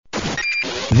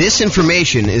This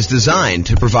information is designed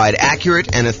to provide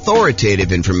accurate and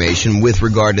authoritative information with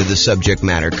regard to the subject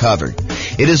matter covered.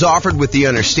 It is offered with the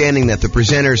understanding that the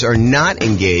presenters are not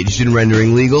engaged in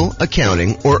rendering legal,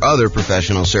 accounting, or other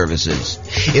professional services.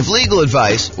 If legal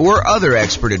advice or other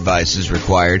expert advice is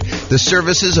required, the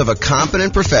services of a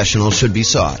competent professional should be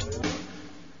sought.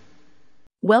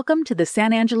 Welcome to the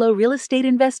San Angelo Real Estate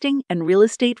Investing and Real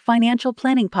Estate Financial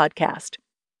Planning Podcast.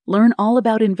 Learn all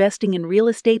about investing in real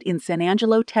estate in San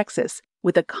Angelo, Texas,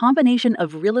 with a combination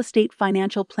of real estate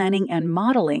financial planning and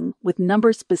modeling with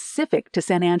numbers specific to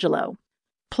San Angelo.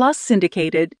 Plus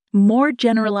syndicated, more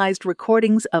generalized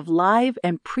recordings of live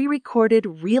and pre-recorded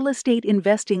real estate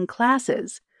investing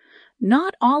classes,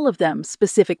 not all of them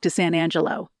specific to San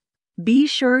Angelo. Be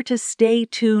sure to stay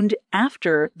tuned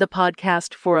after the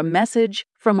podcast for a message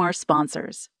from our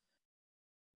sponsors.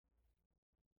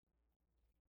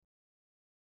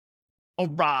 All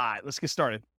right, let's get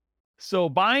started. So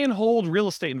buy and hold real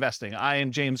estate investing. I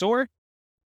am James Orr.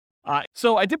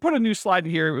 So I did put a new slide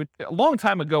here. A long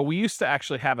time ago, we used to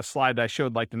actually have a slide that I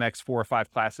showed like the next 4 or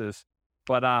 5 classes.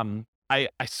 But I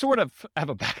sort of have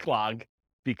a backlog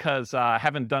because I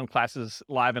haven't done classes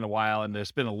live in a while, and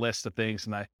there's been a list of things,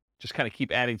 and I just kind of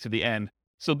keep adding to the end.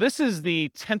 So this is the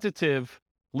tentative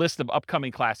list of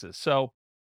upcoming classes. So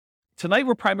tonight,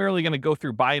 we're primarily going to go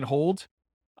through buy and hold.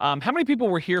 How many people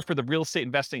were here for the real estate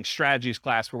investing strategies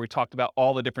class where we talked about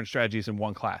all the different strategies in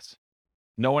one class?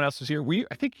 No one else was here?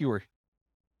 I think you were.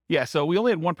 Yeah, so we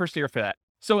only had one person here for that.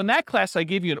 So in that class, I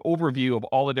gave you an overview of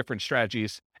all the different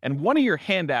strategies. And one of your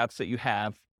handouts that you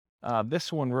have,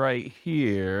 this one right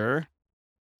here.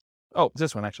 Oh,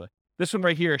 this one actually. This one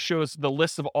right here shows the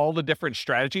list of all the different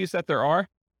strategies that there are.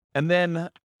 And then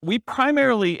we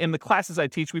primarily, in the classes I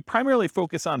teach, we primarily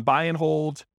focus on buy and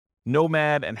hold,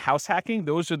 nomad, and house hacking.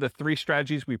 Those are the 3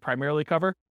 strategies we primarily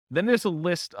cover. Then there's a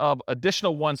list of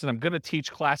additional ones that I'm going to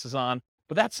teach classes on,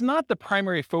 but that's not the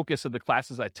primary focus of the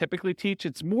classes I typically teach.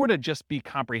 It's more to just be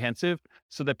comprehensive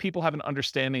so that people have an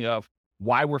understanding of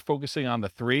why we're focusing on the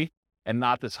 3 and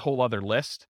not this whole other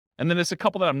list. And then there's a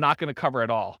couple that I'm not going to cover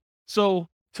at all. So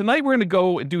tonight we're going to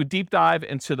go and do a deep dive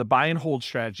into the buy and hold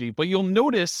strategy, but you'll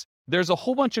notice there's a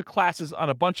whole bunch of classes on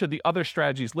a bunch of the other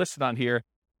strategies listed on here.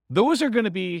 Those are going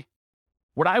to be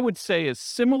what I would say is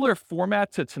similar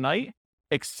format to tonight,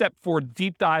 except for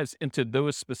deep dives into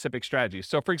those specific strategies.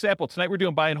 So for example, tonight we're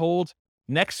doing buy and hold.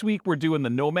 Next week, we're doing the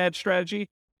nomad strategy,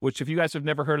 which if you guys have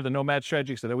never heard of the nomad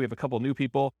strategy, because I know we have a couple of new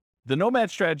people, the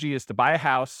nomad strategy is to buy a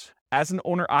house as an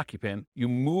owner occupant. You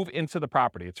move into the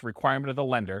property. It's a requirement of the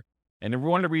lender. And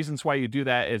one of the reasons why you do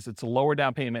that is it's a lower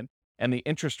down payment and the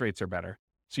interest rates are better.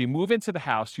 So you move into the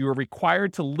house, you are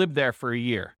required to live there for a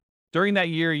year. During that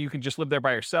year, you can just live there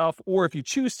by yourself, or if you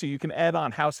choose to, you can add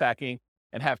on house hacking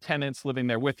and have tenants living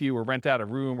there with you or rent out a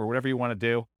room or whatever you want to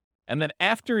do. And then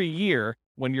after a year,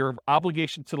 when your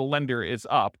obligation to the lender is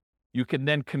up, you can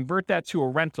then convert that to a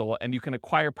rental and you can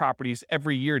acquire properties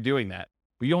every year doing that.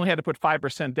 But you only had to put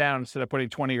 5% down instead of putting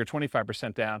 20 or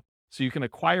 25% down. So you can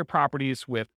acquire properties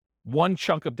with one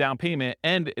chunk of down payment,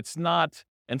 and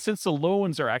since the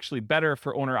loans are actually better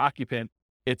for owner occupant,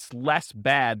 it's less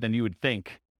bad than you would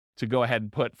think to go ahead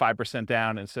and put 5%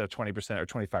 down instead of 20% or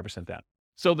 25% down.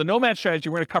 So the nomad strategy,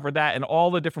 we're going to cover that and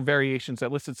all the different variations. I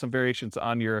listed some variations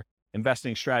on your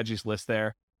investing strategies list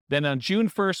there. Then on June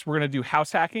 1st, we're going to do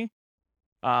house hacking.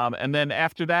 And then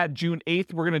after that, June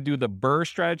 8th, we're going to do the BRRRR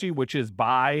strategy, which is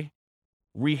buy,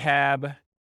 rehab,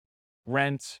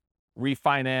 rent,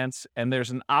 refinance. And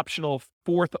there's an optional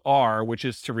 4th R, which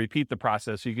is to repeat the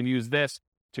process. So you can use this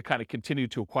to kind of continue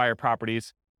to acquire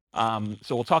properties.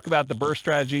 So we'll talk about the BRRRR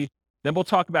strategy. Then we'll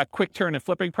talk about quick turn and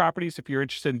flipping properties if you're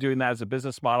interested in doing that as a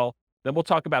business model. Then we'll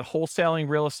talk about wholesaling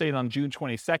real estate on June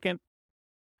 22nd.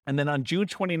 And then on June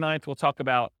 29th, we'll talk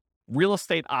about real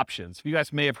estate options. You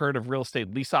guys may have heard of real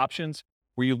estate lease options,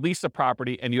 where you lease a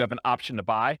property and you have an option to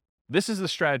buy. This is the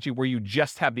strategy where you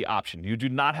just have the option. You do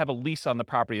not have a lease on the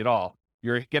property at all.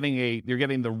 You're getting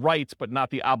the rights, but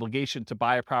not the obligation to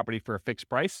buy a property for a fixed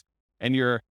price. And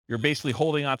you're basically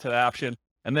holding on to that option.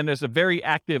 And then there's a very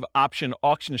active option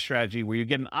auction strategy where you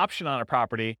get an option on a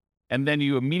property and then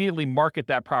you immediately market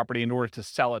that property in order to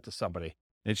sell it to somebody.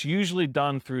 And it's usually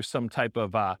done through some type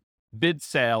of bid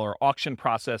sale or auction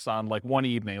process on like one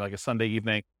evening, like a Sunday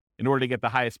evening, in order to get the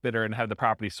highest bidder and have the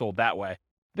property sold that way.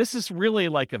 This is really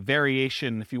like a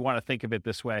variation, if you want to think of it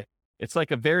this way. It's like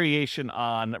a variation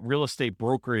on real estate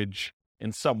brokerage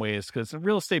in some ways, because a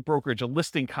real estate brokerage, a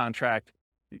listing contract,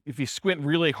 if you squint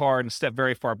really hard and step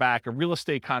very far back, a real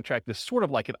estate contract is sort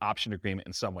of like an option agreement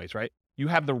in some ways, right? You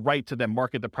have the right to then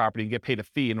market the property and get paid a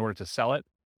fee in order to sell it.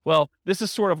 Well, this is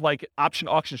sort of like option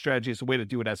auction strategy is a way to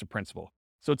do it as a principle.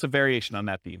 So it's a variation on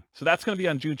that theme. So that's going to be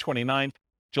on June 29th.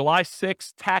 July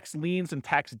 6th, tax liens and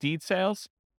tax deed sales.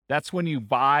 That's when you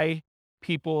buy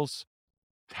people's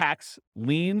tax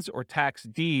liens or tax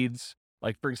deeds.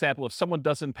 Like, for example, if someone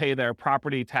doesn't pay their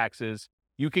property taxes,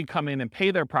 you can come in and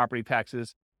pay their property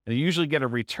taxes, and you usually get a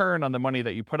return on the money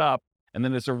that you put up. And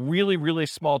then there's a really, really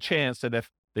small chance that if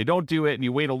they don't do it and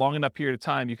you wait a long enough period of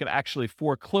time, you can actually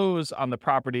foreclose on the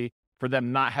property for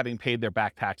them not having paid their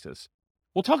back taxes.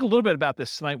 We'll talk a little bit about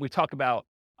this tonight. We talk about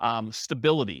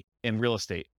stability in real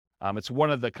estate. It's one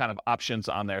of the kind of options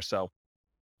on there. So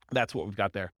that's what we've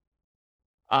got there.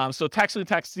 So tax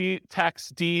lien, tax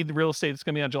deed, real estate is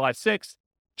going to be on July 6th.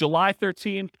 July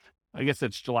 13th, I guess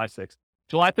it's July 6th.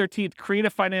 July 13th,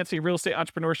 creative financing, real estate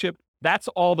entrepreneurship. That's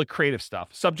all the creative stuff.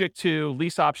 Subject to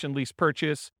lease option, lease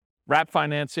purchase, wrap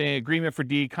financing, agreement for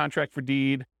deed, contract for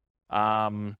deed.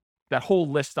 That whole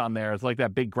list on there is like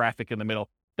that big graphic in the middle.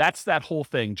 That's that whole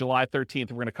thing. July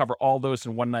 13th, we're going to cover all those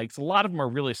in one night. 'Cause a lot of them are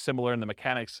really similar in the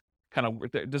mechanics.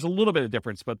 There's a little bit of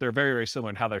difference, but they're very, very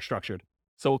similar in how they're structured.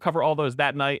 So we'll cover all those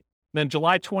that night. Then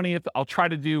July 20th, I'll try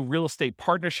to do real estate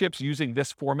partnerships using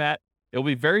this format. It'll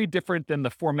be very different than the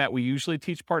format we usually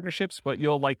teach partnerships, but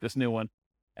you'll like this new one.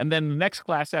 And then the next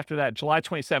class after that, July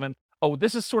 27th. Oh,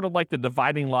 this is sort of like the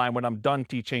dividing line when I'm done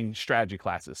teaching strategy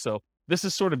classes. So this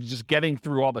is sort of just getting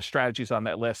through all the strategies on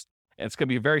that list. And it's going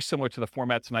to be very similar to the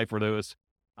format tonight for those.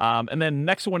 And then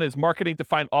next one is marketing to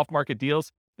find off-market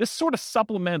deals. This sort of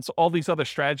supplements all these other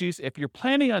strategies. If you're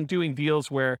planning on doing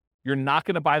deals where you're not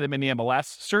going to buy them in the MLS,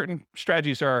 certain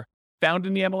strategies are found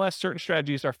in the MLS. Certain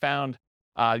strategies are found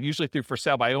usually through for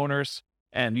sale by owners,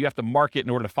 and you have to market in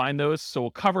order to find those. So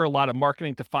we'll cover a lot of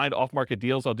marketing to find off-market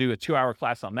deals. I'll do a 2-hour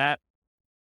class on that.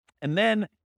 And then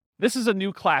this is a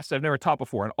new class I've never taught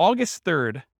before. On August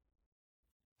 3rd,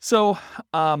 so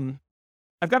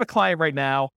I've got a client right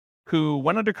now who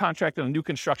went under contract on a new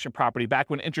construction property back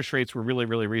when interest rates were really,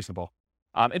 really reasonable.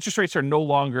 Interest rates are no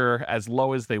longer as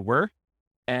low as they were.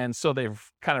 And so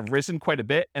they've kind of risen quite a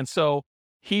bit. And so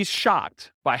he's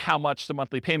shocked by how much the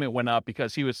monthly payment went up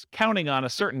because he was counting on a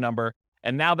certain number.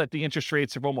 And now that the interest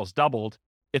rates have almost doubled,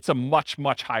 it's a much,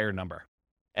 much higher number.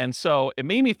 And so it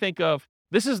made me think of,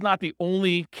 this is not the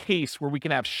only case where we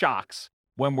can have shocks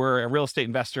when we're a real estate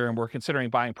investor and we're considering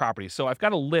buying properties. So I've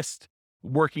got a list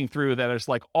working through that is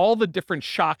like all the different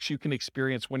shocks you can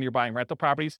experience when you're buying rental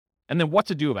properties and then what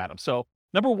to do about them. So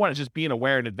number one is just being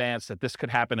aware in advance that this could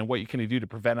happen and what you can do to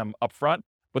prevent them up front.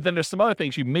 But then there's some other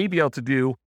things you may be able to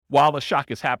do while the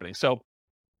shock is happening. So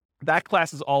that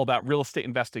class is all about real estate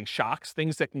investing shocks,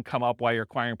 things that can come up while you're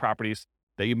acquiring properties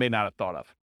that you may not have thought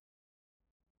of.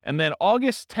 And then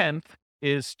August 10th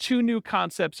is 2 new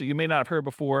concepts that you may not have heard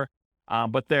before,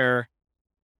 but there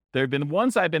have been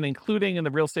ones I've been including in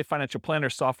the Real Estate Financial Planner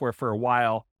software for a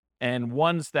while, and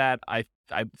ones that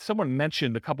someone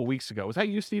mentioned a couple weeks ago. Was that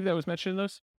you, Steve, that was mentioning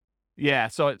those? Yeah.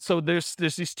 So there's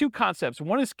these 2 concepts.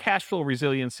 One is cash flow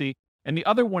resiliency, and the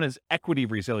other one is equity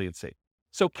resiliency.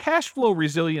 So cash flow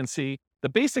resiliency, the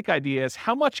basic idea is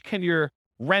how much can your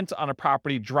rent on a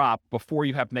property drop before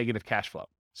you have negative cash flow?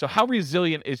 So how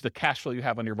resilient is the cash flow you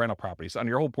have on your rental properties, on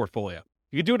your whole portfolio?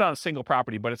 You can do it on a single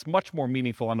property, but it's much more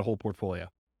meaningful on the whole portfolio.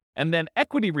 And then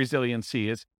equity resiliency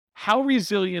is how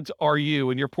resilient are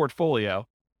you in your portfolio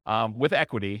with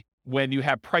equity when you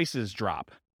have prices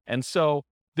drop? And so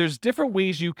there's different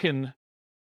ways you can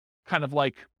kind of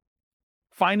like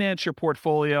finance your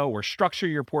portfolio or structure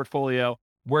your portfolio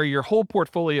where your whole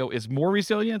portfolio is more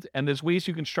resilient, and there's ways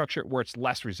you can structure it where it's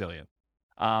less resilient.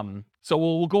 So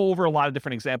we'll go over a lot of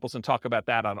different examples and talk about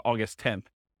that on August 10th.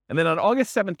 And then on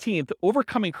August 17th,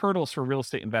 overcoming hurdles for real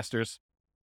estate investors.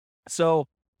 So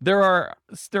there are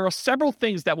several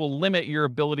things that will limit your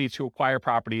ability to acquire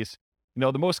properties. You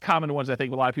know, the most common ones I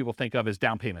think a lot of people think of is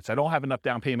down payments. I don't have enough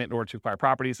down payment in order to acquire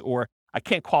properties, or I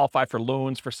can't qualify for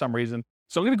loans for some reason.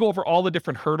 So I'm going to go over all the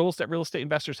different hurdles that real estate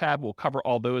investors have. We'll cover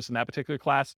all those in that particular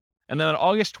class. And then on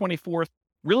August 24th,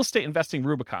 real estate investing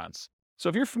Rubicons. So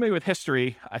if you're familiar with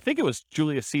history, I think it was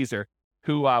Julius Caesar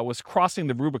who was crossing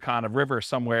the Rubicon, a river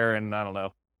somewhere in, I don't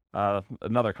know,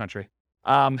 another country.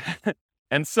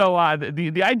 And so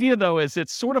the idea, though, is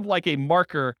it's sort of like a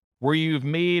marker where you've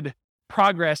made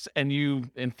progress and you,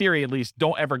 in theory at least,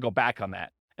 don't ever go back on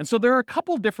that. And so there are a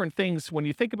couple different things when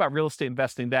you think about real estate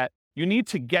investing that you need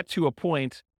to get to a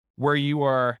point where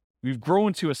you've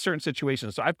grown to a certain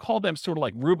situation. So I've called them sort of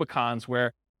like Rubicons,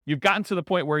 where you've gotten to the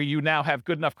point where you now have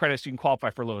good enough credit so you can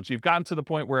qualify for loans. You've gotten to the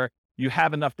point where you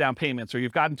have enough down payments, or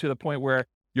you've gotten to the point where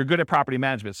you're good at property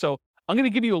management. So I'm going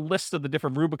to give you a list of the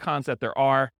different Rubicons that there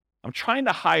are. I'm trying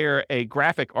to hire a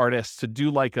graphic artist to do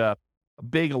like a a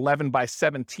big 11 by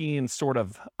 17 sort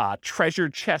of treasure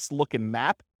chest looking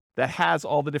map that has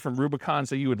all the different Rubicons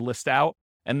that you would list out.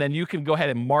 And then you can go ahead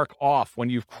and mark off when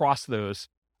you've crossed those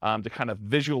to kind of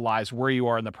visualize where you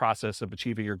are in the process of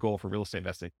achieving your goal for real estate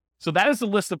investing. So that is the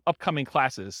list of upcoming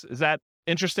classes. Is that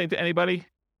interesting to anybody?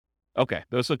 Okay,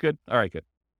 those look good. All right, good.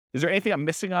 Is there anything I'm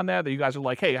missing on there that you guys are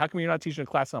like, hey, how come you're not teaching a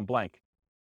class on blank?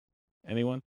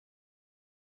 Anyone?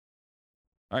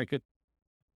 All right, good.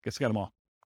 Guess I got them all.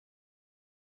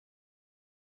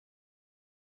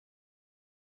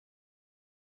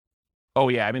 Oh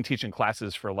yeah, I've been teaching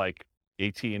classes for like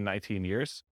 18, 19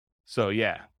 years. So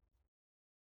yeah.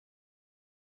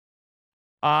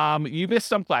 You missed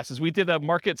some classes. We did a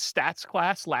market stats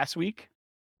class last week.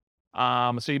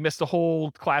 So you missed a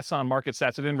whole class on market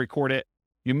stats. I didn't record it.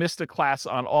 You missed a class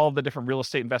on all the different real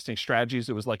estate investing strategies.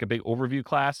 It was like a big overview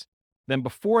class. Then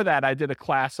before that, I did a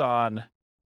class on,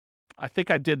 I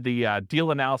think I did the deal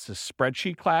analysis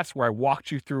spreadsheet class where I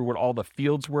walked you through what all the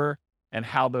fields were and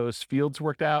how those fields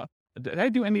worked out. Did I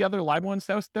do any other live ones?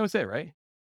 That was it, right?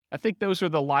 I think those are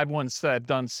the live ones that I've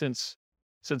done since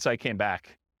I came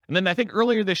back. And then I think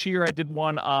earlier this year, I did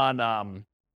one on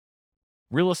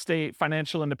real estate,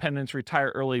 financial independence,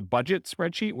 retire early budget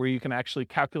spreadsheet, where you can actually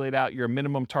calculate out your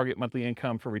minimum target monthly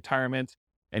income for retirement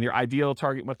and your ideal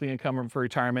target monthly income for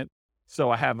retirement.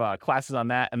 So I have classes on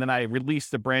that. And then I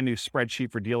released a brand new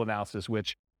spreadsheet for deal analysis,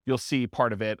 which you'll see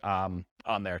part of it on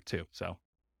there too. So,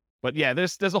 but yeah,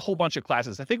 there's a whole bunch of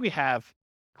classes. I think we have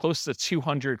close to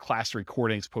 200 class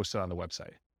recordings posted on the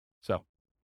website. So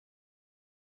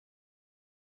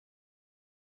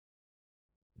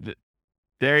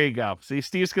there you go. See,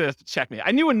 Steve's going to check me.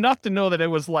 I knew enough to know that it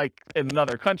was like in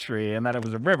another country and that it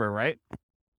was a river, right?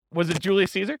 Was it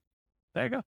Julius Caesar? There you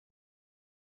go.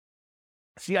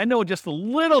 See, I know just a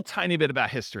little tiny bit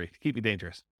about history to keep you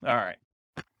dangerous. All right.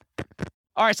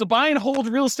 All right, so buy and hold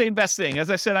real estate investing. As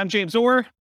I said, I'm James Orr.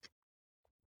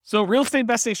 So real estate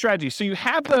investing strategies. So you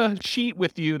have the sheet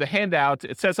with you, the handout.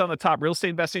 It says on the top, real estate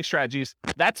investing strategies.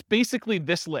 That's basically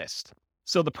this list.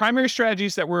 So the primary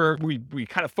strategies that we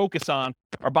kind of focus on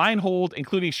are buy and hold,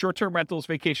 including short-term rentals,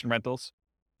 vacation rentals,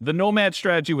 the nomad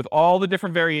strategy with all the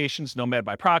different variations, nomad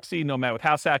by proxy, nomad with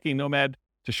house hacking, nomad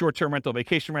to short-term rental,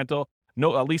 vacation rental,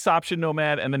 lease option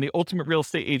nomad, and then the ultimate real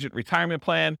estate agent retirement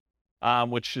plan,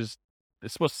 which is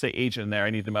it's supposed to say agent in there.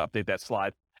 I need to update that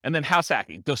slide. And then house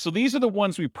hacking. So these are the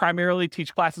ones we primarily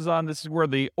teach classes on. This is where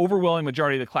the overwhelming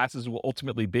majority of the classes will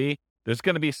ultimately be. There's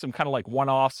going to be some kind of like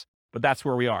one-offs, but that's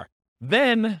where we are.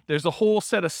 Then there's a whole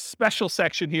set of special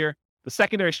section here, the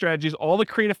secondary strategies, all the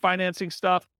creative financing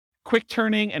stuff, quick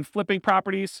turning and flipping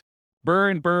properties,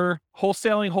 BRRRR and BRRRR,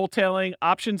 wholetailing,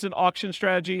 options and auction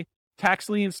strategy, tax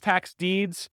liens, tax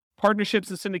deeds, partnerships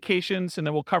and syndications, and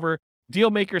then we'll cover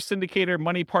deal maker, syndicator,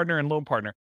 money partner, and loan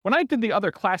partner. When I did the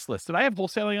other class list, did I have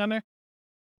wholesaling on there?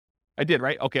 I did,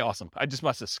 right? Okay, awesome. I just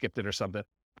must have skipped it or something.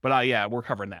 But yeah, we're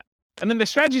covering that. And then the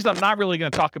strategies I'm not really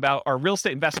going to talk about are real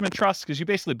estate investment trusts, because you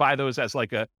basically buy those as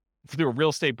like through a real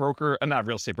estate broker, not a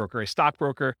real estate broker, a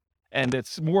stockbroker. And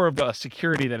it's more of a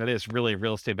security than it is really a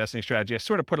real estate investing strategy. I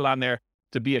sort of put it on there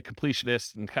to be a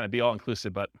completionist and kind of be all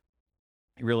inclusive, but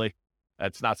really,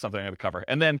 that's not something I'm going to cover.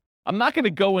 And then I'm not going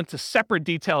to go into separate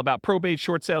detail about probate,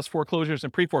 short sales, foreclosures,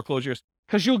 and pre-foreclosures,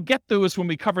 because you'll get those when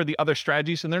we cover the other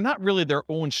strategies, and they're not really their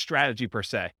own strategy per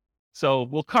se. So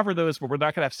we'll cover those, but we're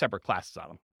not going to have separate classes on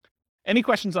them. Any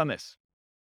questions on this?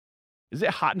 Is it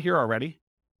hot in here already?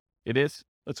 It is?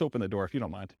 Let's open the door if you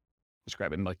don't mind. Just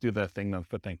grab it and do the thing, the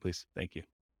foot thing, please. Thank you.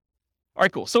 All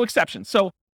right, cool. So exceptions.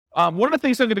 So one of the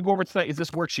things I'm going to go over tonight is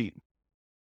this worksheet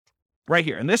right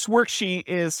here. And this worksheet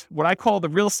is what I call the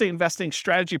real estate investing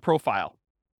strategy profile.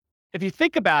 If you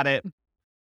think about it,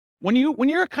 when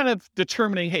you're kind of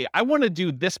determining, hey, I want to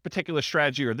do this particular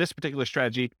strategy or this particular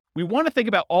strategy, we want to think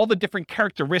about all the different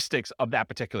characteristics of that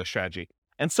particular strategy.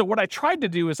 And so what I tried to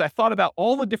do is I thought about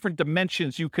all the different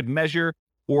dimensions you could measure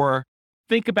or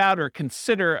think about or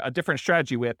consider a different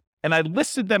strategy with. And I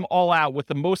listed them all out with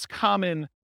the most common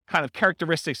kind of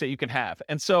characteristics that you can have.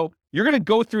 And so you're going to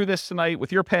go through this tonight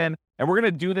with your pen, and we're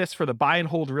going to do this for the buy and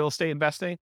hold real estate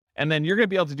investing. And then you're going to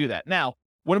be able to do that. Now,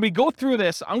 when we go through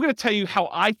this, I'm going to tell you how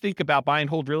I think about buy and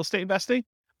hold real estate investing,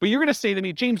 but you're going to say to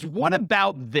me, James, what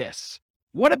about this?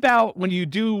 What about when you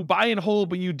do buy and hold,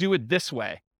 but you do it this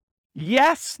way?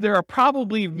 Yes, there are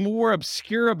probably more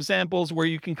obscure examples where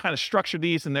you can kind of structure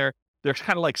these, and they're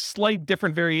kind of like slight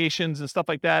different variations and stuff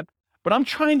like that. But I'm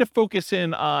trying to focus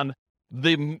in on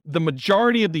the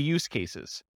majority of the use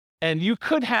cases. And you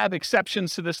could have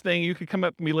exceptions to this thing. You could come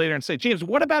up to me later and say, James,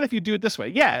 what about if you do it this way?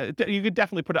 Yeah, you could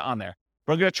definitely put it on there.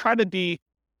 But I'm going to try to be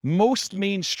most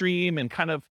mainstream and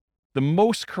kind of the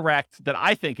most correct that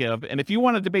I think of, and if you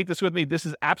want to debate this with me, this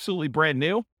is absolutely brand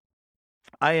new.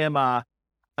 I'm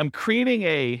creating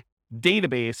a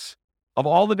database of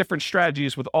all the different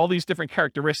strategies with all these different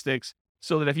characteristics,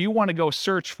 so that if you want to go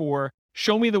search for,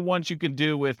 show me the ones you could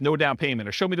do with no down payment,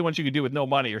 or show me the ones you could do with no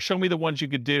money, or show me the ones you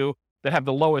could do that have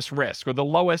the lowest risk or the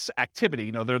lowest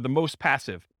activity, they're the most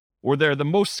passive or they're the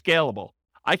most scalable.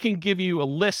 I can give you a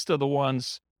list of the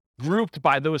ones grouped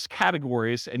by those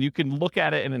categories, and you can look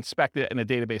at it and inspect it in a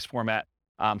database format.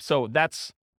 So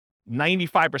that's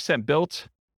 95% built,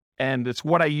 and it's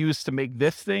what I use to make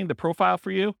this thing, the profile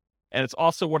for you. And it's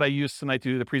also what I use tonight to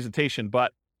do the presentation.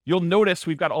 But you'll notice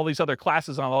we've got all these other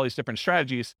classes on all these different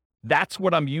strategies. That's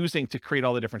what I'm using to create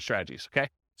all the different strategies, okay?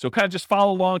 So kind of just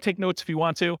follow along, take notes if you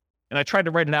want to. And I tried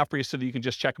to write it out for you so that you can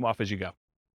just check them off as you go.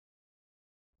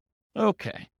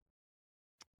 Okay.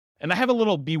 And I have a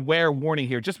little beware warning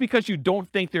here. Just because you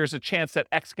don't think there's a chance that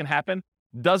X can happen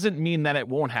doesn't mean that it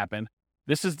won't happen.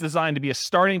 This is designed to be a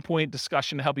starting point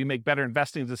discussion to help you make better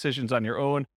investing decisions on your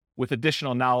own with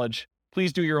additional knowledge.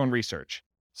 Please do your own research.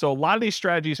 So a lot of these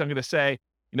strategies, I'm going to say,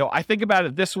 I think about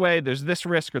it this way, there's this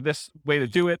risk or this way to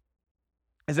do it.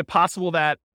 Is it possible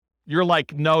that you're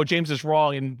like, no, James is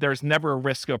wrong, and there's never a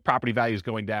risk of property values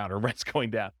going down or rents going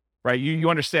down, right? You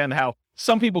understand how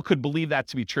some people could believe that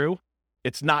to be true.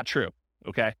 It's not true,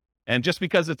 okay? And just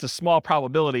because it's a small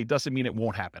probability doesn't mean it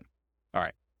won't happen.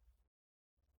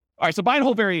 All right, so buy and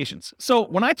hold variations. So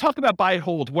when I talk about buy and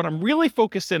hold, what I'm really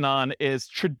focusing on is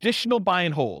traditional buy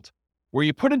and hold, where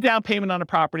you put a down payment on a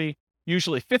property,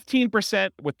 usually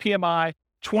 15% with PMI,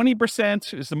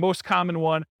 20% is the most common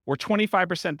one, or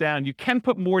 25% down. You can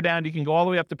put more down. You can go all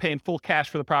the way up to paying full cash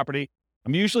for the property.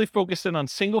 I'm usually focusing on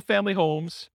single family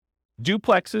homes,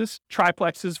 duplexes,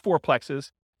 triplexes, fourplexes,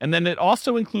 and then it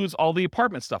also includes all the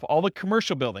apartment stuff, all the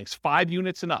commercial buildings, 5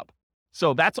 units and up.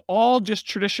 So that's all just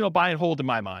traditional buy and hold in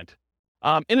my mind.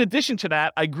 In addition to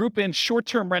that, I group in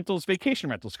short-term rentals, vacation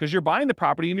rentals, because you're buying the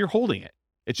property and you're holding it.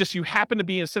 It's just you happen to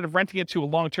be, instead of renting it to a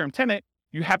long-term tenant,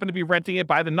 you happen to be renting it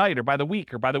by the night or by the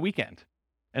week or by the weekend.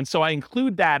 And so I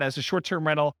include that as a short-term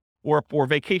rental or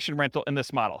vacation rental in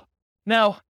this model.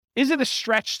 Now, is it a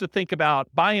stretch to think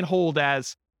about buy and hold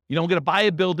as, I'm going to buy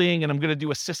a building and I'm going to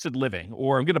do assisted living,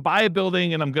 or I'm going to buy a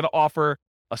building and I'm going to offer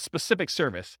a specific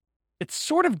service? It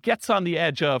sort of gets on the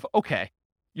edge of, okay,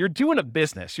 you're doing a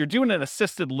business, you're doing an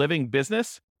assisted living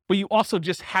business, but you also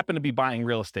just happen to be buying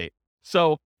real estate.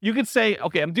 So you could say,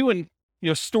 okay, I'm doing,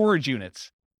 storage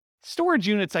units. Storage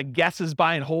units, I guess, is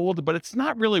buy and hold, but it's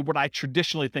not really what I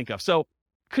traditionally think of. So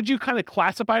could you kind of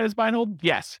classify it as buy and hold?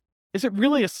 Yes. Is it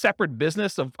really a separate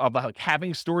business of like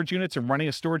having storage units and running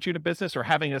a storage unit business, or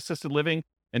having assisted living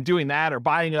and doing that, or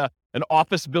buying an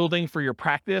office building for your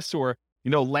practice, or,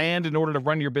 land in order to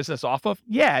run your business off of?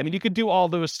 Yeah, I mean, you could do all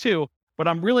those too, but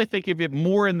I'm really thinking of it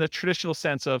more in the traditional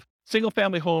sense of single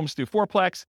family homes through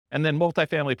fourplex, and then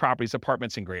multifamily properties,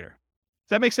 apartments, and greater. Does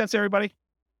that make sense, everybody?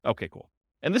 Okay, cool.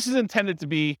 And this is intended to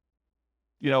be,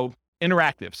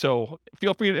 interactive. So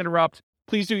feel free to interrupt.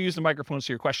 Please do use the microphone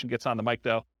so your question gets on the mic,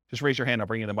 though. Just raise your hand. I'll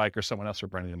bring you the mic, or someone else will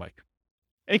bring you the mic.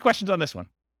 Any questions on this one?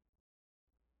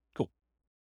 Cool.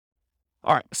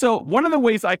 All right. So one of the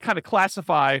ways I kind of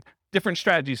classify different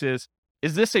strategies is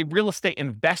this a real estate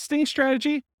investing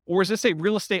strategy, or is this a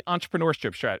real estate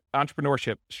entrepreneurship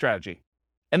strategy?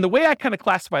 And the way I kind of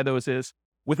classify those is,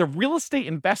 with a real estate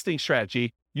investing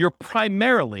strategy, you're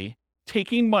primarily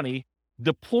taking money,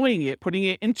 deploying it, putting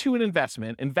it into an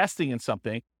investment, investing in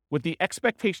something with the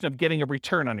expectation of getting a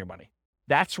return on your money.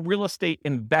 That's real estate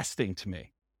investing to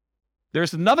me.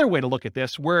 There's another way to look at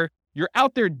this where you're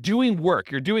out there doing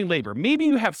work, you're doing labor. Maybe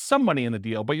you have some money in the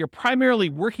deal, but you're primarily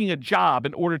working a job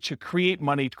in order to create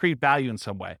money, to create value in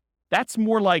some way. That's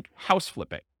more like house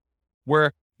flipping,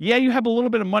 where, yeah, you have a little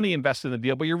bit of money invested in the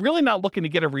deal, but you're really not looking to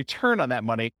get a return on that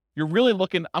money. You're really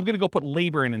looking, I'm going to go put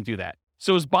labor in and do that.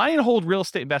 So is buy and hold real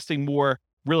estate investing more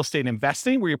real estate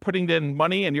investing, where you're putting in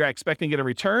money and you're expecting to get a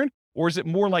return? Or is it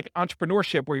more like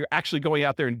entrepreneurship, where you're actually going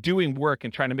out there and doing work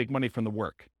and trying to make money from the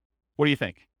work? What do you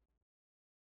think?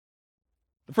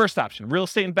 The first option, real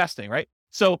estate investing, right?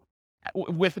 So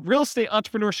with real estate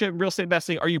entrepreneurship, real estate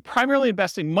investing, are you primarily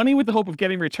investing money with the hope of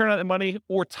getting a return on that money,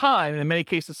 or time, in many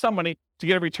cases some money, to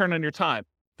get a return on your time?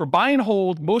 For buy and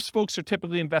hold, most folks are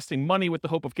typically investing money with the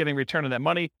hope of getting a return on that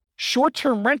money.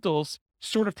 Short-term rentals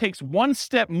sort of takes one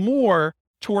step more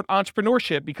toward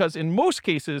entrepreneurship, because in most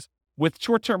cases, with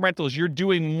short-term rentals, you're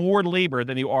doing more labor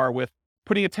than you are with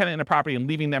putting a tenant in a property and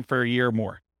leaving them for a year or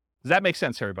more. Does that make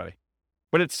sense, everybody?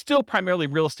 But it's still primarily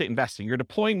real estate investing. You're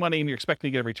deploying money and you're expecting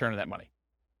to get a return on that money.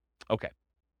 Okay.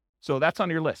 So that's on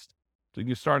your list. So you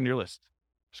can start on your list.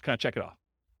 Just kind of check it off.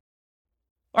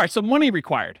 All right, so money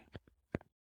required.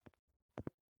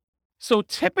 So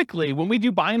typically when we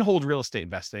do buy and hold real estate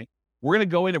investing, we're going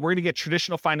to go in and we're going to get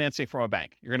traditional financing from a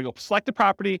bank. You're going to go select a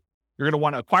property. You're going to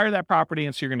want to acquire that property.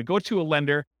 And so you're going to go to a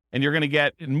lender and you're going to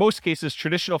get, in most cases,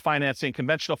 traditional financing,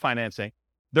 conventional financing.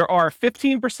 There are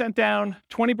 15% down,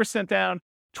 20% down,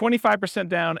 25%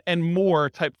 down, and more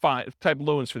type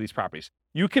loans for these properties.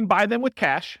 You can buy them with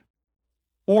cash,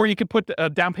 or you can put a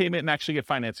down payment and actually get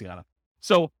financing on them.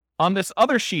 So on this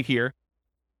other sheet here,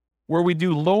 where we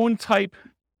do loan type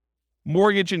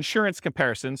mortgage insurance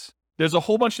comparisons, there's a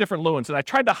whole bunch of different loans. And I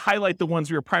tried to highlight the ones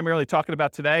we were primarily talking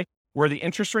about today, where the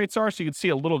interest rates are. So you can see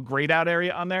a little grayed out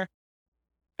area on there.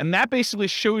 And that basically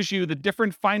shows you the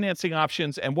different financing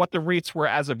options and what the rates were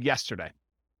as of yesterday.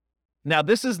 Now,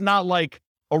 this is not like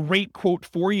a rate quote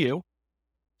for you.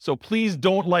 So please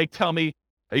don't tell me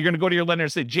you're going to go to your lender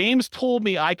and say, James told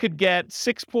me I could get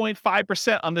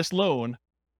 6.5% on this loan,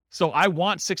 so I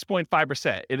want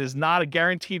 6.5%. It is not a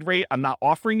guaranteed rate. I'm not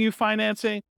offering you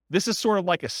financing. This is sort of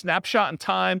like a snapshot in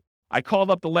time. I called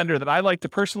up the lender that I like to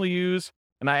personally use,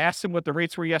 and I asked him what the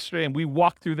rates were yesterday, and we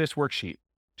walked through this worksheet.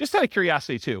 Just out of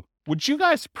curiosity too, would you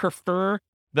guys prefer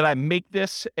that I make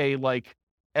this a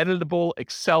editable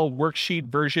Excel worksheet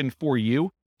version for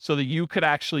you so that you could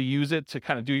actually use it to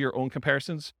kind of do your own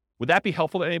comparisons? Would that be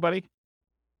helpful to anybody?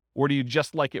 Or do you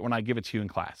just like it when I give it to you in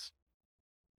class?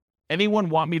 Anyone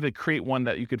want me to create one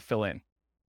that you could fill in?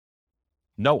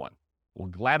 No one. Well,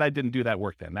 glad I didn't do that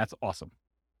work then. That's awesome.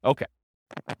 Okay.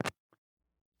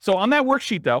 So on that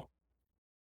worksheet though,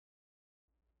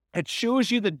 it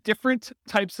shows you the different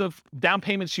types of down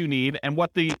payments you need and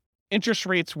what the interest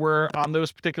rates were on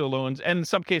those particular loans, and in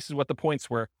some cases what the points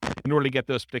were in order to get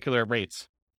those particular rates.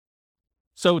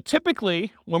 So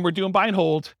typically when we're doing buy and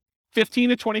hold, 15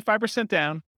 to 25%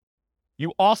 down,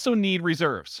 you also need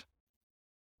reserves.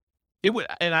 It would,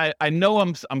 and I know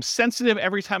I'm sensitive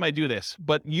every time I do this,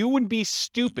 but you would be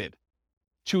stupid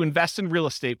to invest in real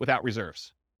estate without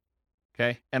reserves.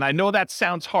 Okay? And I know that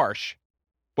sounds harsh,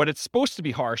 but it's supposed to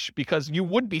be harsh because you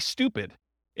would be stupid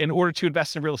in order to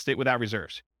invest in real estate without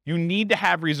reserves. You need to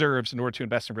have reserves in order to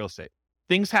invest in real estate.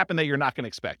 Things happen that you're not going to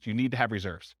expect. You need to have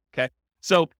reserves. Okay?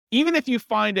 So even if you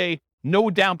find a no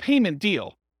down payment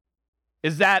deal,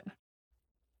 is that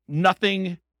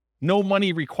nothing, no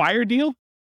money required deal?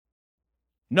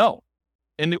 No.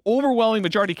 In the overwhelming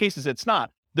majority of cases, it's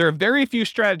not. There are very few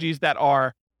strategies that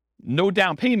are no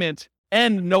down payment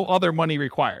and no other money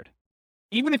required.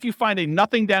 Even if you find a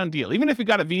nothing down deal, even if you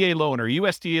got a VA loan or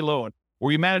USDA loan,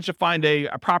 or you manage to find a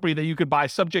property that you could buy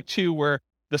subject to where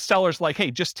the seller's like,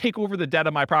 hey, just take over the debt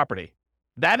of my property.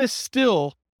 That is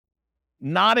still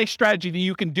not a strategy that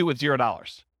you can do with $0.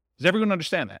 Does everyone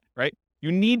understand that, right?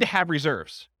 You need to have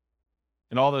reserves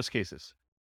in all those cases.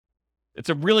 It's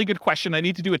a really good question. I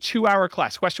need to do a 2-hour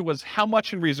class. Question was, how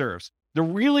much in reserves? The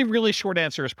really, really short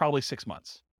answer is probably 6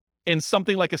 months in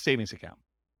something like a savings account.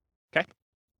 Okay.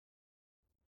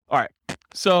 All right.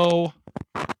 So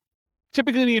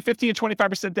typically you need 15 to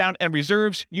 25% down and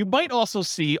reserves. You might also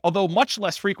see, although much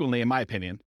less frequently, in my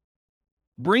opinion,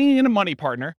 bringing in a money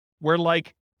partner where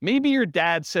maybe your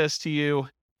dad says to you,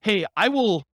 hey, I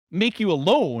will make you a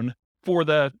loan for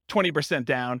the 20%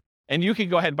 down and you can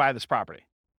go ahead and buy this property.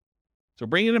 So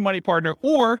bring in a money partner,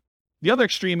 or the other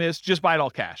extreme is just buy it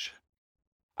all cash.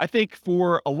 I think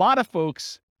for a lot of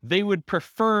folks, they would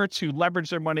prefer to leverage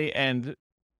their money and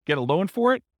get a loan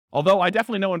for it. Although I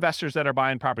definitely know investors that are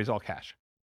buying properties all cash.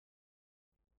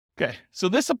 Okay, so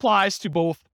this applies to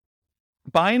both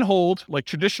buy and hold, like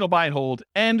traditional buy and hold,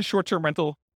 and short-term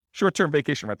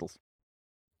vacation rentals.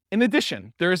 In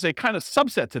addition, there is a kind of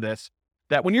subset to this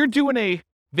that when you're doing a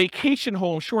vacation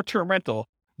home short-term rental,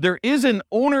 there is an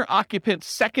owner-occupant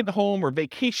second home or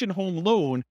vacation home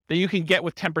loan that you can get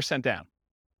with 10% down.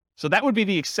 So that would be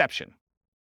the exception.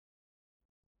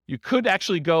 You could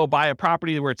actually go buy a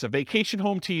property where it's a vacation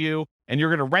home to you and you're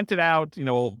going to rent it out,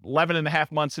 11 and a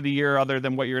half months of the year other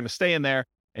than what you're going to stay in there,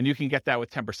 and you can get that with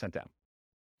 10% down.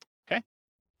 Okay?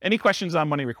 Any questions on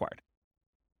money required?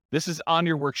 This is on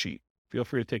your worksheet. Feel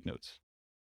free to take notes.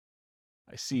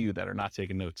 I see you that are not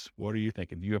taking notes. What are you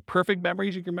thinking? Do you have perfect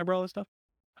memories? You can remember all this stuff?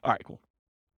 All right, cool.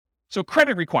 So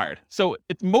credit required. So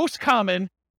it's most common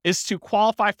is to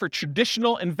qualify for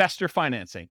traditional investor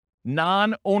financing,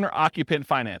 non-owner occupant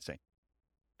financing.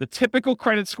 The typical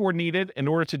credit score needed in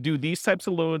order to do these types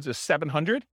of loans is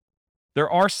 700.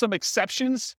 There are some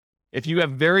exceptions if you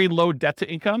have very low debt to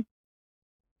income.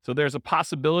 So there's a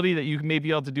possibility that you may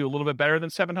be able to do a little bit better than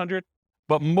 700,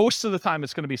 but most of the time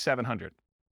it's going to be 700.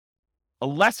 A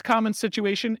less common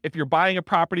situation, if you're buying a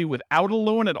property without a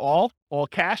loan at all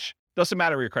cash, doesn't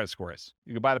matter what your credit score is.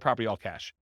 You can buy the property all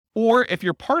cash. Or if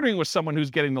you're partnering with someone who's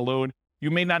getting the loan, you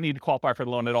may not need to qualify for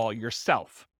the loan at all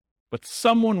yourself, but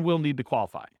someone will need to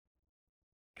qualify.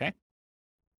 Okay?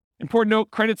 Important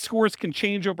note, credit scores can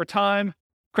change over time.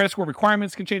 Credit score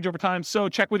requirements can change over time. So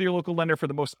check with your local lender for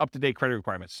the most up-to-date credit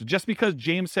requirements. So just because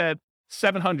James said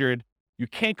 700, you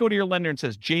can't go to your lender and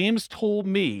says, James told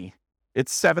me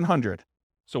it's 700.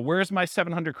 So where's my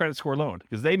 700 credit score loan?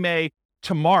 Because they may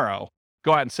tomorrow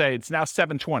go out and say it's now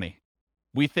 720.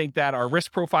 We think that our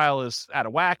risk profile is out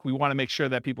of whack. We want to make sure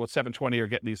that people at 720 are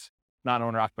getting these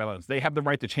non-owner occupied loans. They have the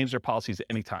right to change their policies at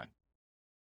any time.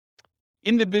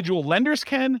 Individual lenders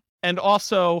can, and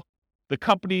also the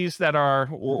companies that are,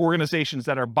 or organizations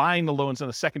that are buying the loans in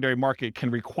the secondary market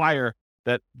can require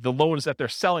that the loans that they're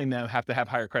selling them have to have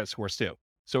higher credit scores too.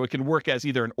 So it can work as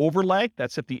either an overlay,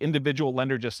 that's if the individual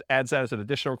lender just adds that as an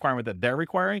additional requirement that they're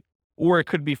requiring, or it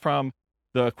could be from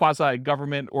the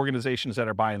quasi-government organizations that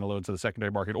are buying the loans in the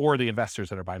secondary market or the investors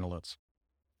that are buying the loans.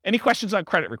 Any questions on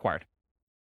credit required?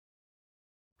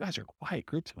 You guys are a quiet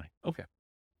group tonight. Okay.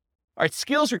 All right,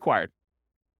 skills required.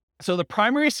 So the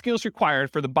primary skills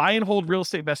required for the buy and hold real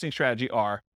estate investing strategy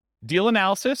are deal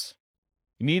analysis.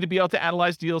 You need to be able to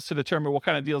analyze deals to determine what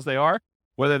kind of deals they are,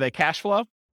 whether they cash flow,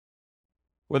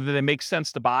 whether they make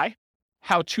sense to buy,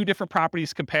 how 2 different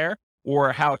properties compare,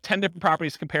 or how 10 different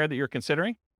properties compare that you're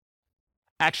considering.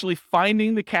 Actually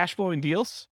finding the cash flowing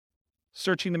deals,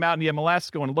 searching them out in the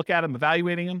MLS, going to look at them,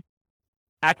 evaluating them.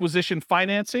 Acquisition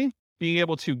financing, being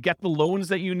able to get the loans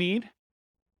that you need,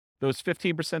 those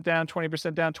 15% down,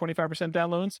 20% down, 25% down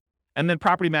loans, and then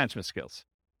property management skills.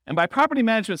 And by property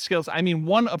management skills, I mean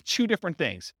one of 2 different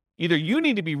things. Either you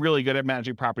need to be really good at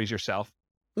managing properties yourself,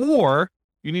 or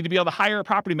you need to be able to hire a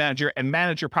property manager and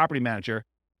manage your property manager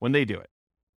when they do it.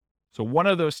 So one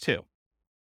of those 2.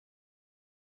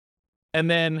 And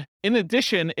then in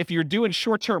addition, if you're doing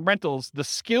short-term rentals, the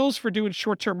skills for doing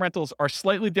short-term rentals are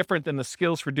slightly different than the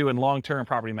skills for doing long-term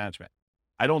property management.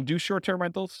 I don't do short-term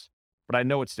rentals, but I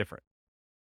know it's different.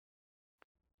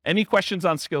 Any questions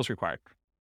on skills required?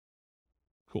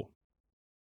 Cool.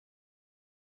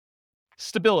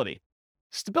 Stability.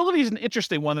 Stability is an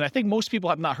interesting one that I think most people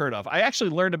have not heard of. I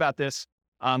actually learned about this.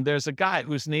 There's a guy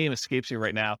whose name escapes me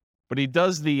right now, but he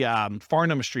does the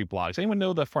Farnam Street blogs. Anyone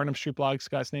know the Farnam Street blogs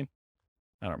guy's name?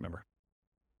 I don't remember.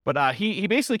 But he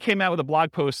basically came out with a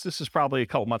blog post. This is probably a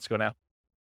couple months ago now.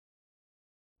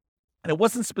 And it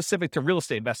wasn't specific to real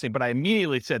estate investing, but I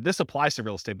immediately said, this applies to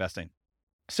real estate investing.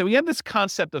 So we have this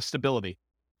concept of stability.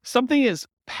 Something is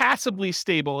passively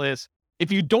stable is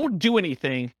if you don't do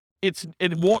anything,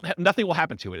 nothing will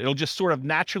happen to it. It'll just sort of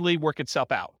naturally work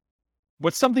itself out.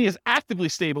 But something is actively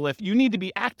stable if you need to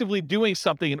be actively doing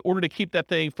something in order to keep that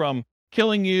thing from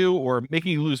killing you or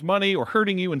making you lose money or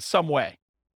hurting you in some way.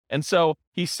 And so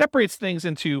he separates things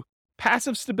into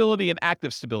passive stability and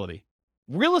active stability.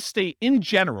 Real estate in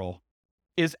general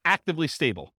is actively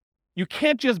stable. You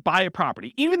can't just buy a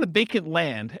property, even the vacant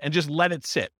land, and just let it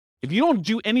sit. If you don't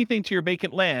do anything to your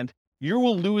vacant land, you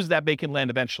will lose that vacant land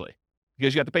eventually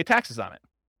because you have to pay taxes on it.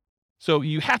 So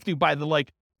you have to, by the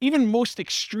even most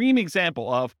extreme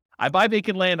example of, I buy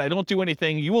vacant land, I don't do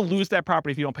anything, you will lose that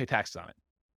property if you don't pay taxes on it.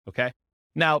 Okay?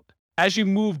 Now, as you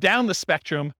move down the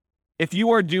spectrum, if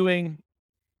you are doing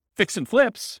fix and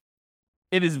flips,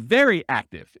 it is very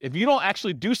active. If you don't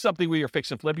actually do something with your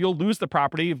fix and flip, you'll lose the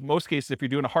property. In most cases, if you're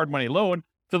doing a hard money loan,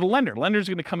 to the lender. Lender's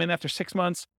going to come in after 6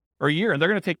 months or a year, and they're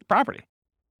going to take the property.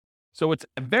 So it's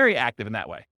very active in that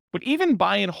way. But even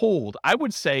buy and hold, I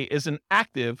would say, is an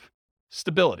active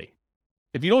stability.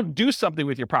 If you don't do something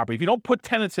with your property, if you don't put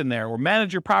tenants in there or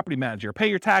manage your property manager, pay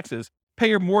your taxes, pay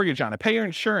your mortgage on it, pay your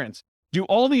insurance, do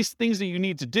all these things that you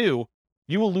need to do,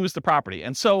 you will lose the property.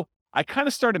 And so I kind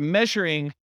of started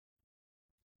measuring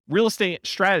real estate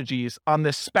strategies on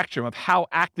this spectrum of how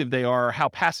active they are or how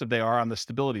passive they are on the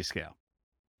stability scale.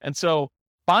 And so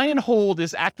buy and hold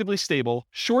is actively stable.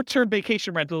 Short-term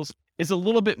vacation rentals is a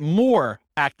little bit more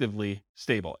actively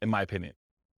stable, in my opinion.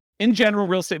 In general,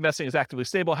 real estate investing is actively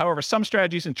stable. However, some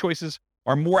strategies and choices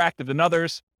are more active than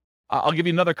others. I'll give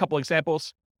you another couple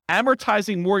examples.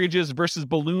 Amortizing mortgages versus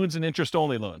balloons and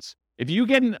interest-only loans. If you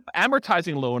get an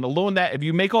amortizing loan, a loan that if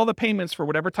you make all the payments for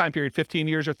whatever time period, 15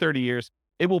 years or 30 years,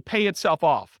 it will pay itself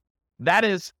off. That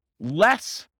is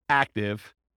less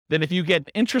active than if you get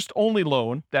an interest-only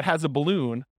loan that has a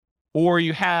balloon, or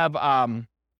you have, well,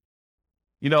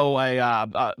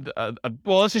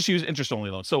 let's just use interest-only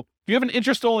loan. So if you have an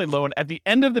interest-only loan, at the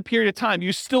end of the period of time,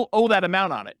 you still owe that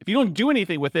amount on it. If you don't do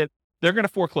anything with it, they're going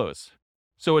to foreclose.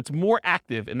 So it's more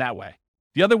active in that way.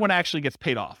 The other one actually gets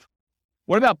paid off.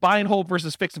 What about buy and hold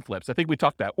versus fix and flips? I think we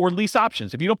talked about, or lease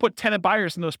options. If you don't put tenant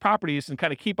buyers in those properties and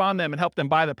kind of keep on them and help them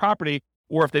buy the property,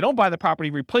 Or if they don't buy the property,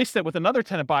 replace it with another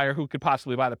tenant buyer who could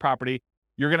possibly buy the property.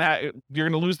 You're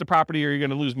gonna lose the property, or you're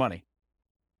gonna lose money.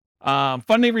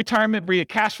 Funding retirement via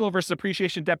cash flow versus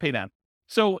appreciation, debt pay down.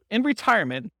 So in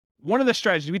retirement, one of the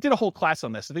strategies, we did a whole class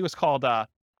on this. I think it was called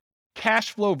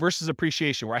cash flow versus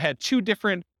appreciation, where I had two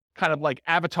different kind of like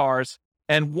avatars,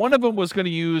 and one of them was going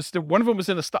to one of them was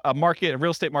in a market, a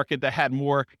real estate market that had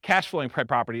more cash flowing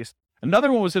properties.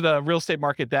 Another one was in a real estate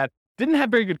market that didn't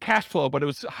have very good cash flow, but it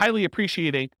was highly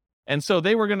appreciating. And so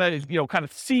they were going to, kind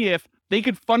of see if they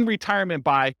could fund retirement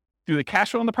by through the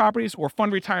cash flow on the properties, or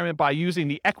fund retirement by using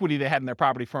the equity they had in their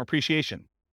property from appreciation.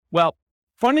 Well,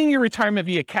 funding your retirement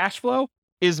via cash flow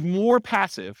is more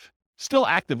passive, still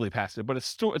actively passive, but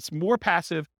it's more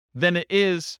passive than it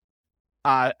is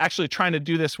actually trying to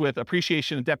do this with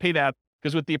appreciation and debt pay down.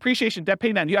 Because with the appreciation debt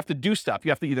pay down, you have to do stuff. You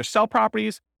have to either sell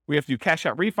properties, we have to do cash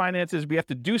out refinances, we have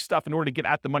to do stuff in order to get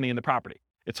at the money in the property.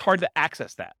 It's hard to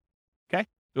access that. Okay,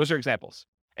 those are examples.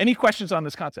 Any questions on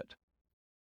this concept?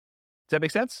 Does that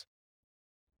make sense?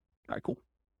 All right, cool.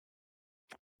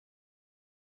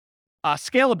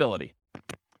 Scalability.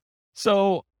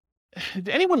 So did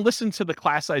anyone listen to the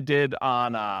class I did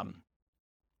on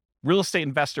Real Estate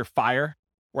Investor Fire,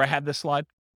 where I had this slide?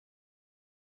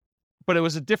 But it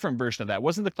was a different version of that. It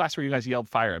wasn't the class where you guys yelled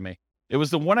fire at me. It was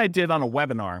the one I did on a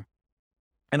webinar.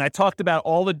 And I talked about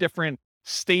all the different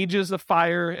stages of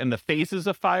fire and the phases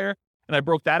of fire. And I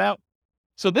broke that out.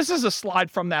 So this is a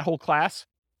slide from that whole class.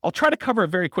 I'll try to cover it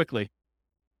very quickly.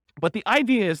 But the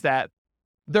idea is that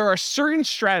there are certain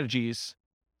strategies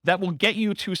that will get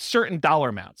you to certain dollar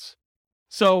amounts.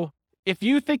 So if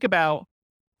you think about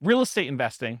real estate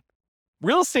investing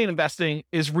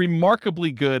is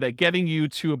remarkably good at getting you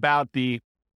to about this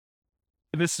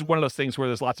is one of those things where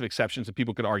there's lots of exceptions and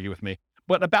people could argue with me,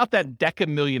 but about that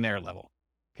deca-millionaire level.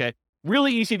 Okay.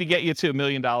 Really easy to get you to $1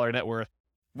 million net worth,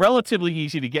 relatively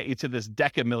easy to get you to this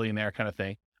deca-millionaire kind of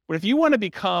thing. But if you want to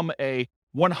become a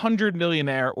 100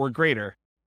 millionaire or greater,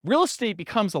 real estate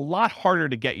becomes a lot harder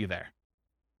to get you there.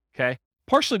 Okay.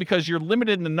 Partially because you're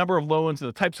limited in the number of loans and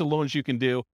the types of loans you can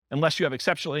do, unless you have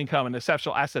exceptional income and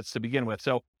exceptional assets to begin with.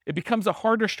 So it becomes a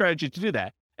harder strategy to do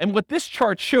that. And what this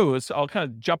chart shows, I'll kind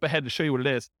of jump ahead to show you what it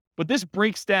is, but this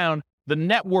breaks down the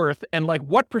net worth and like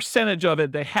what percentage of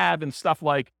it they have in stuff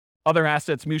like other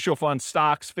assets, mutual funds,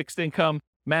 stocks, fixed income,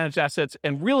 managed assets,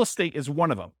 and real estate is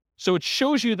one of them. So it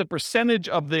shows you the percentage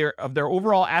of their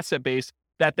overall asset base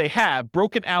that they have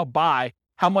broken out by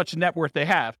how much net worth they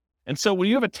have. And so when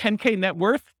you have a 10K net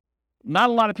worth, not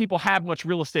a lot of people have much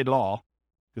real estate at all,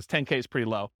 because 10K is pretty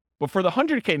low. But for the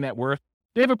 100K net worth,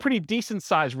 they have a pretty decent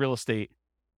sized real estate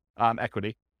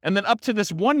equity. And then up to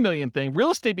this 1 million thing, real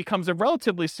estate becomes a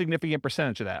relatively significant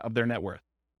percentage of that, of their net worth.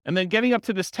 And then getting up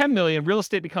to this 10 million, real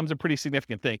estate becomes a pretty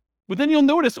significant thing. But then you'll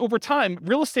notice over time,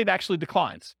 real estate actually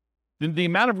declines. The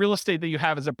amount of real estate that you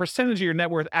have as a percentage of your net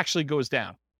worth actually goes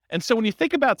down. And so when you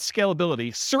think about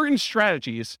scalability, certain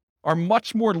strategies are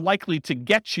much more likely to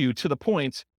get you to the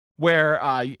point where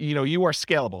you are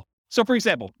scalable. So for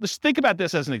example, let's think about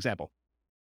this as an example.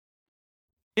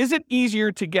 Is it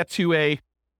easier to get to a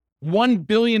 $1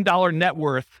 billion net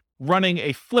worth running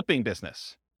a flipping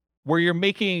business where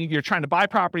you're trying to buy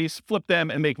properties, flip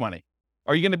them, and make money?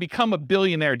 Are you going to become a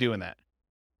billionaire doing that?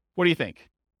 What do you think?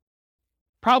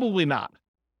 Probably not.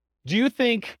 Do you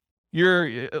think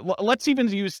let's even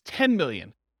use 10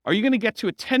 million. Are you going to get to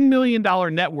a $10 million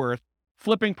net worth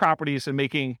flipping properties and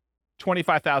making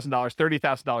 $25,000,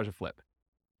 $30,000 a flip?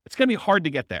 It's going to be hard to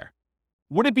get there.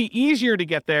 Would it be easier to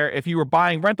get there if you were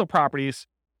buying rental properties,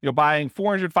 buying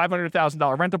 $400,000,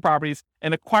 $500,000 rental properties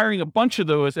and acquiring a bunch of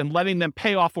those and letting them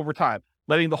pay off over time,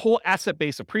 letting the whole asset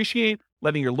base appreciate,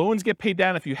 letting your loans get paid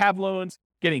down if you have loans,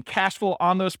 getting cash flow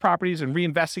on those properties and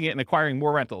reinvesting it and acquiring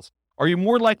more rentals? Are you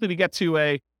more likely to get to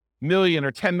a $1 million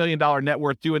or $10 million net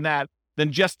worth doing that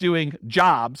than just doing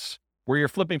jobs where you're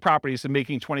flipping properties and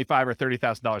making $25,000 or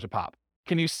 $30,000 a pop?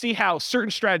 Can you see how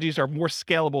certain strategies are more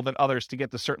scalable than others to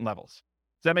get to certain levels?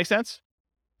 Does that make sense?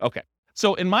 Okay.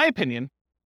 So in my opinion,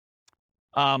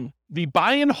 the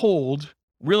buy and hold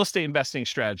real estate investing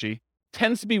strategy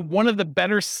tends to be one of the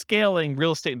better scaling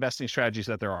real estate investing strategies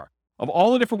that there are. Of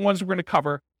all the different ones we're going to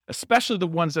cover, especially the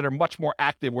ones that are much more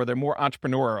active, where they're more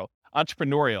entrepreneurial,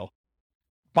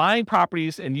 buying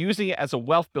properties and using it as a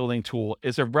wealth building tool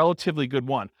is a relatively good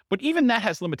one. But even that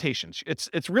has limitations.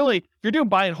 It's really, if you're doing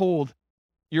buy and hold,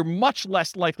 you're much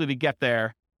less likely to get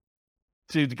there,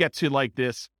 to get to like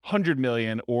this 100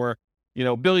 million or,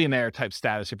 billionaire type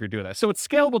status if you're doing that. So it's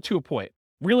scalable to a point.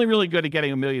 Really, really good at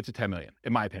getting $1 million to 10 million,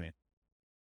 in my opinion.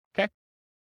 Okay.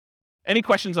 Any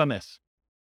questions on this?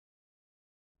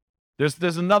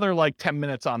 There's another like 10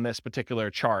 minutes on this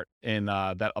particular chart in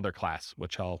that other class,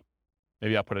 which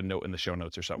maybe I'll put a note in the show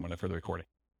notes or something for the recording.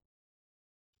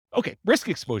 Okay, risk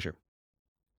exposure.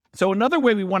 So another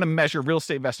way we want to measure real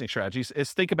estate investing strategies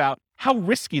is think about how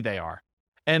risky they are.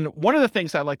 And one of the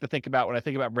things I like to think about when I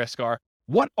think about risk are,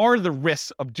 what are the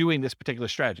risks of doing this particular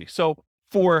strategy? So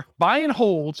for buy and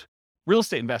hold real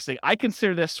estate investing, I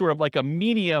consider this sort of like a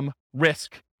medium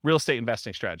risk real estate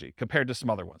investing strategy compared to some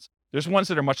other ones. There's ones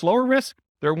that are much lower risk.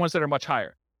 There are ones that are much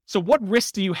higher. So what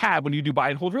risk do you have when you do buy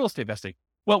and hold real estate investing?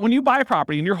 Well, when you buy a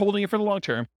property and you're holding it for the long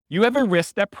term, you have a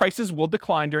risk that prices will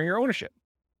decline during your ownership,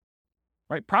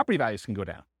 right? Property values can go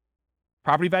down.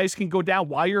 Property values can go down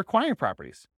while you're acquiring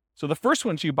properties. So the first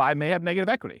ones you buy may have negative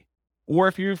equity, or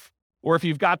if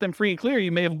you've got them free and clear,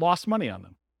 you may have lost money on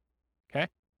them. Okay.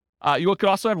 You could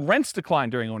also have rents decline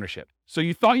during ownership. So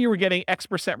you thought you were getting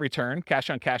X% return, cash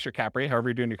on cash or cap rate, however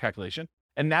you're doing your calculation.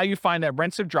 And now you find that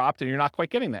rents have dropped and you're not quite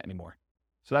getting that anymore.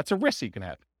 So that's a risk you can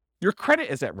have. Your credit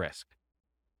is at risk.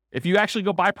 If you actually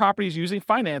go buy properties using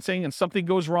financing and something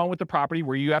goes wrong with the property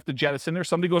where you have to jettison, or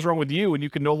something goes wrong with you and you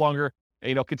can no longer,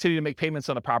 continue to make payments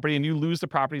on the property and you lose the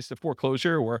properties to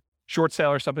foreclosure or short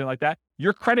sale or something like that,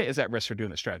 your credit is at risk for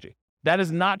doing this strategy. That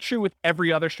is not true with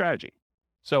every other strategy.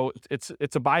 So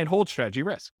it's a buy and hold strategy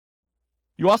risk.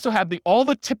 You also have all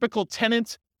the typical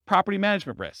tenant property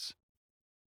management risks.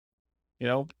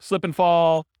 Slip and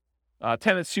fall,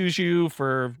 tenant sues you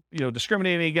for,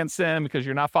 discriminating against them because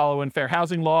you're not following fair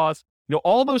housing laws.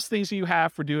 All those things that you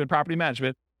have for doing property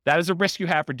management, that is a risk you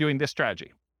have for doing this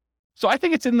strategy. So I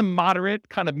think it's in the moderate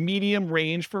kind of medium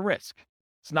range for risk.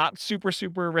 It's not super,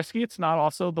 super risky. It's not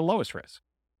also the lowest risk.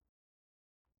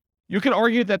 You could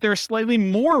argue that there's slightly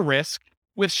more risk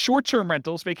with short-term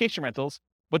rentals, vacation rentals,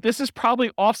 but this is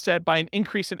probably offset by an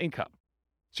increase in income.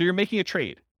 So you're making a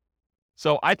trade.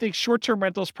 So I think short-term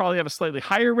rentals probably have a slightly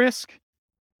higher risk.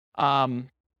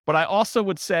 But I also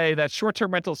would say that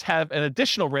short-term rentals have an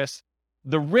additional risk,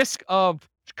 the risk of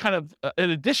an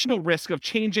additional risk of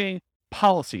changing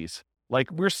policies.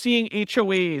 Like we're seeing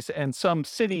HOAs and some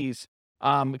cities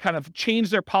kind of change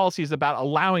their policies about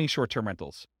allowing short-term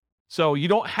rentals. So you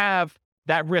don't have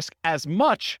that risk as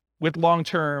much with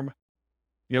long-term,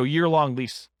 year-long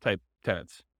lease type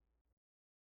tenants.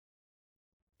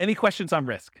 Any questions on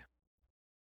risk?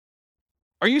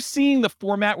 Are you seeing the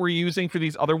format we're using for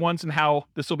these other ones and how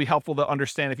this will be helpful to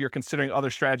understand if you're considering other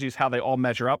strategies, how they all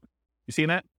measure up? You seeing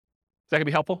that? Is that gonna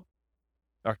be helpful?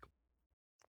 All right.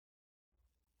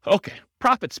 Okay,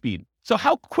 profit speed. So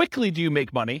how quickly do you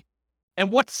make money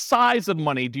and what size of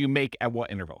money do you make at what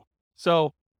interval?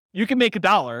 So you can make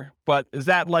 $1, but is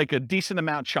that like a decent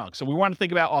amount chunk? So we want to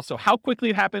think about also how quickly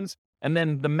it happens and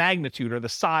then the magnitude or the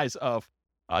size of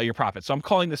your profit. So I'm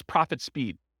calling this profit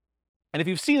speed. And if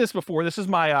you've seen this before, this is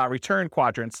my return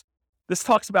quadrants. This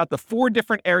talks about the 4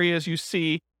 different areas you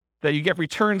see that you get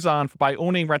returns on by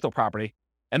owning rental property.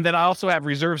 And then I also have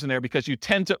reserves in there because you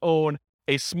tend to own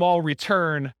a small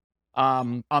return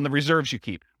on the reserves you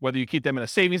keep. Whether you keep them in a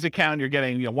savings account, you're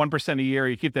getting 1% a year.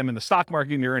 You keep them in the stock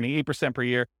market, and you're earning 8% per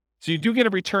year. So you do get a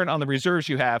return on the reserves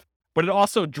you have, but it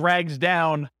also drags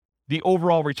down the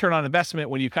overall return on investment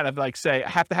when you kind of like say, I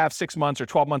have to have 6 months or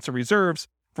 12 months of reserves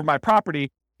for my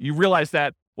property. You realize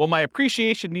that, well, my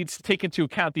appreciation needs to take into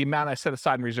account the amount I set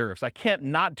aside in reserves. I can't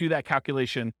not do that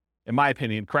calculation, in my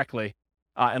opinion, correctly,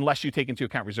 unless you take into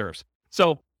account reserves.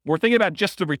 So we're thinking about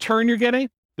just the return you're getting.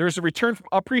 There's a return from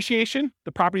appreciation,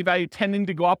 the property value tending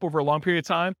to go up over a long period of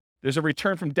time. There's a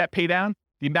return from debt pay down,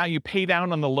 the amount you pay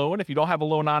down on the loan. If you don't have a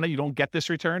loan on it, you don't get this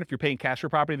return. If you're paying cash for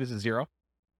property, this is 0.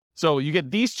 So you get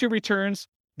these 2 returns.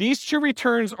 These 2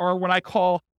 returns are what I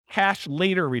call cash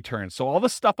later returns. So all the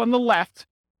stuff on the left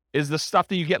is the stuff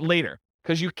that you get later,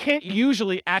 because you can't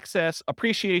usually access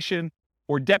appreciation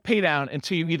or debt pay down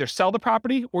until you either sell the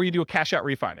property or you do a cash out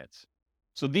refinance.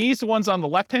 So these ones on the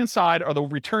left-hand side are the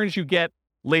returns you get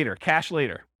later, cash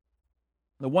later.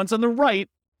 The ones on the right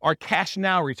are cash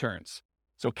now returns.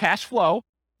 So cash flow,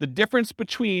 the difference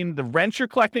between the rent you're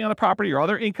collecting on the property or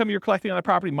other income you're collecting on the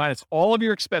property minus all of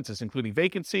your expenses, including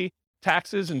vacancy,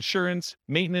 taxes, insurance,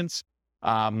 maintenance,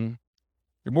 your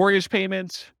mortgage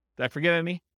payments. Did I forget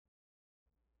any?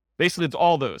 Basically, it's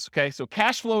all those, okay? So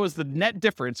cash flow is the net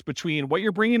difference between what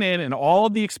you're bringing in and all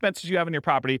of the expenses you have in your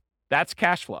property. That's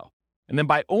cash flow. And then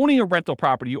by owning a rental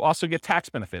property, you also get tax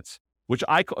benefits, which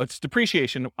it's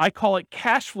depreciation. I call it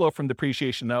cash flow from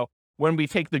depreciation, though, when we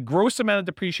take the gross amount of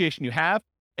depreciation you have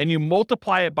and you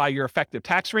multiply it by your effective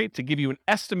tax rate to give you an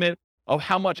estimate of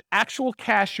how much actual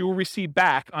cash you will receive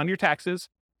back on your taxes,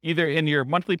 either in your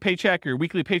monthly paycheck or your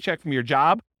weekly paycheck from your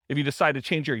job, if you decide to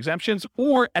change your exemptions,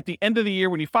 or at the end of the year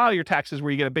when you file your taxes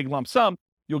where you get a big lump sum,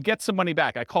 you'll get some money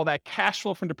back. I call that cash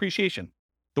flow from depreciation.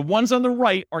 The ones on the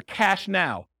right are cash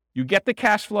now. You get the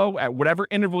cash flow at whatever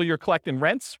interval you're collecting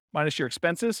rents minus your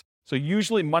expenses. So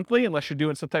usually monthly, unless you're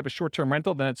doing some type of short-term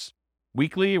rental, then it's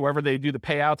weekly, wherever they do the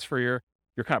payouts for your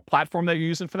kind of platform that you're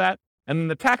using for that. And then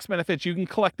the tax benefits, you can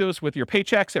collect those with your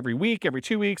paychecks every week, every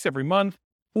 2 weeks, every month,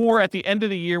 or at the end of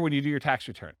the year when you do your tax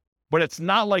return. But it's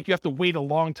not like you have to wait a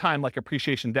long time like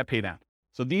appreciation debt pay down.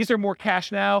 So these are more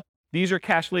cash now. These are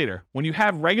cash later. When you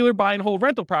have regular buy and hold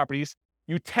rental properties,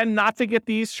 you tend not to get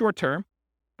these short-term,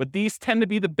 but these tend to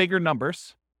be the bigger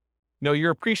numbers.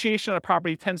 Your appreciation on a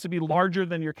property tends to be larger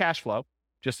than your cash flow,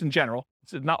 just in general.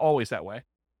 It's not always that way.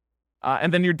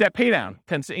 And then your debt pay down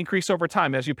tends to increase over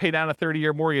time. As you pay down a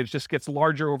 30-year mortgage, it just gets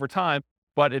larger over time,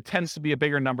 but it tends to be a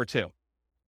bigger number too.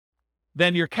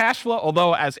 Then your cash flow,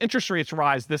 although as interest rates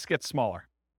rise, this gets smaller.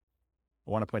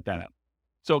 I want to point that out.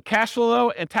 So cash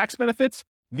flow and tax benefits,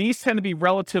 these tend to be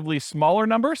relatively smaller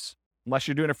numbers, unless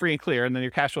you're doing a free and clear, and then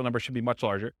your cash flow number should be much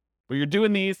larger. But you're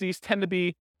doing these tend to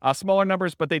be smaller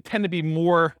numbers, but they tend to be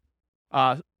more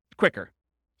quicker.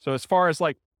 So as far as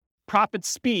like profit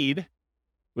speed,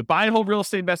 with buy and hold real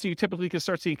estate investing, you typically can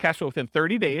start seeing cash flow within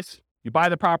 30 days. You buy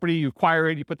the property, you acquire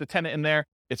it, you put the tenant in there.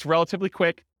 It's relatively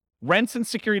quick. Rents and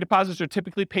security deposits are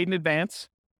typically paid in advance.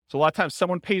 So a lot of times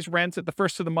someone pays rents at the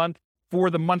first of the month for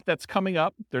the month that's coming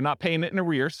up. They're not paying it in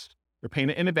arrears. They're paying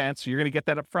it in advance. So you're going to get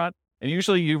that up front. And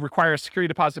usually you require a security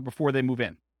deposit before they move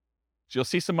in. So you'll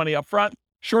see some money up front.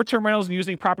 Short-term rentals and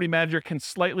using property manager can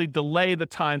slightly delay the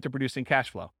time to producing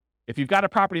cash flow. If you've got a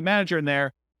property manager in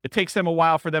there, it takes them a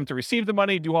while for them to receive the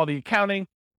money, do all the accounting,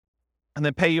 and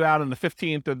then pay you out on the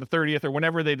 15th or the 30th or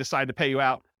whenever they decide to pay you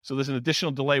out. So there's an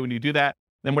additional delay when you do that.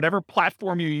 Then whatever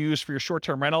platform you use for your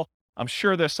short-term rental, I'm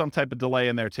sure there's some type of delay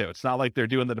in there too. It's not like they're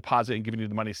doing the deposit and giving you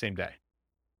the money same day.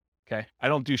 Okay. I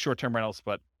don't do short-term rentals,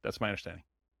 but that's my understanding.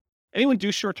 Anyone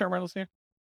do short-term rentals here?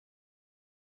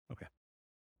 Okay.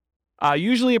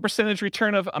 Usually a percentage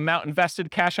return of amount invested,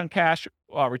 cash on cash,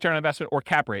 return on investment, or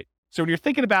cap rate. So when you're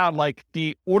thinking about like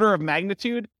the order of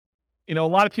magnitude, a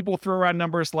lot of people throw around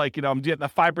numbers like, I'm getting a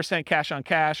 5% cash on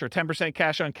cash or 10%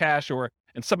 cash on cash, or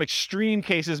in some extreme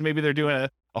cases, maybe they're doing a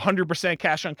 100%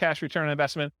 cash on cash return on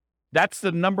investment. That's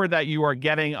the number that you are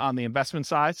getting on the investment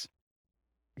size,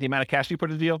 the amount of cash you put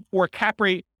in the deal. Or cap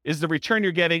rate is the return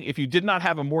you're getting if you did not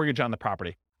have a mortgage on the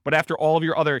property, but after all of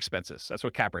your other expenses. That's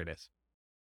what cap rate is.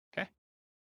 Okay.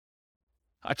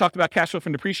 I talked about cash flow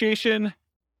from depreciation.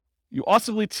 You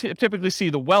also typically see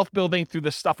the wealth building through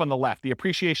the stuff on the left. The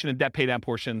appreciation and debt pay down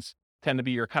portions tend to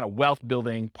be your kind of wealth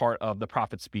building part of the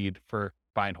profit speed for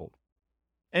buy and hold.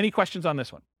 Any questions on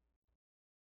this one?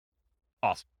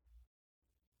 Awesome.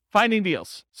 Finding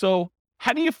deals. So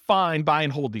how do you find buy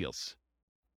and hold deals?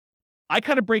 I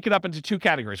kind of break it up into two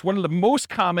categories. One of the most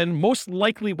common, most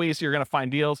likely ways you're going to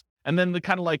find deals, and then the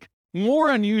kind of like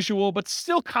more unusual, but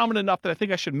still common enough that I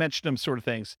think I should mention them sort of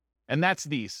things. And that's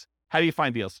these. How do you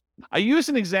find deals? I used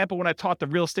an example when I taught the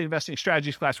real estate investing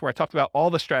strategies class where I talked about all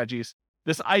the strategies,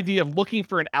 this idea of looking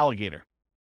for an alligator.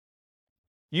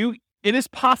 It is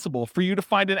possible for you to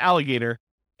find an alligator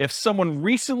if someone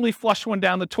recently flushed one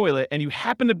down the toilet and you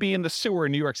happen to be in the sewer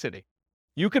in New York City.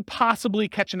 You could possibly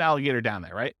catch an alligator down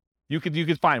there, right? You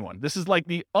could find one. This is like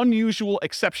the unusual,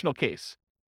 exceptional case.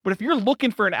 But if you're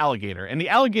looking for an alligator, and the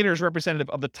alligator is representative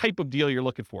of the type of deal you're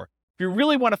looking for, if you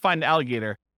really want to find an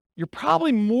alligator, you're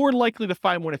probably more likely to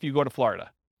find one if you go to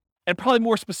Florida. And probably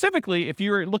more specifically, if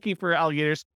you're looking for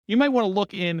alligators, you might want to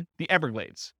look in the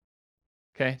Everglades.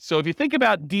 Okay, so if you think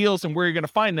about deals and where you're going to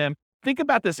find them, think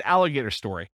about this alligator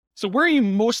story. So where are you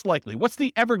most likely? What's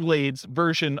the Everglades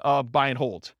version of buy and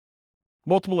hold?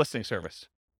 Multiple listing service.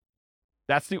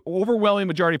 That's the overwhelming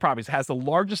majority of properties. It has the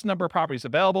largest number of properties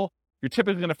available. You're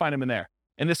typically going to find them in there.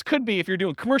 And this could be, if you're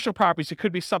doing commercial properties, it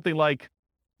could be something like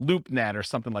LoopNet or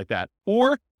something like that.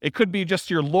 Or it could be just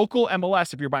your local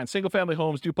MLS if you're buying single family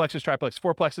homes, duplexes, triplexes,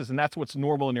 fourplexes, and that's what's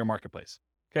normal in your marketplace.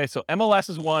 Okay, so MLS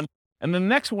is one. And then the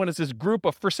next one is this group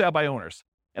of for sale by owners.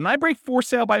 And I break for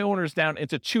sale by owners down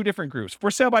into two different groups. For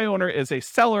sale by owner is a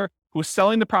seller who's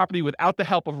selling the property without the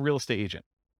help of a real estate agent.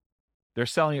 They're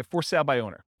selling it for sale by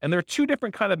owner. And there are two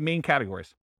different kind of main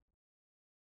categories.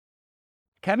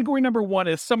 Category number one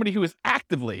is somebody who is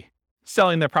actively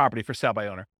selling their property for sale by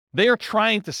owner. They are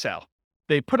trying to sell.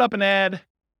 They put up an ad.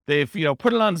 They've,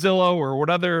 put it on Zillow or what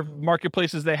other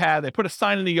marketplaces they have. They put a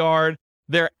sign in the yard.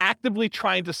 They're actively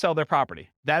trying to sell their property.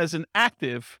 That is an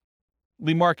actively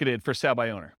marketed for sale by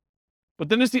owner. But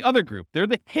then there's the other group. They're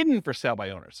the hidden for sale by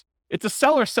owners. It's a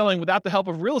seller selling without the help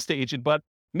of a real estate agent, but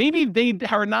maybe they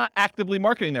are not actively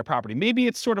marketing their property. Maybe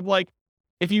it's sort of like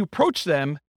if you approach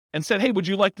them and said, hey, would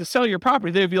you like to sell your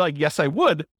property? They would be like, yes, I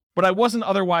would. but I wasn't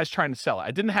otherwise trying to sell it.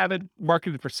 I didn't have it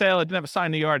marketed for sale. I didn't have a sign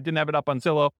in the yard. Didn't have it up on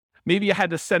Zillow. Maybe you had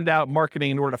to send out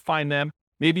marketing in order to find them.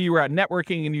 Maybe you were out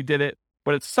networking and you did it,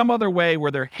 but it's some other way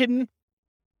where they're hidden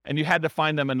and you had to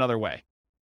find them another way.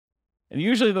 And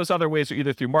usually those other ways are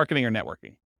either through marketing or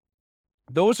networking.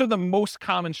 Those are the most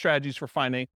common strategies for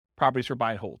finding properties for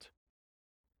buy and hold.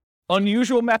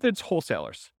 Unusual methods,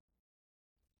 wholesalers.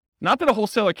 Not that a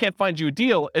wholesaler can't find you a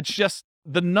deal. It's just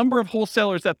the number of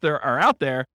wholesalers that there are out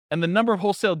there and the number of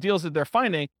wholesale deals that they're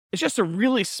finding is just a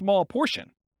really small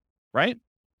portion, right?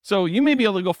 So you may be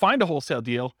able to go find a wholesale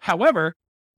deal. However,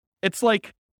 it's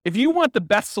like, if you want the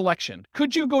best selection,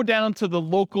 could you go down to the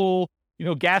local,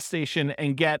 gas station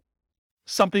and get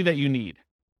something that you need?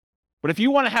 But if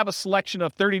you want to have a selection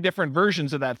of 30 different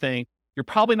versions of that thing, you're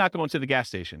probably not going to the gas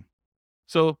station.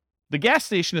 So the gas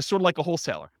station is sort of like a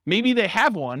wholesaler. Maybe they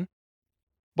have one,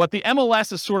 but the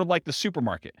MLS is sort of like the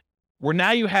supermarket, where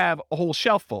now you have a whole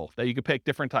shelf full that you can pick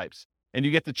different types, and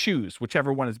you get to choose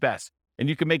whichever one is best, and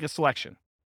you can make a selection.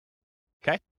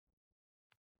 Okay?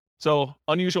 So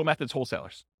unusual methods,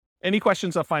 wholesalers. Any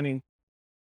questions on finding?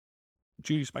 Did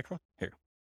you use microphone? Here.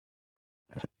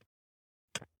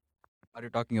 Are you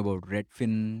talking about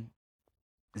Redfin,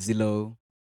 Zillow?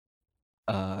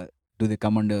 Do they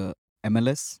come under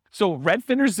MLS? So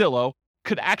Redfin or Zillow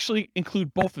could actually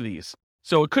include both of these.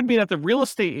 So it could be that the real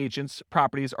estate agents'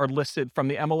 properties are listed from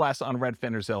the MLS on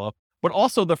Redfin or Zillow, but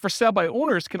also the for sale by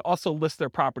owners can also list their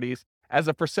properties as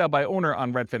a for sale by owner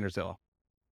on Redfin or Zillow.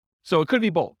 So it could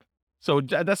be both. So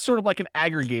that's sort of like an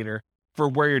aggregator for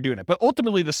where you're doing it. But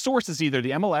ultimately, the source is either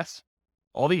the MLS,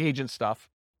 all the agent stuff,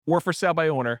 or for sale by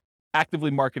owner,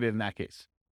 actively marketed in that case.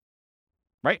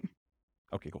 Right?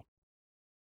 Okay, cool.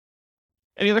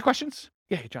 Any other questions?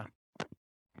 Yeah, hey, John.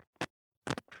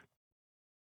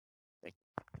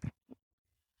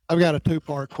 I've got a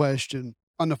two-part question.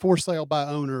 On the for sale by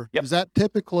owner, Yep. is that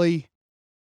typically,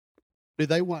 do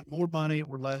they want more money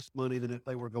or less money than if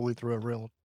they were going through a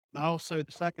realtor? And also,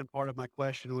 the second part of my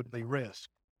question would be risk.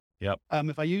 Yep.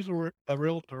 If I use a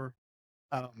realtor,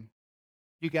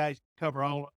 you guys cover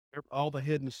all the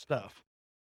hidden stuff.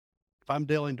 If I'm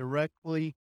dealing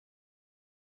directly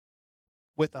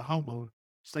with a homeowner,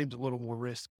 seems a little more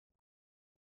risky.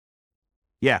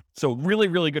 Yeah. So really,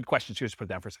 really good questions. Here's put it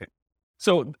down for a second.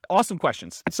 So awesome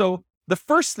questions. So the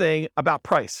first thing about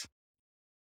price,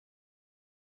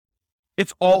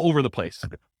 it's all over the place.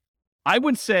 I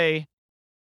would say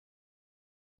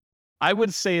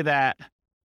that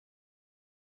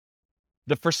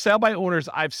the for sale by owners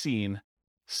I've seen,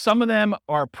 some of them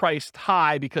are priced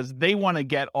high because they want to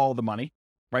get all the money,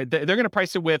 right? They're going to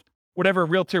price it with whatever a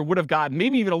realtor would have gotten,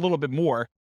 maybe even a little bit more,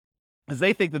 because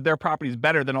they think that their property is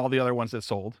better than all the other ones that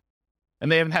sold.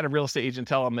 And they haven't had a real estate agent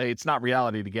tell them it's not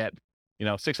reality to get,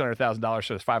 $600,000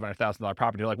 for this $500,000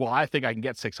 property. They're like, well, I think I can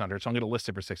get 600, so I'm going to list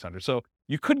it for 600. So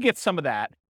you could get some of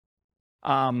that.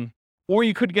 Or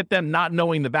you could get them not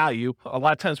knowing the value. A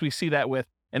lot of times we see that with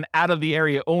an out of the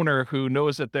area owner who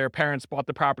knows that their parents bought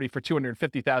the property for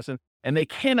 $250,000 and they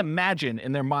can't imagine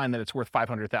in their mind that it's worth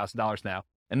 $500,000 now.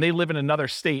 And they live in another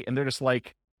state and they're just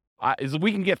like, if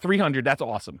we can get 300, that's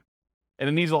awesome. And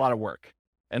it needs a lot of work.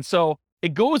 And so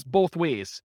it goes both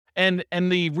ways. And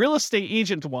the real estate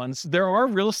agent ones, there are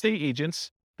real estate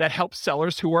agents that help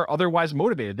sellers who are otherwise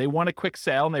motivated. They want a quick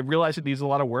sale and they realize it needs a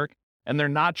lot of work and they're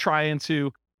not trying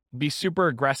to be super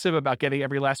aggressive about getting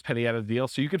every last penny out of the deal.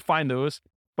 So you could find those.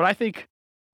 But I think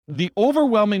the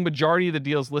overwhelming majority of the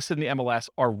deals listed in the MLS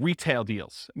are retail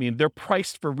deals. I mean, they're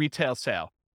priced for retail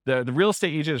sale. The real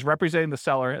estate agent is representing the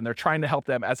seller and they're trying to help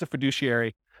them as a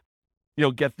fiduciary,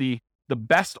 get the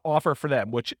best offer for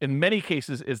them, which in many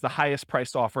cases is the highest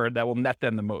priced offer that will net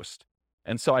them the most.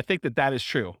 And so I think that is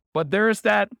true. But there is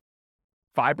that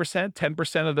 5%,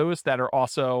 10% of those that are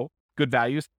also good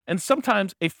values. And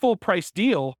sometimes a full price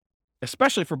deal,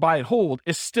 especially for buy and hold,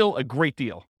 is still a great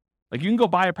deal. Like you can go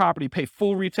buy a property, pay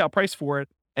full retail price for it,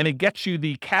 and it gets you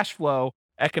the cash flow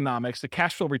economics, the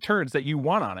cash flow returns that you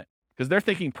want on it. Because they're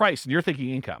thinking price and you're thinking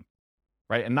income,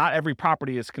 right? And not every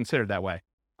property is considered that way.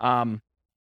 And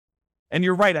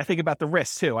you're right, I think about the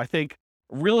risk too. I think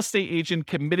real estate agent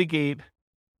can mitigate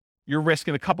your risk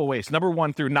in a couple ways. Number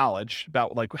one, through knowledge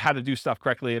about like how to do stuff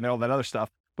correctly and all that other stuff.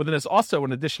 But then there's also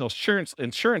an additional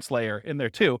insurance layer in there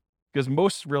too, because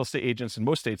most real estate agents in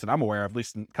most states, and I'm aware of, at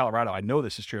least in Colorado, I know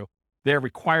this is true, they're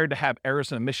required to have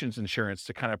errors and omissions insurance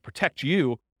to kind of protect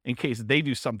you in case they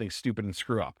do something stupid and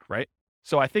screw up, right?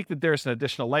 So I think that there's an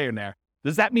additional layer in there.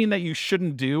 Does that mean that you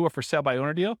shouldn't do a for sale by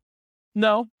owner deal?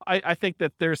 No, I think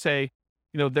that there's a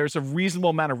reasonable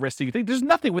amount of risk that you think. There's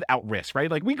nothing without risk, right?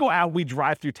 Like we go out, we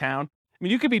drive through town, I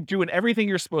mean, you could be doing everything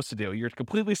you're supposed to do. You're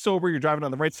completely sober. You're driving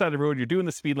on the right side of the road. You're doing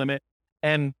the speed limit.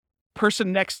 And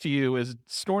person next to you is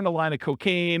snorting a line of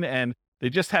cocaine and they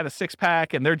just had a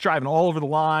 6-pack and they're driving all over the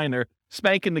line. They're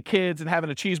spanking the kids and having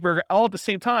a cheeseburger all at the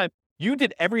same time. You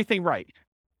did everything right,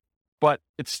 but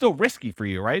it's still risky for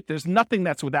you, right? There's nothing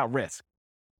that's without risk.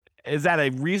 Is that a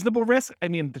reasonable risk? I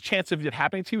mean, the chance of it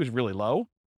happening to you is really low,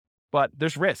 but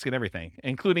there's risk in everything,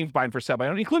 including buying for sale by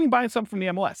owner, including buying something from the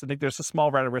MLS. I think there's a small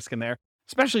amount of risk in there,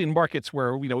 especially in markets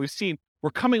where,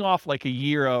 we're coming off like a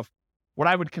year of what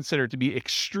I would consider to be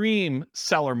extreme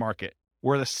seller market,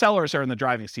 where the sellers are in the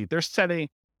driving seat. They're setting,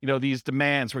 these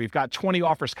demands where you've got 20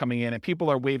 offers coming in and people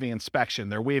are waiving inspection,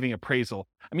 they're waiving appraisal.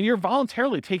 I mean, you're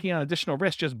voluntarily taking on additional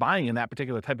risk just buying in that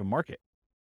particular type of market.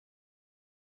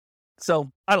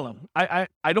 So I don't know.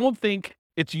 I don't think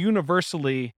it's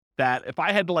universally that if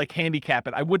I had to like handicap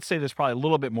it, I would say there's probably a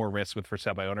little bit more risk with for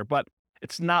sale by owner, but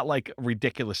it's not like a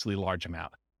ridiculously large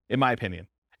amount, in my opinion.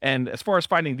 And as far as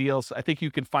finding deals, I think you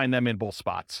can find them in both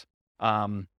spots.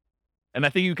 And I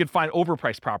think you can find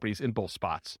overpriced properties in both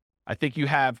spots. I think you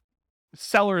have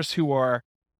sellers who are,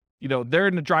 they're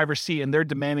in the driver's seat and they're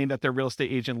demanding that their real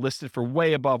estate agent list it for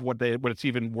way above what it's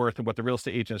even worth and what the real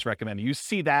estate agent is recommending. You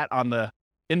see that on the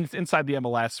inside the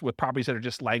MLS with properties that are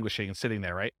just languishing and sitting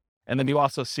there, right? And then you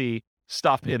also see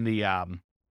stuff in the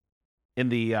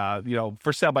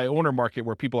for sale by owner market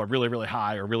where people are really, really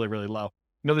high or really, really low.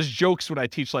 There's jokes when I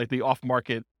teach like the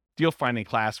off-market deal finding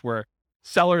class where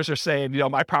sellers are saying,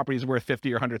 my property is worth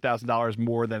 $50,000 or $100,000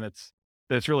 more than it's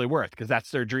really worth because that's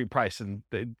their dream price and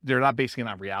they're not basing it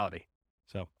on reality.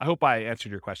 So I hope I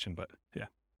answered your question, but yeah.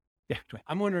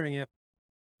 I'm wondering if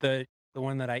the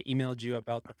one that I emailed you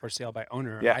about the for sale by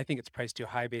owner, I think it's priced too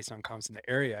high based on comps in the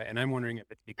area. And I'm wondering if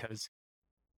it's because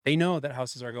they know that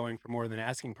houses are going for more than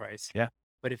asking price. Yeah.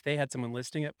 But if they had someone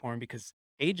listing it for them, because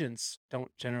agents don't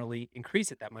generally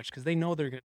increase it that much because they know they're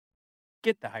going to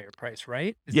get the higher price,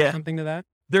 right? Is there something to that?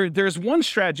 There's one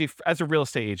strategy as a real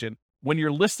estate agent when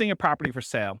you're listing a property for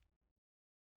sale.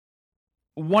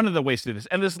 One of the ways to do this,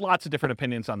 and there's lots of different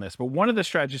opinions on this, but one of the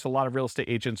strategies a lot of real estate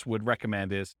agents would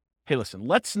recommend is, hey, listen,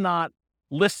 let's not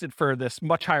list it for this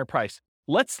much higher price.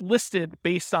 Let's list it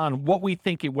based on what we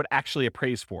think it would actually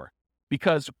appraise for.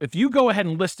 Because if you go ahead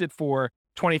and list it for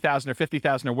 $20,000 or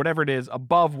 $50,000 or whatever it is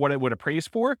above what it would appraise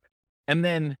for, and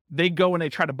then they go and they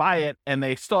try to buy it and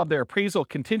they still have their appraisal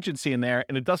contingency in there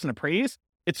and it doesn't appraise,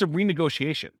 it's a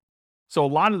renegotiation. So a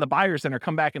lot of the buyers then are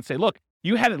come back and say, look,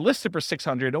 you had it listed for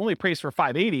 $600, only appraised for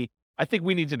 $580. I think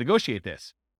we need to negotiate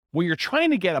this. What you're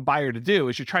trying to get a buyer to do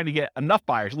is you're trying to get enough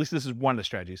buyers, at least this is one of the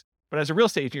strategies, but as a real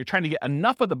estate agent, you're trying to get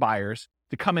enough of the buyers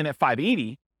to come in at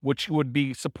 $580, which would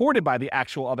be supported by the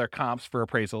actual other comps for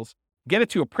appraisals, get it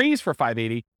to appraise for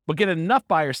 $580, but get enough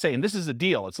buyers saying this is a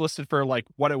deal. It's listed for like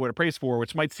what it would appraise for,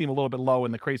 which might seem a little bit low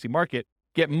in the crazy market.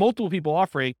 Get multiple people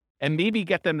offering and maybe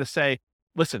get them to say,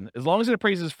 listen, as long as it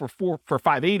appraises for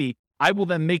 $580, I will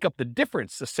then make up the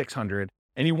difference to $600.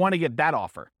 And you want to get that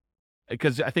offer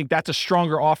because I think that's a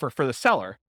stronger offer for the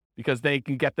seller because they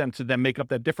can get them to then make up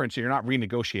that difference. So you're not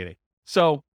renegotiating.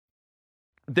 So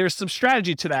there's some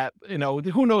strategy to that.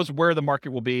 Who knows where the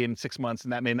market will be in 6 months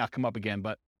and that may not come up again,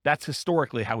 but that's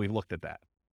historically how we've looked at that.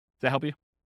 Does that help you?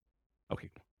 Okay.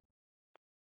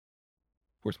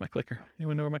 Where's my clicker?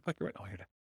 Anyone know where my clicker went? Oh, here it is.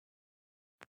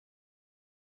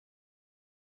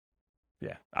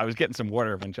 Yeah, I was getting some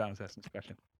water when John was asking this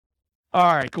question.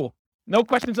 All right, cool. No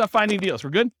questions on finding deals.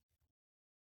 We're good?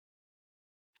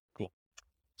 Cool.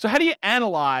 So how do you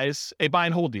analyze a buy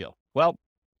and hold deal? Well,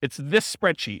 it's this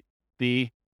spreadsheet, the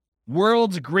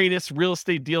world's greatest real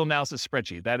estate deal analysis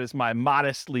spreadsheet. That is my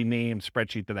modestly named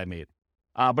spreadsheet that I made.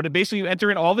 But it basically, you enter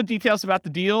in all the details about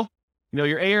the deal,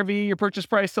 your ARV, your purchase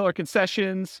price, seller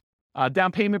concessions,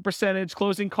 down payment percentage,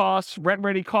 closing costs, rent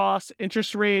ready costs,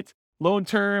 interest rate, loan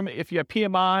term, if you have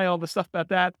PMI, all the stuff about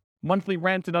that, monthly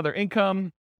rent and other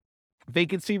income,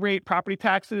 vacancy rate, property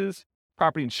taxes,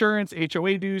 property insurance,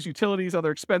 HOA dues, utilities, other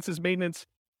expenses, maintenance,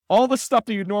 all the stuff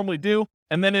that you normally do.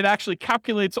 And then it actually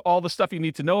calculates all the stuff you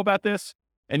need to know about this.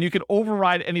 And you can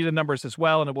override any of the numbers as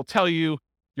well. And it will tell you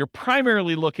you're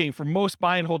primarily looking for most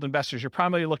buy and hold investors. You're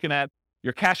primarily looking at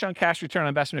your cash on cash return on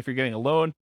investment if you're getting a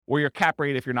loan or your cap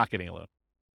rate if you're not getting a loan.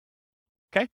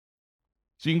 Okay.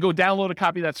 So you can go download a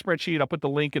copy of that spreadsheet. I'll put the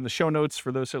link in the show notes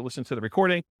for those that listen to the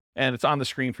recording, and it's on the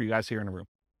screen for you guys here in the room.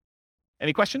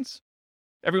 Any questions?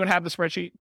 Everyone have the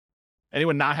spreadsheet?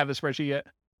 Anyone not have the spreadsheet yet?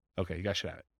 Okay, you guys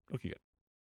should have it. Okay, good.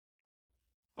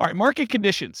 All right, market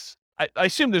conditions. I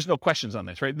assume there's no questions on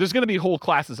this, right? There's going to be whole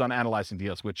classes on analyzing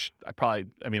deals, which I've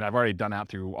already done out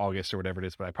through August or whatever it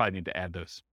is, but I probably need to add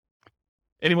those.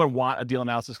 Anyone want a deal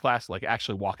analysis class, like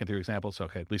actually walking through examples?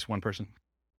 Okay, at least one person.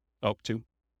 Oh, two.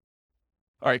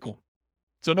 All right, cool.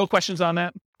 So no questions on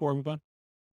that before we move on?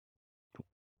 Cool.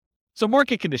 So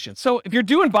market conditions. So if you're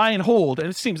doing buy and hold, and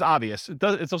it seems obvious,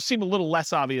 it'll seem a little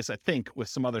less obvious, I think, with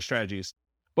some other strategies.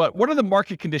 But what are the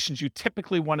market conditions you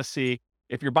typically want to see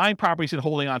if you're buying properties and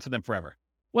holding onto them forever?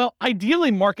 Well, ideally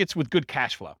markets with good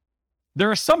cash flow. There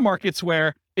are some markets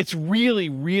where it's really,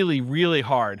 really, really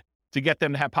hard to get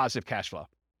them to have positive cash flow.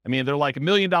 I mean, they're like $1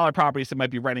 million properties that might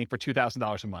be renting for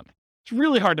 $2,000 a month. It's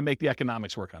really hard to make the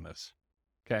economics work on this.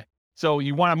 Okay. So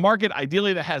you want a market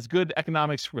ideally that has good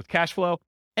economics with cash flow,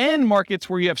 and markets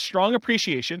where you have strong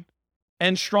appreciation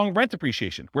and strong rent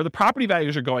appreciation, where the property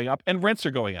values are going up and rents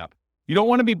are going up. You don't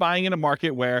want to be buying in a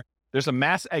market where there's a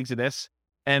mass exodus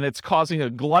and it's causing a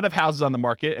glut of houses on the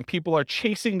market and people are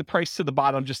chasing the price to the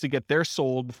bottom just to get theirs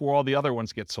sold before all the other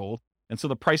ones get sold. And so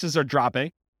the prices are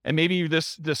dropping. And maybe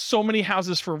there's so many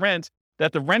houses for rent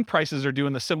that the rent prices are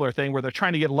doing the similar thing where they're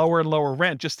trying to get lower and lower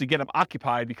rent just to get them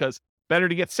occupied, because better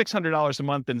to get $600 a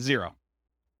month than zero.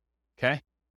 Okay.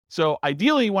 So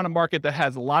ideally you want a market that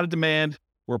has a lot of demand,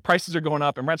 where prices are going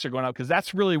up and rents are going up, because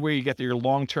that's really where you get your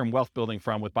long-term wealth building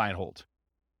from with buy and hold.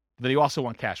 But then you also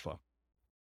want cash flow.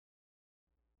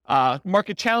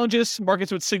 Market challenges,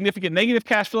 markets with significant negative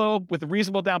cash flow with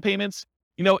reasonable down payments.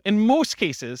 In most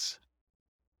cases,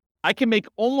 I can make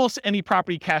almost any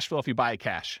property cash flow if you buy it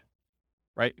cash,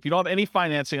 right? If you don't have any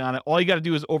financing on it, all you got to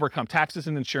do is overcome taxes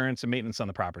and insurance and maintenance on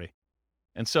the property.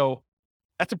 And so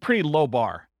that's a pretty low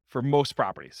bar for most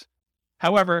properties.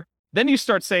 However, then you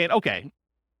start saying, okay,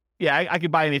 yeah, I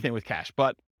could buy anything with cash,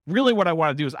 but really what I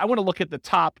want to do is I want to look at the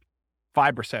top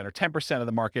 5% or 10% of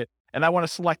the market, and I want to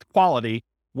select quality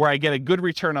where I get a good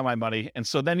return on my money. And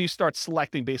so then you start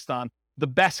selecting based on the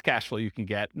best cash flow you can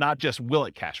get, not just will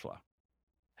it cash flow.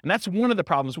 And that's one of the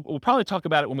problems. We'll probably talk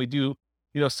about it when we do,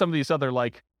 some of these other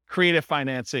like creative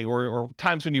financing or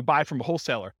times when you buy from a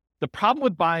wholesaler. The problem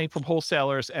with buying from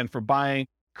wholesalers and for buying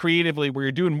creatively where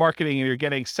you're doing marketing and you're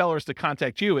getting sellers to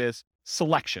contact you is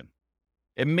selection.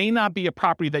 It may not be a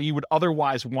property that you would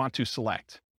otherwise want to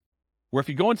select. Where if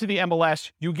you go into the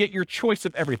MLS, you get your choice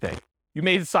of everything. You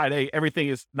may decide, hey, everything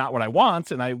is not what I want,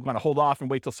 and I want to hold off and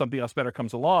wait till something else better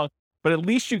comes along. But at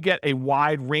least you get a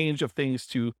wide range of things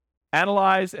to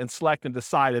analyze and select and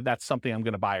decide if that's something I'm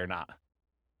going to buy or not.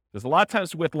 There's a lot of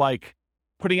times with like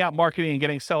putting out marketing and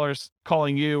getting sellers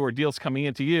calling you or deals coming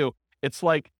into you, it's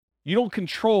like you don't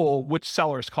control which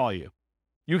sellers call you.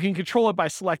 You can control it by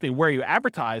selecting where you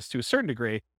advertise to a certain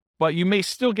degree, but you may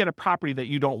still get a property that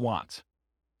you don't want.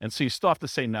 And so you still have to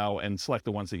say no and select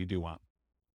the ones that you do want.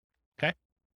 Okay.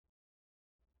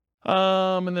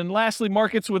 And then lastly,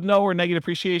 markets with no or negative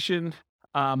appreciation.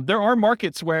 There are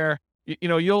markets where,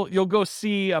 you'll go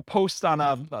see a post on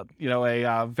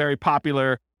a very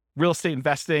popular real estate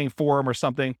investing forum or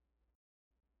something.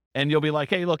 And you'll be like,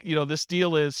 hey, look, this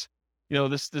deal is,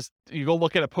 this, you go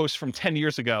look at a post from 10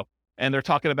 years ago and they're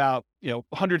talking about,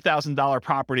 $100,000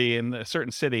 property in a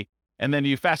certain city. And then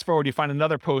you fast forward, you find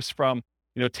another post from,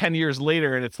 10 years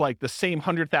later, and it's like the same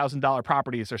 $100,000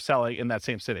 properties are selling in that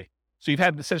same city. So you've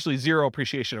had essentially zero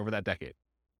appreciation over that decade.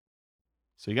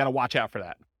 So you got to watch out for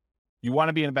that. You want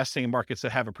to be investing in markets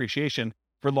that have appreciation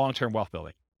for long-term wealth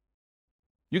building.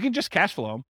 You can just cash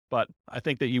flow them, but I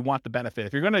think that you want the benefit.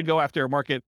 If you're going to go after a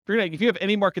market, if you have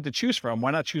any market to choose from,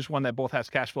 why not choose one that both has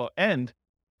cash flow and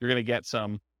you're going to get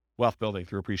some wealth building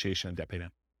through appreciation and debt pay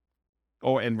down,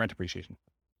 and rent appreciation.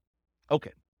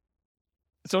 Okay.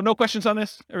 So no questions on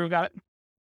this? Everyone got it?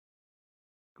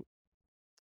 Cool.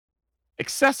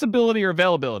 Accessibility or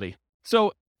availability.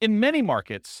 So in many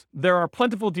markets, there are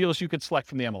plentiful deals you could select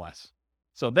from the MLS.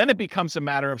 So then it becomes a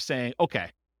matter of saying, okay,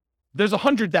 there's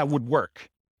 100 that would work.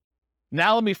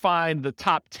 Now let me find the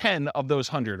top 10 of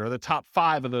those 100 or the top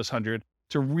 5 of those 100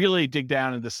 to really dig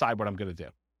down and decide what I'm going to do.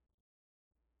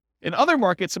 In other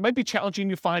markets, it might be challenging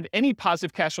to find any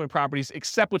positive cash flowing properties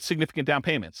except with significant down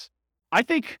payments. I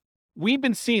think we've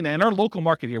been seeing, in our local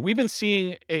market here, we've been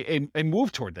seeing a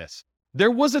move toward this.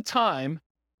 There was a time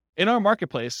in our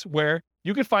marketplace where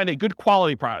you could find a good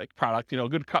quality product,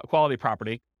 good quality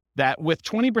property that with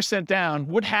 20% down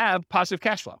would have positive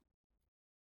cash flow.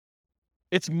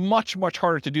 It's much, much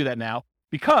harder to do that now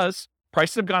because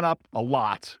prices have gone up a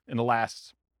lot in the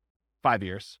last 5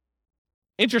 years.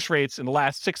 Interest rates in the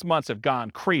last 6 months have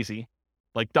gone crazy,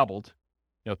 like doubled,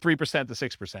 3% to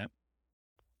 6%.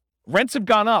 Rents have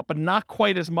gone up, but not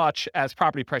quite as much as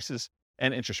property prices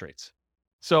and interest rates.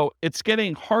 So it's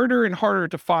getting harder and harder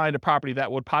to find a property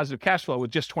that would positive cash flow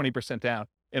with just 20% down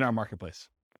in our marketplace.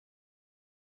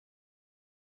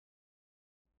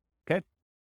 Okay.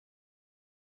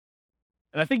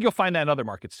 And I think you'll find that in other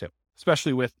markets too,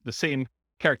 especially with the same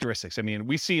characteristics. I mean,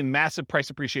 we see massive price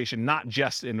appreciation, not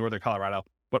just in Northern Colorado,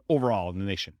 but overall in the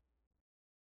nation.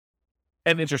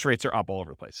 And interest rates are up all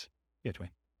over the place. Yeah, Dwayne.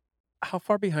 How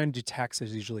far behind do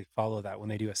taxes usually follow that when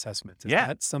they do assessments? Is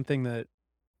that something that...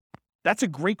 That's a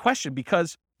great question,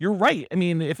 because you're right. I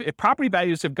mean, if property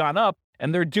values have gone up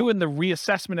and they're doing the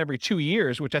reassessment every 2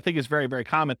 years, which I think is very, very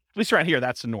common, at least around here,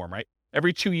 that's the norm, right?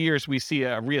 Every 2 years, we see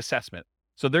a reassessment.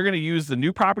 So they're going to use the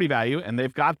new property value, and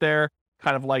they've got their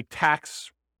kind of like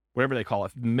tax, whatever they call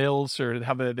it, mills, or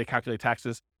how they calculate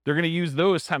taxes. They're going to use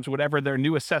those times whatever their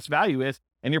new assessed value is,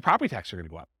 and your property taxes are going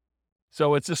to go up.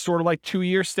 So it's just sort of like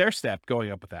 2-year stair step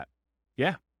going up with that.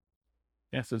 Yeah.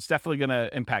 So it's definitely going to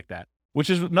impact that, which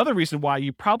is another reason why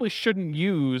you probably shouldn't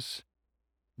use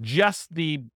just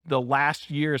the last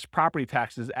year's property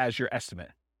taxes as your estimate,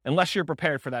 unless you're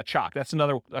prepared for that shock. That's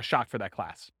another shock for that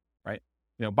class, right?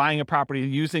 Buying a property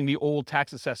using the old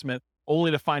tax assessment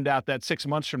only to find out that 6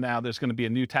 months from now, there's going to be a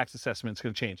new tax assessment that's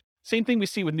going to change. Same thing we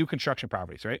see with new construction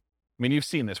properties, right? I mean, you've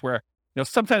seen this where,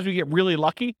 sometimes we get really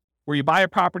lucky where you buy a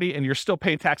property and you're still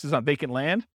paying taxes on vacant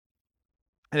land.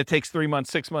 And it takes 3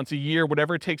 months, 6 months, a year,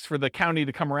 whatever it takes for the county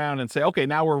to come around and say, okay,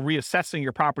 now we're reassessing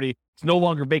your property. It's no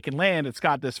longer vacant land. It's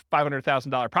got this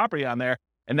 $500,000 property on there.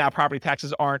 And now property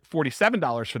taxes aren't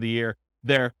 $47 for the year.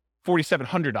 They're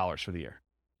 $4,700 for the year.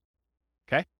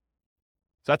 Okay.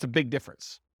 So that's a big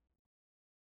difference.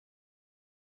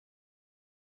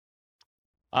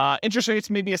 Interest rates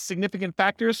may be a significant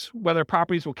factors, whether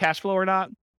properties will cash flow or not.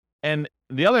 And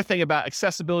the other thing about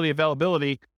accessibility,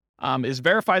 availability, is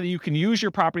verify that you can use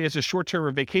your property as a short-term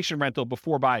or vacation rental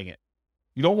before buying it.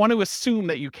 You don't want to assume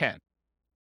that you can.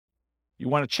 You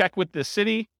want to check with the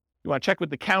city. You want to check with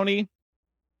the county.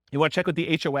 You want to check with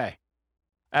the HOA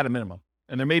at a minimum.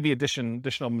 And there may be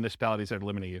additional municipalities that are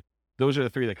limiting you. Those are the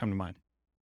 3 that come to mind.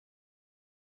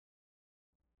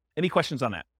 Any questions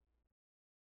on that?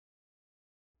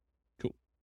 Cool.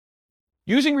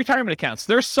 Using retirement accounts.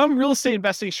 There's some real estate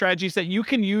investing strategies that you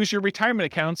can use your retirement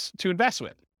accounts to invest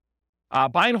with.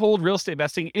 Buy and hold real estate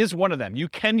investing is one of them. You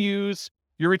can use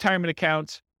your retirement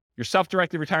account, your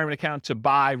self-directed retirement account, to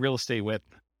buy real estate with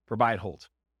for buy and hold.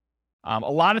 A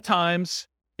lot of times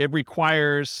it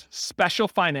requires special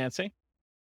financing.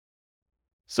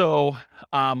 So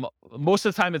most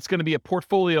of the time it's going to be a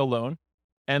portfolio loan,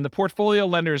 and the portfolio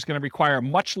lender is going to require a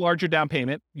much larger down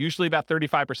payment, usually about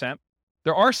 35%.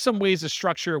 There are some ways to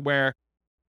structure where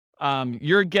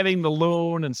you're getting the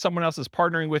loan and someone else is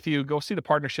partnering with you. Go see the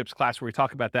partnerships class where we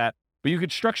talk about that. But you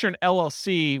could structure an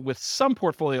LLC with some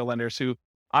portfolio lenders who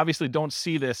obviously don't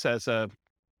see this as a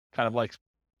kind of like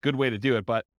good way to do it.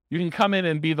 But you can come in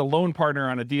and be the loan partner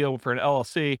on a deal for an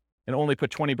LLC and only put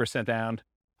 20% down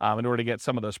in order to get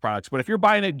some of those products. But if you're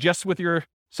buying it just with your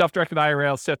self-directed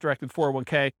IRA, self-directed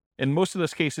 401k, in most of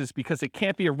those cases, because it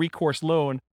can't be a recourse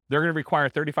loan, they're going to require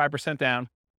 35% down.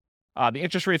 The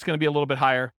interest rate is going to be a little bit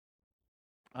higher.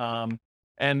 And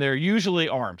they're usually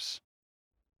ARMs.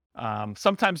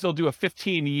 Sometimes they'll do a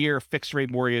 15-year fixed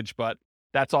rate mortgage, but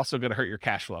that's also going to hurt your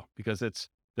cash flow because it's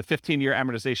the 15-year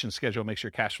amortization schedule makes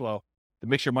your cash flow, it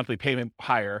makes your monthly payment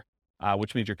higher,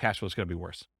 which means your cash flow is going to be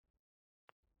worse.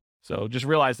 So just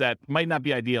realize that might not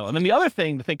be ideal. And then the other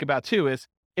thing to think about too is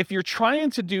if you're trying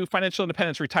to do financial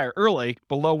independence, retire early,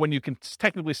 below when you can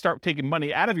technically start taking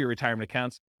money out of your retirement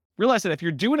accounts, realize that if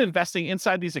you're doing investing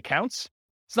inside these accounts,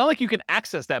 it's not like you can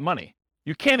access that money.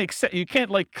 You can't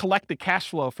like collect the cash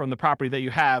flow from the property that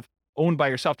you have owned by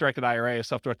your self-directed IRA or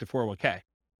self-directed 401k.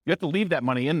 You have to leave that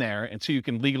money in there until you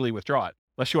can legally withdraw it,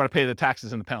 unless you want to pay the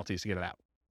taxes and the penalties to get it out.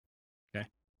 Okay.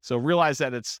 So realize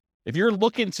that if you're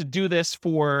looking to do this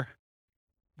for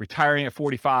retiring at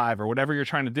 45 or whatever you're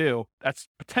trying to do, that's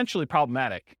potentially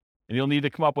problematic. And you'll need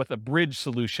to come up with a bridge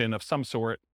solution of some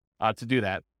sort to do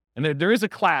that. And there is a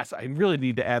class, I really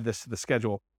need to add this to the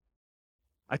schedule.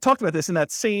 I talked about this in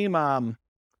that same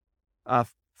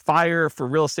Fire for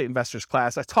Real Estate Investors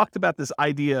class. I talked about this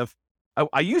idea of,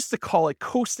 I used to call it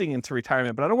coasting into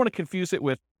retirement, but I don't want to confuse it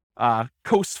with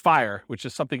Coast Fire, which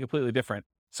is something completely different.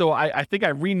 So I think I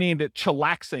renamed it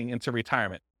chillaxing into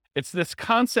retirement. It's this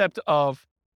concept of,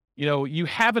 you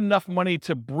have enough money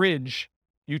to bridge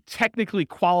you technically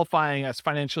qualifying as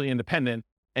financially independent,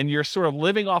 and you're sort of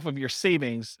living off of your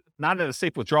savings, not at a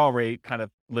safe withdrawal rate, kind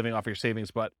of living off your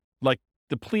savings, but like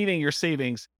depleting your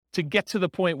savings to get to the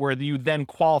point where you then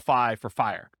qualify for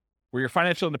FIRE, where your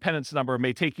financial independence number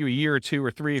may take you a year or 2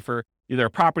 or 3 for either a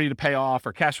property to pay off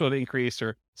or cash flow to increase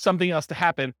or something else to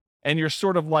happen. And you're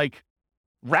sort of like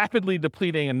rapidly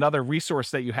depleting another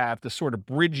resource that you have to sort of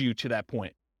bridge you to that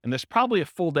point. And there's probably a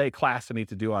full day class I need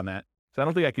to do on that. So I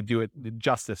don't think I could do it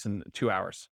justice in 2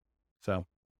 hours. So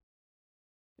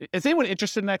is anyone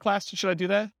interested in that class? Should I do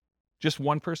that? Just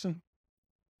one person?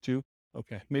 Two?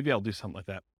 Okay. Maybe I'll do something like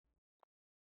that.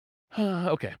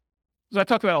 Okay. So I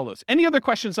talked about all those. Any other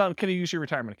questions on can you use your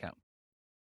retirement account?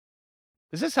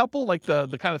 Is this helpful? Like the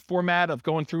kind of format of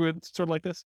going through it sort of like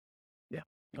this? Yeah.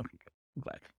 Okay, good. I'm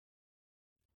glad.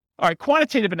 All right,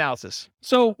 quantitative analysis.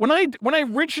 So when I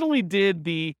originally did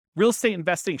the real estate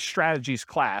investing strategies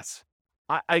class,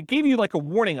 I gave you like a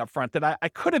warning up front that I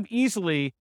could have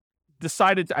easily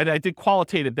decided, I did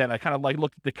qualitative then. I kind of like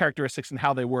looked at the characteristics and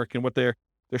how they work and what their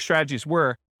strategies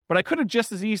were. But I could have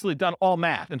just as easily done all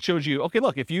math and showed you, okay,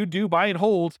 look, if you do buy and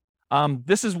hold,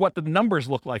 this is what the numbers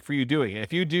look like for you doing it.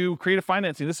 If you do creative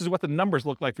financing, this is what the numbers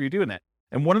look like for you doing that.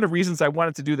 And one of the reasons I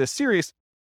wanted to do this series,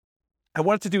 I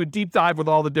wanted to do a deep dive with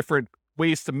all the different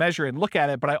ways to measure and look at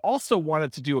it, but I also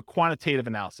wanted to do a quantitative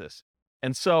analysis.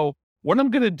 And so what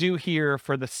I'm going to do here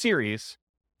for the series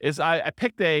is I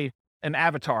picked an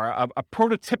avatar, a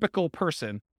prototypical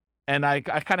person, and I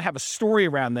kind of have a story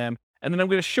around them. And then I'm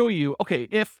going to show you, okay,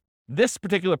 if this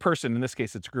particular person, in this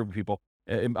case, it's a group of people,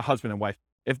 a husband and wife,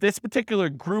 if this particular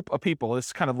group of people,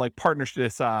 this kind of like partnership,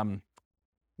 this, what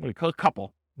do you call it,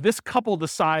 couple, this couple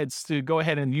decides to go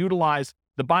ahead and utilize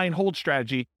the buy and hold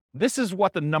strategy, this is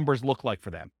what the numbers look like for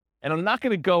them. And I'm not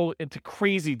going to go into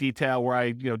crazy detail where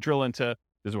I, drill into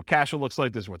this is what cash flow looks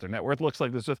like, this is what their net worth looks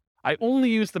like, I only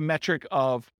use the metric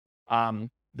of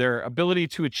their ability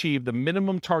to achieve the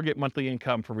minimum target monthly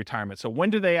income for retirement. So when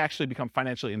do they actually become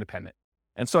financially independent?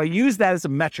 And so I use that as a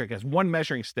metric, as one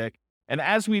measuring stick. And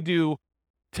as we do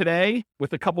today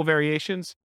with a couple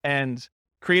variations and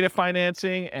creative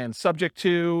financing and subject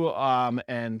to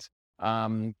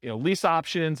lease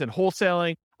options and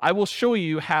wholesaling, I will show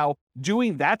you how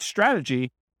doing that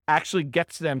strategy actually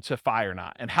gets them to FI or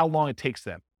not and how long it takes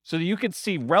them. So that you can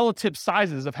see relative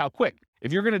sizes of how quick.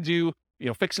 If you're going to do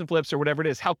fix and flips or whatever it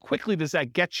is, how quickly does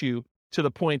that get you to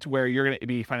the point where you're going to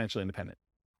be financially independent?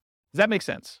 Does that make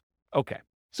sense? Okay.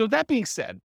 So that being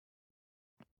said,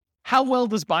 how well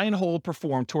does buy and hold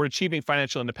perform toward achieving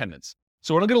financial independence?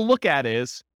 So what I'm going to look at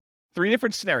is 3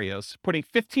 different scenarios, putting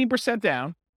 15%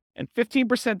 down, and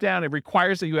 15% down, it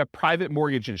requires that you have private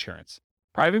mortgage insurance.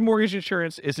 Private mortgage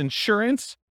insurance is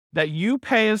insurance that you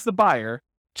pay as the buyer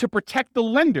to protect the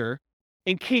lender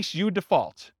in case you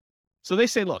default. So they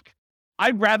say, look,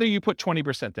 I'd rather you put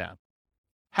 20% down.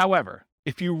 However,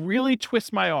 if you really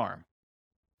twist my arm,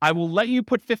 I will let you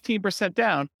put 15%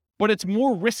 down, but it's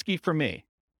more risky for me.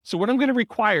 So what I'm going to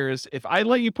require is if I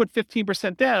let you put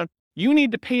 15% down, you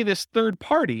need to pay this third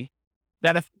party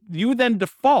that if you then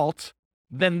default,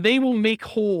 then they will make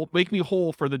me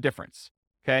whole for the difference.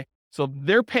 Okay. So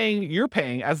you're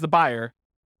paying as the buyer,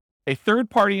 a third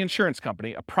party insurance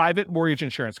company, a private mortgage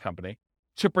insurance company,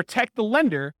 to protect the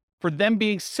lender for them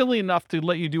being silly enough to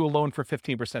let you do a loan for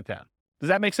 15% down. Does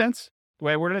that make sense? The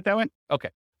way I worded it that way?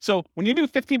 Okay. So when you do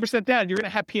 15% down, you're going to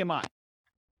have PMI.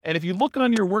 And if you look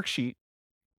on your worksheet,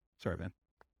 sorry, man,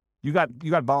 you got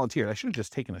volunteered. I should have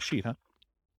just taken a sheet,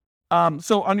 huh?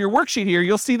 So on your worksheet here,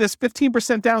 you'll see this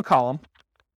 15% down column.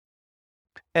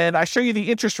 And I show you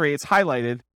the interest rates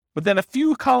highlighted, but then a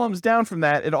few columns down from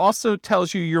that, it also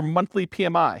tells you your monthly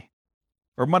PMI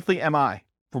or monthly MI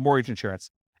for mortgage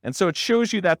insurance. And so it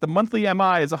shows you that the monthly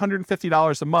MI is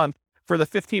 $150 a month for the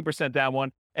 15% down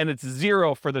one, and it's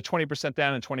 0 for the 20%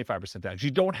 down and 25% down.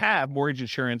 You don't have mortgage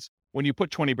insurance when you put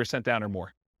 20% down or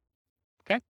more.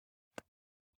 Okay?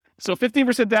 So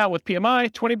 15% down with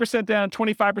PMI, 20% down,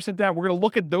 25% down. We're going to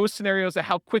look at those scenarios of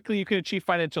how quickly you can achieve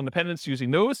financial independence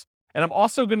using those. And I'm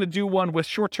also going to do one with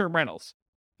short-term rentals.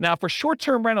 Now, for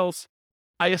short-term rentals,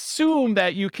 I assume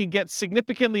that you can get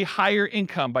significantly higher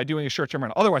income by doing a short-term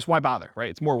rental. Otherwise, why bother, right?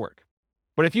 It's more work.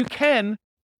 But if you can,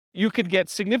 you could get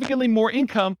significantly more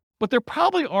income, but there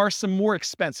probably are some more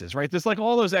expenses, right? There's like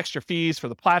all those extra fees for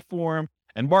the platform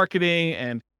and marketing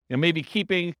and maybe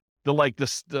keeping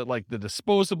the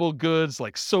disposable goods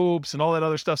like soaps and all that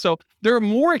other stuff. So there are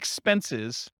more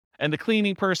expenses and the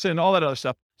cleaning person and all that other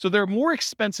stuff. So there are more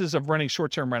expenses of running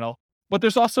short-term rental, but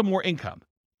there's also more income.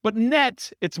 But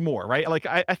net, it's more, right? Like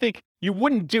I think you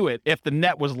wouldn't do it if the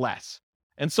net was less.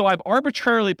 And so I've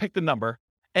arbitrarily picked a number.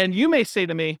 And you may say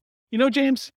to me,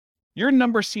 James, your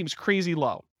number seems crazy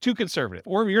low, too conservative,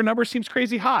 or your number seems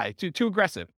crazy high, too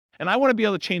aggressive. And I want to be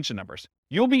able to change the numbers.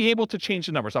 You'll be able to change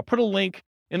the numbers. I'll put a link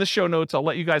in the show notes. I'll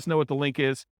let you guys know what the link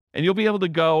is, and you'll be able to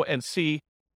go and see.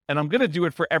 And I'm going to do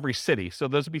it for every city. So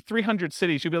there's will be 300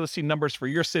 cities. You'll be able to see numbers for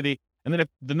your city. And then if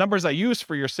the numbers I use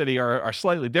for your city are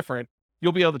slightly different,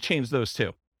 you'll be able to change those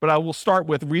too. But I will start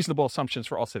with reasonable assumptions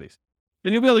for all cities.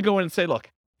 Then you'll be able to go in and say,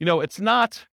 look, it's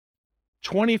not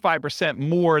 25%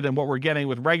 more than what we're getting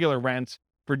with regular rent.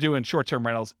 for doing short-term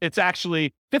rentals. It's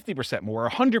actually 50% more,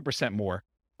 100% more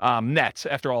net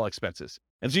after all expenses.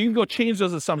 And so you can go change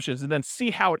those assumptions and then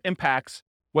see how it impacts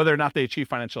whether or not they achieve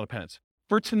financial independence.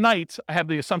 For tonight, I have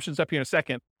the assumptions up here in a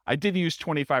second. I did use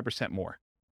 25% more.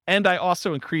 And I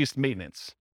also increased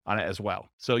maintenance on it as well.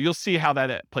 So you'll see how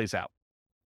that plays out.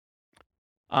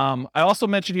 I also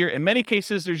mentioned here, in many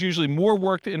cases, there's usually more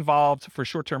work involved for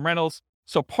short-term rentals.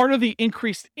 So part of the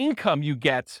increased income you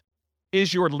get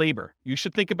is your labor. You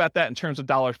should think about that in terms of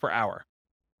dollars per hour.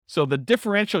 So the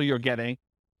differential you're getting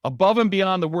above and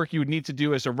beyond the work you would need to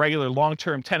do as a regular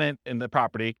long-term tenant in the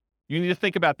property, you need to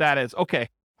think about that as, okay,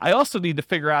 I also need to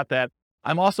figure out that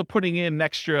I'm also putting in an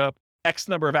extra X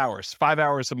number of hours, 5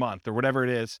 hours a month or whatever it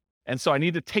is. And so I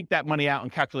need to take that money out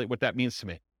and calculate what that means to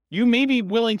me. You may be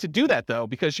willing to do that though,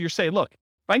 because you're saying, look,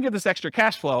 if I can get this extra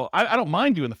cash flow, I don't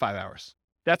mind doing the 5 hours.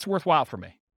 That's worthwhile for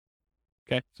me.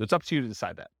 Okay. So it's up to you to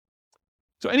decide that.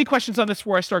 So any questions on this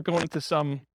before I start going into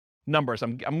some numbers?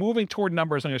 I'm moving toward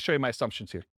numbers. I'm going to show you my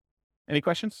assumptions here. Any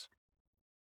questions?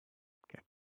 Okay.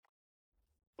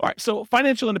 All right. So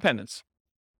financial independence.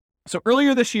 So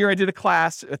earlier this year, I did a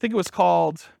class, I think it was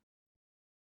called,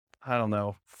 I don't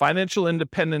know, Financial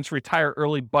Independence Retire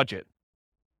Early Budget.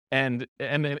 And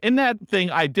in that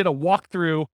thing, I did a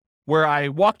walkthrough where I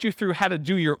walked you through how to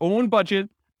do your own budget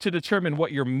to determine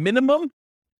what your minimum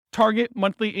target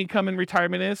monthly income in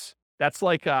retirement is. That's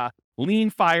like lean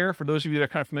fire, for those of you that are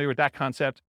kind of familiar with that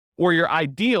concept, or your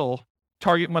ideal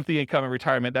target monthly income in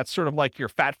retirement. That's sort of like your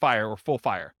fat fire or full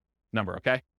fire number,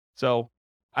 okay? So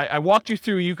I walked you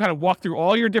through, you kind of walked through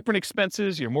all your different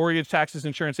expenses, your mortgage, taxes,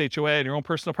 insurance, HOA, and your own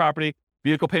personal property,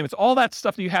 vehicle payments, all that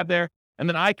stuff that you have there. And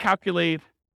then I calculate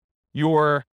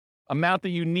your amount that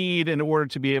you need in order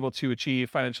to be able to achieve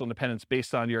financial independence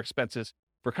based on your expenses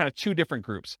for kind of two different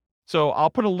groups. So I'll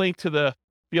put a link to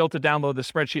be able to download the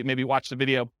spreadsheet, maybe watch the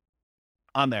video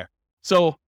on there.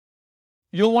 So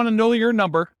you'll want to know your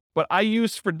number, but I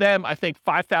used for them, I think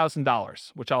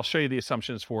 $5,000, which I'll show you the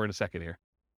assumptions for in a second here.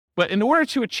 But in order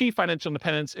to achieve financial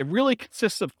independence, it really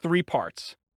consists of three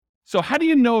parts. So how do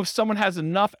you know if someone has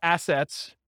enough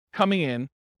assets coming in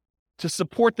to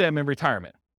support them in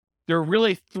retirement? There are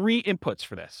really three inputs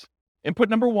for this. Input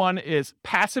number one is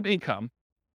passive income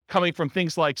coming from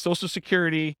things like Social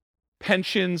Security,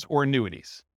 pensions, or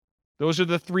annuities. Those are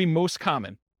the three most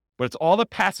common, but it's all the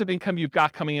passive income you've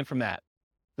got coming in from that.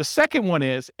 The second one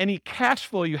is any cash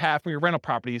flow you have from your rental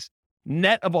properties,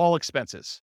 net of all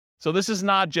expenses. So this is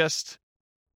not just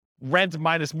rent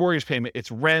minus mortgage payment.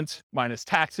 It's rent minus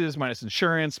taxes, minus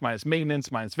insurance, minus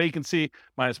maintenance, minus vacancy,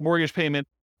 minus mortgage payment.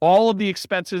 All of the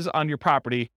expenses on your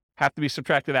property have to be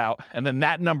subtracted out. And then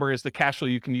that number is the cash flow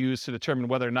you can use to determine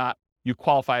whether or not you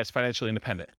qualify as financially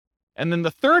independent. And then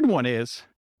the third one is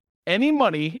any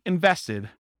money invested,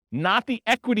 not the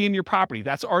equity in your property.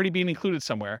 That's already being included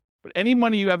somewhere, but any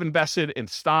money you have invested in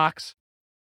stocks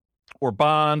or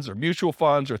bonds or mutual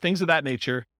funds or things of that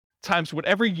nature, times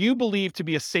whatever you believe to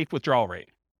be a safe withdrawal rate.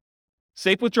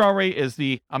 Safe withdrawal rate is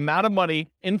the amount of money,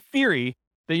 in theory,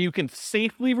 that you can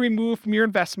safely remove from your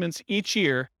investments each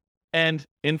year and,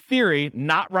 in theory,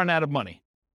 not run out of money.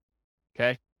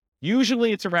 Okay?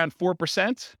 Usually it's around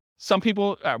 4%. Some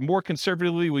people more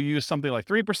conservatively will use something like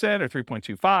 3% or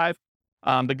 3.25.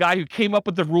 The guy who came up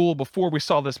with the rule before we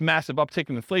saw this massive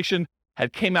uptick in inflation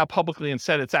had came out publicly and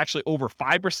said it's actually over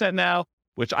 5% now,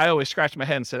 which I always scratch my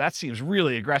head and say, that seems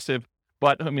really aggressive.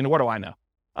 But I mean, what do I know?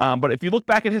 But if you look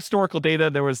back at historical data,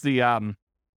 there was the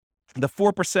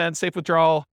 4% safe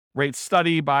withdrawal rate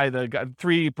study by the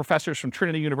three professors from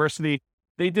Trinity University.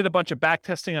 They did a bunch of back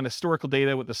testing on historical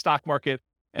data with the stock market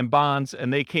and bonds.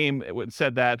 And they came and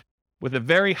said that with a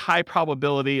very high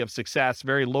probability of success,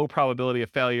 very low probability of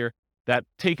failure, that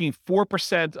taking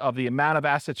 4% of the amount of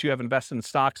assets you have invested in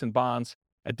stocks and bonds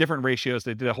at different ratios,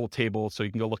 they did a whole table, so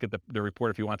you can go look at the report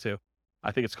if you want to.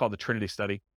 I think it's called the Trinity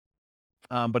study.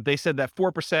 But they said that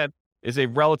 4% is a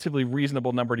relatively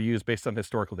reasonable number to use based on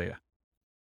historical data.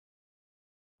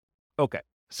 Okay,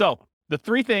 so the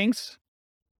three things,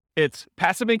 it's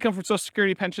passive income from Social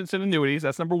Security, pensions, and annuities.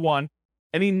 That's number one.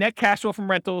 Any net cash flow from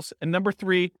rentals. And number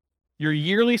three, your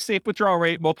yearly safe withdrawal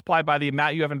rate multiplied by the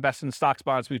amount you have invested in stocks,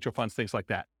 bonds, mutual funds, things like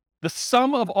that. The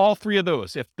sum of all three of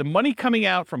those, if the money coming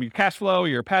out from your cash flow,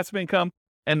 your passive income,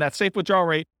 and that safe withdrawal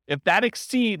rate, if that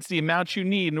exceeds the amount you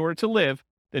need in order to live,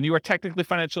 then you are technically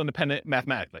financially independent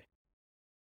mathematically.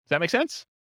 Does that make sense?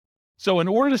 So in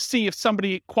order to see if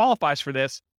somebody qualifies for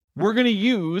this, we're going to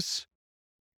use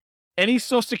any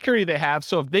Social Security they have.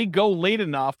 So if they go late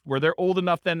enough where they're old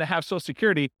enough then to have Social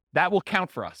Security, that will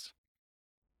count for us.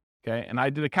 Okay. And I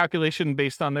did a calculation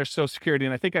based on their Social Security,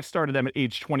 and I think I started them at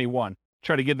age 21,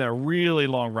 try to give them a really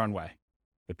long runway.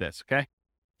 with this, okay?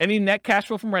 Any net cash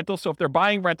flow from rentals. So if they're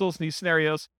buying rentals in these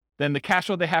scenarios, then the cash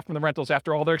flow they have from the rentals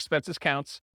after all their expenses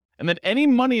counts. And then any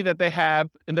money that they have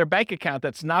in their bank account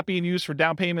that's not being used for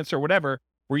down payments or whatever,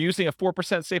 we're using a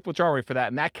 4% safe withdrawal rate for that,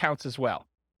 and that counts as well.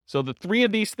 So the three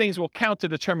of these things will count to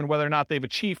determine whether or not they've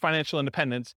achieved financial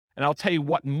independence. And I'll tell you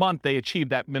what month they achieved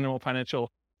that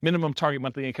minimum target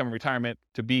monthly income in retirement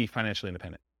to be financially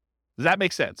independent. Does that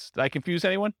make sense? Did I confuse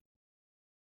anyone?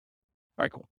 All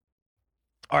right, cool.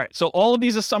 All right, so all of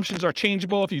these assumptions are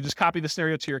changeable if you just copy the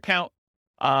scenario to your account.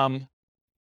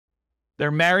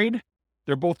 They're married.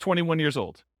 They're both 21 years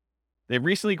old. They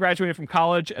recently graduated from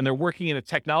college, and they're working in a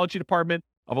technology department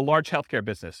of a large healthcare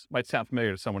business. Might sound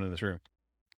familiar to someone in this room.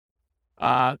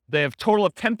 They have a total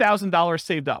of $10,000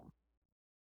 saved up.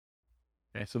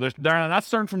 Okay, so they're not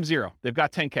starting from zero. They've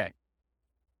got 10K.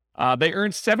 They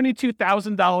earn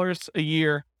 $72,000 a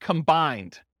year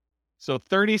combined. So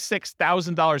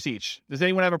 $36,000 each. Does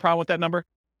anyone have a problem with that number?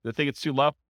 Do they think it's too low?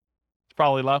 It's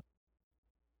probably low.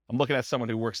 I'm looking at someone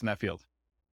who works in that field.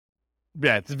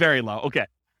 Yeah, it's very low. Okay.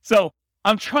 So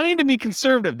I'm trying to be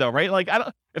conservative though, right? Like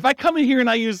if I come in here and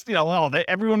I use,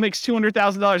 everyone makes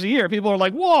 $200,000 a year, people are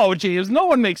like, whoa, James, no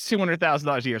one makes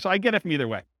 $200,000 a year. So I get it from either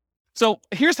way. So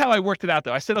here's how I worked it out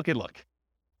though. I said, okay, look,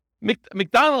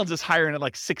 McDonald's is hiring at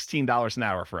like $16 an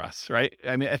hour for us, right?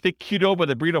 I mean, I think Qdoba,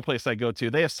 the burrito place I go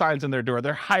to, they have signs on their door.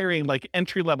 They're hiring like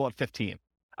entry level at 15.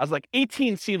 I was like,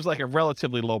 18 seems like a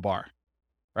relatively low bar,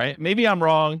 right? Maybe I'm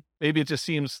wrong. Maybe it just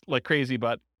seems like crazy,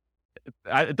 but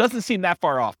it doesn't seem that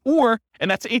far off.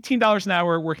 And that's $18 an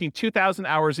hour, working 2,000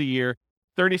 hours a year,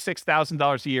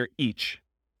 $36,000 a year each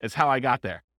is how I got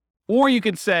there. Or you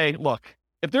could say, look,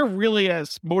 if they're really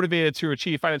as motivated to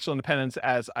achieve financial independence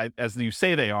as you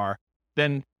say they are,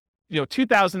 then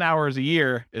 2,000 hours a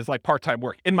year is like part-time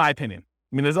work, in my opinion.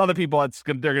 I mean, there's other people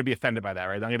they're going to be offended by that,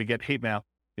 right? I'm going to get hate mail,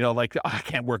 I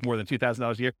can't work more than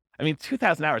 $2,000 a year. I mean,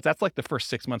 2,000 hours, that's like the first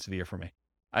 6 months of the year for me.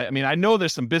 I mean, I know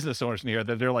there's some business owners in here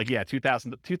that they're like, yeah,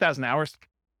 2,000 hours.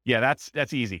 Yeah,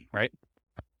 that's easy, right?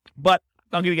 But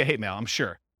I'm going to get hate mail, I'm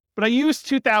sure. But I use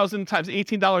 2,000 times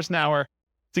 $18 an hour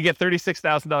to get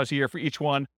 $36,000 a year for each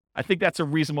one. I think that's a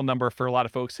reasonable number for a lot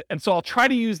of folks. And so I'll try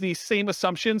to use these same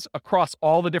assumptions across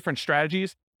all the different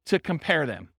strategies to compare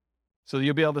them. So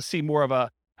you'll be able to see more of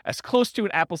as close to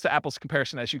an apples to apples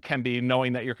comparison as you can be,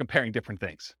 knowing that you're comparing different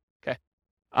things. Okay.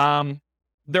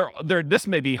 This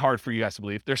may be hard for you guys to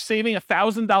believe. They're saving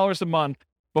 $1,000 a month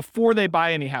before they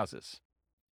buy any houses.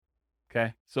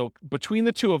 Okay. So between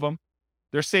the two of them,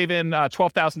 they're saving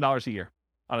 $12,000 a year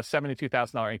on a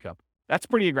 $72,000 income. That's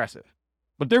pretty aggressive,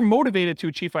 but they're motivated to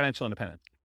achieve financial independence.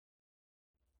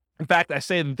 In fact, I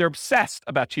say that they're obsessed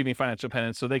about achieving financial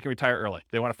independence so they can retire early.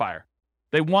 They want to fire.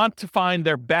 They want to find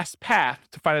their best path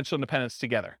to financial independence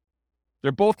together.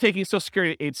 They're both taking Social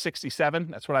Security at age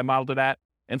 67. That's what I modeled it at.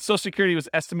 And Social Security was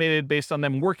estimated based on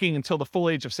them working until the full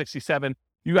age of 67.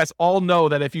 You guys all know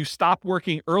that if you stop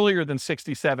working earlier than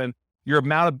 67, your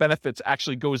amount of benefits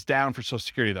actually goes down for Social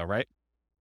Security though, right?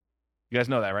 You guys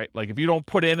know that, right? Like if you don't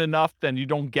put in enough, then you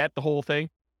don't get the whole thing.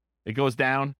 It goes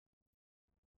down.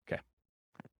 Okay.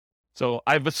 So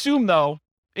I've assumed though,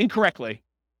 incorrectly,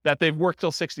 that they've worked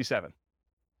till 67.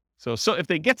 So if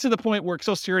they get to the point where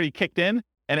Social Security kicked in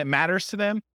and it matters to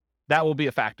them, that will be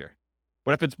a factor.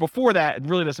 But if it's before that, it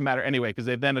really doesn't matter anyway, because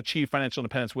they've then achieved financial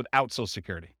independence without Social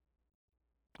Security.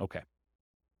 Okay.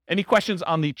 Any questions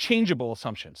on the changeable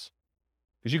assumptions?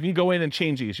 Because you can go in and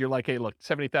change these. You're like, hey, look,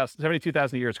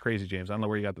 72,000 a year is crazy, James. I don't know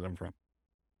where you got the number from.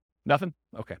 Nothing?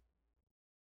 Okay.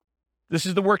 This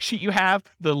is the worksheet you have,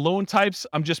 the loan types.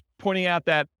 I'm just pointing out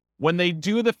that when they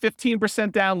do the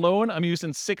 15% down loan, I'm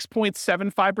using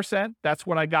 6.75%. That's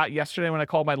what I got yesterday when I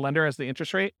called my lender as the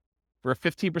interest rate for a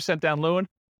 15% down loan.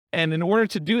 And in order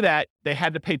to do that, they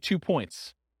had to pay 2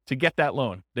 points to get that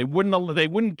loan. They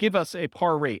wouldn't give us a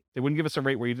par rate. They wouldn't give us a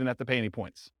rate where you didn't have to pay any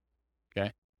points.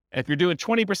 Okay. And if you're doing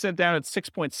 20% down, it's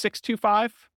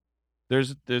 6.625.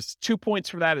 There's 2 points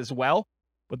for that as well,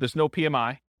 but there's no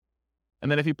PMI.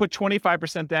 And then if you put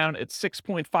 25% down, it's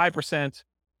 6.5%.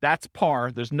 That's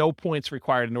par. There's no points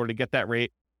required in order to get that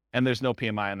rate, and there's no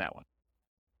PMI on that one.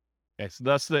 Okay, so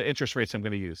that's the interest rates I'm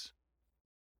going to use.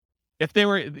 If they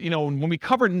were, when we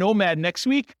cover Nomad next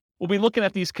week, we'll be looking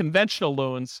at these conventional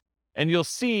loans, and you'll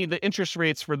see the interest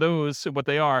rates for those, what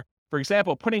they are. For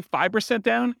example, putting 5%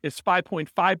 down is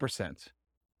 5.5%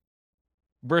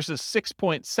 versus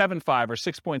 6.75 or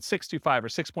 6.625 or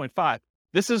 6.5.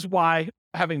 This is why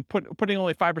putting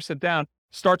only 5% down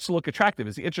starts to look attractive,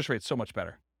 is the interest rate's so much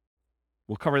better.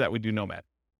 We'll cover that. We do Nomad.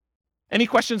 Any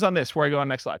questions on this before I go on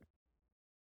next slide?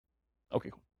 Okay,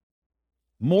 cool.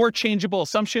 More changeable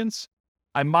assumptions.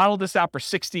 I modeled this out for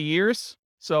 60 years.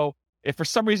 So if for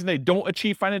some reason they don't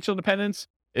achieve financial independence,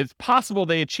 it's possible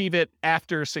they achieve it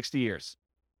after 60 years.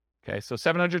 Okay, so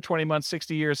 720 months,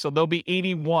 60 years. So they'll be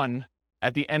 81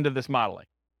 at the end of this modeling.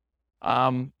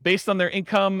 Based on their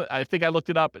income, I think I looked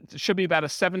it up. It should be about a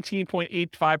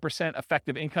 17.85%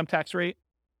 effective income tax rate.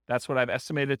 That's what I've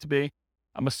estimated it to be.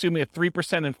 I'm assuming a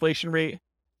 3% inflation rate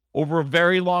over a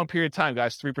very long period of time,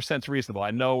 guys. 3% is reasonable.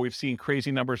 I know we've seen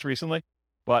crazy numbers recently,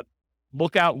 but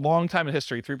look out long time in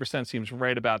history. 3% seems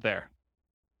right about there.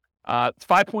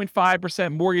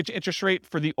 5.5% mortgage interest rate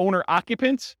for the owner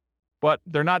occupants, but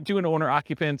they're not doing owner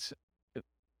occupants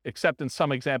except in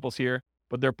some examples here,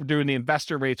 but they're doing the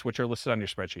investor rates, which are listed on your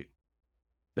spreadsheet.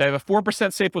 They have a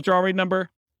 4% safe withdrawal rate number.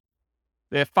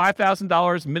 They have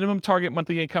 $5,000 minimum target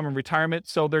monthly income in retirement.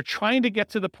 So they're trying to get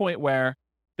to the point where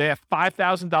they have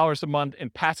 $5,000 a month in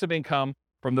passive income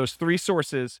from those three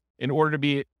sources in order to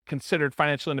be considered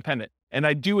financially independent. And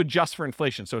I do adjust for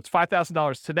inflation. So it's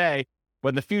 $5,000 today, but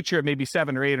in the future, it may be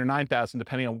 $7,000 or $8,000 or $9,000,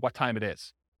 depending on what time it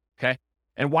is. Okay.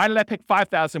 And why did I pick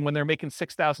 $5,000 when they're making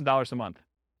 $6,000 a month?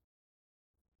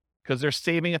 Because they're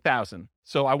saving $1,000.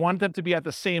 So I want them to be at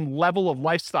the same level of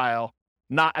lifestyle,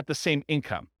 not at the same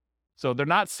income. So they're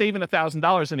not saving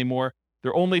 $1,000 anymore.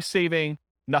 They're only saving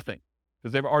nothing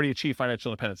because they've already achieved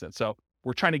financial independence. So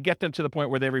we're trying to get them to the point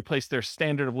where they replace their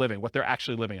standard of living, what they're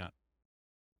actually living on.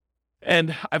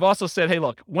 And I've also said, hey,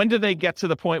 look, when do they get to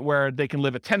the point where they can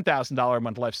live a $10,000 a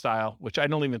month lifestyle, which I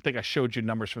don't even think I showed you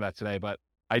numbers for that today, but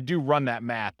I do run that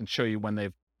math and show you when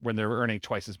they're earning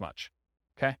twice as much.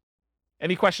 Okay.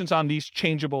 Any questions on these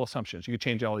changeable assumptions? You can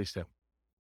change all these too.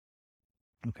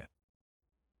 Okay.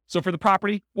 So for the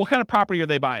property, what kind of property are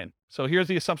they buying? So here's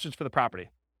the assumptions for the property.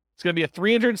 It's going to be a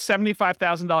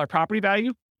 $375,000 property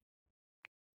value,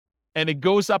 and it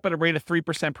goes up at a rate of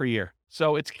 3% per year.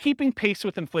 So it's keeping pace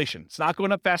with inflation. It's not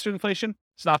going up faster than inflation.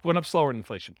 It's not going up slower than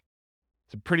inflation.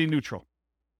 It's pretty neutral.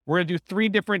 We're going to do 3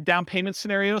 different down payment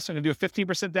scenarios. So I'm going to do a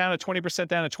 15% down, a 20%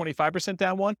 down, a 25%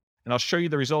 down one, and I'll show you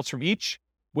the results from each.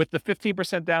 With the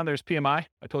 15% down, there's PMI.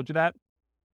 I told you that.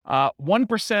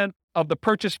 1% of the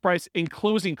purchase price in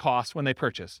closing costs when they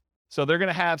purchase. So they're going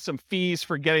to have some fees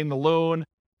for getting the loan.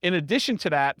 In addition to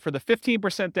that, for the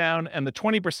 15% down and the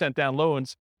 20% down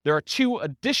loans, there are 2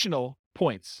 additional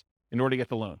points in order to get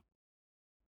the loan.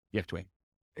 You have to wait.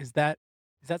 Is that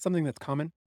something that's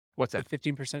common? What's that? The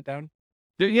 15% down?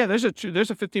 There's a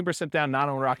 15% down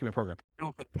non-owner occupant program.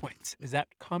 No, but points. Is that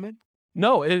common?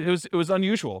 No, it was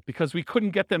unusual because we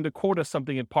couldn't get them to quote us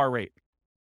something at par rate.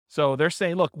 So they're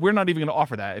saying, look, we're not even going to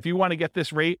offer that. If you want to get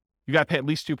this rate, you got to pay at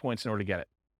least 2 points in order to get it.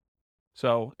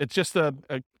 So it's just a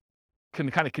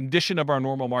kind of condition of our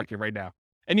normal market right now.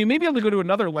 And you may be able to go to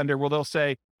another lender where they'll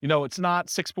say, it's not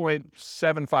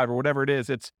 6.75 or whatever it is.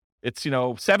 It's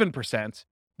 7%,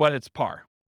 but it's par.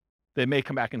 They may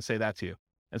come back and say that to you.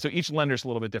 And so each lender is a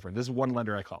little bit different. This is one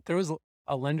lender I called. There was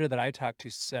a lender that I talked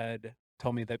to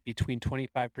told me that between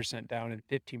 25% down and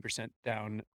 15%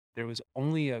 down, there was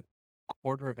only a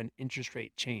quarter of an interest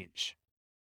rate change.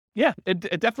 Yeah, it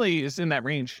definitely is in that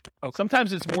range. Okay.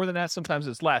 Sometimes it's more than that. Sometimes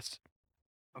it's less.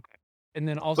 Okay. And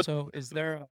then also, is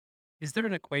there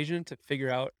an equation to figure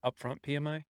out upfront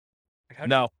PMI? Like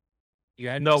no.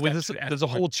 There's a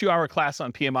whole 2-hour class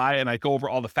on PMI, and I go over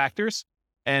all the factors,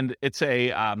 and it's a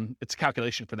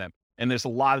calculation for them. And there's a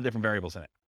lot of different variables in it,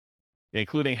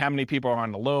 including how many people are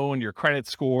on the loan, your credit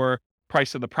score,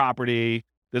 price of the property.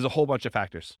 There's a whole bunch of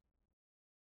factors.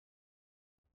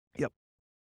 Yep.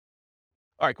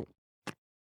 All right, cool.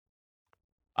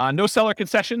 No seller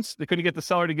concessions. They couldn't get the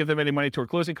seller to give them any money toward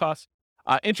closing costs.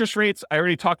 Interest rates, I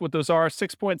already talked what those are.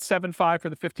 6.75 for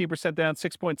the 15% down,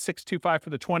 6.625 for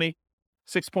the 20,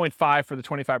 6.5 for the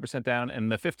 25% down,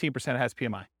 and the 15% has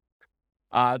PMI.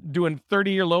 Doing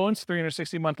 30-year loans,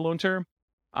 360-month loan term.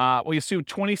 We assume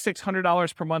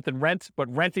 $2,600 per month in rent,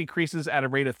 but rent increases at a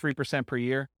rate of 3% per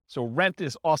year. So rent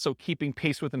is also keeping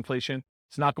pace with inflation.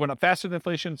 It's not going up faster than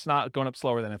inflation. It's not going up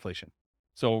slower than inflation.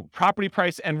 So property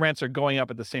price and rents are going up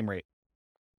at the same rate.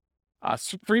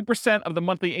 3% of the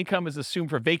monthly income is assumed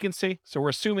for vacancy. So we're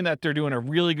assuming that they're doing a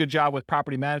really good job with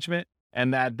property management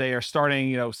and that they are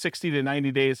starting, 60 to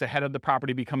 90 days ahead of the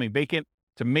property becoming vacant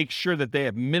to make sure that they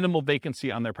have minimal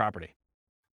vacancy on their property.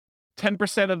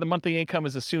 10% of the monthly income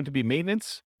is assumed to be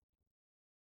maintenance.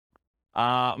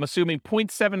 I'm assuming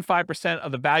 0.75%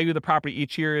 of the value of the property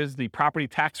each year is the property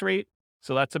tax rate.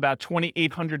 So that's about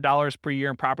 $2,800 per year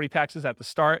in property taxes at the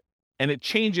start. And it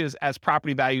changes as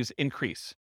property values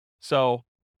increase. So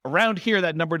around here,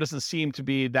 that number doesn't seem to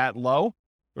be that low,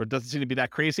 or it doesn't seem to be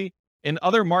that crazy. In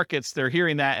other markets, they're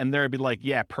hearing that and they'll be like,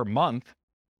 yeah, per month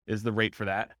is the rate for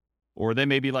that. Or they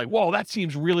may be like, whoa, that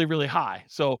seems really, really high.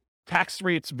 So Tax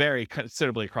rates vary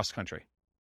considerably across the country.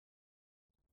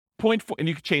 0.4, and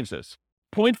you can change this.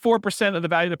 0.4% of the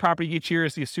value of the property each year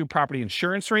is the assumed property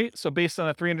insurance rate. So based on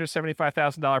a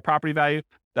 $375,000 property value,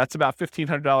 that's about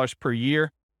 $1,500 per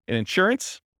year in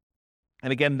insurance.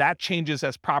 And again, that changes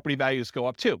as property values go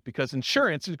up too, because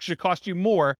insurance should cost you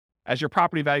more as your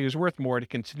property value is worth more to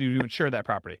continue to insure that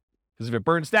property. Because if it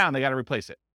burns down, they got to replace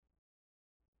it.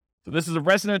 So this is a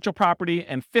residential property,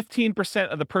 and 15%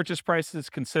 of the purchase price is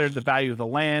considered the value of the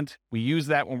land. We use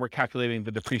that when we're calculating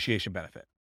the depreciation benefit.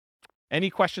 Any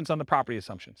questions on the property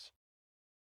assumptions?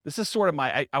 This is sort of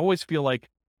I always feel like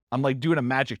I'm like doing a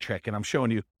magic trick and I'm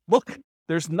showing you, look,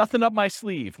 there's nothing up my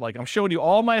sleeve. Like I'm showing you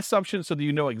all my assumptions so that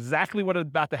you know exactly what is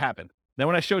about to happen. Then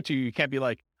when I show it to you, you can't be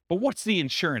like, but what's the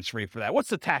insurance rate for that? What's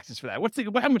the taxes for that?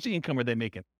 How much income are they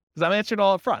making? Because I'm answering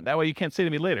all up front. That way you can't say to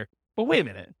me later, but wait a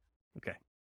minute. Okay.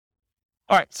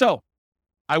 All right. So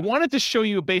I wanted to show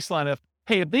you a baseline of,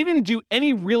 hey, if they didn't do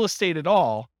any real estate at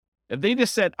all, if they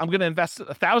just said, I'm going to invest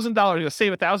 $1,000, I'm going to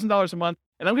save $1,000 a month,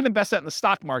 and I'm going to invest that in the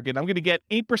stock market, I'm going to get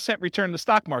 8% return in the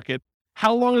stock market,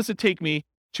 how long does it take me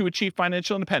to achieve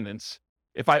financial independence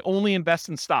if I only invest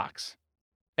in stocks?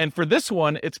 And for this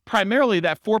one, it's primarily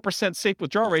that 4% safe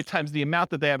withdrawal rate times the amount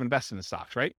that they have invested in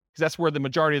stocks, right? Because that's where the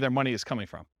majority of their money is coming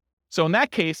from. So in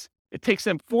that case, it takes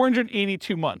them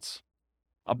 482 months,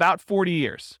 about 40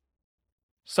 years.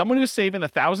 Someone who's saving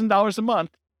 $1,000 a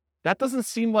month, that doesn't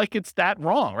seem like it's that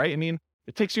wrong, right? I mean,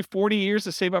 it takes you 40 years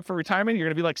to save up for retirement. You're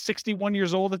going to be like 61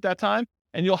 years old at that time,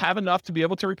 and you'll have enough to be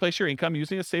able to replace your income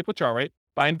using a safe withdrawal rate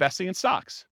by investing in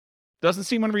stocks. Doesn't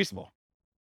seem unreasonable.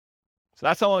 So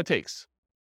that's how long it takes.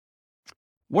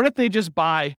 What if they just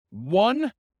buy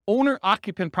one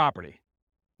owner-occupant property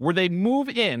where they move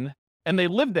in and they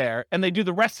live there and they do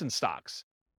the rest in stocks?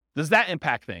 Does that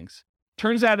impact things?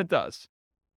 Turns out it does.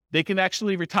 They can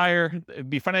actually retire,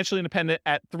 be financially independent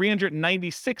at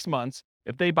 396 months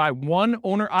if they buy one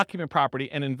owner-occupant property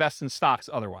and invest in stocks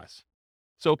otherwise.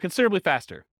 So considerably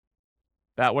faster.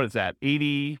 About, what is that,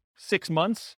 86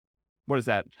 months? What is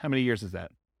that? How many years is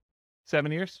that?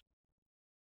 7 years?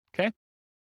 Okay.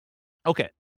 Okay.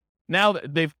 Now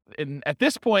at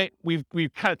this point, we've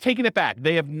kind of taken it back.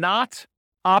 They have not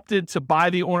opted to buy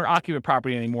the owner-occupant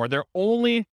property anymore. They're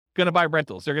only going to buy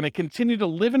rentals. They're going to continue to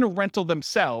live in a rental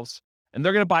themselves, and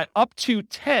they're going to buy up to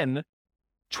 10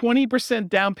 20%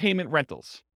 down payment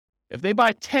rentals. If they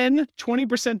buy 10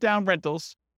 20% down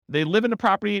rentals, they live in a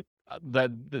property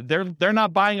that they're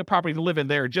not buying a property to live in.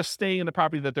 They're just staying in the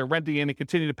property that they're renting in and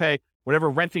continue to pay whatever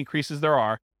rent increases there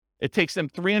are. It takes them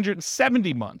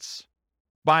 370 months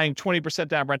buying 20%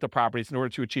 down rental properties in order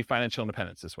to achieve financial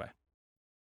independence this way.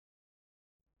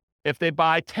 If they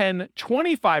buy 10,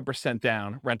 25%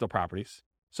 down rental properties,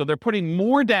 so they're putting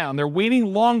more down, they're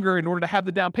waiting longer in order to have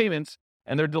the down payments,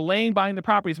 and they're delaying buying the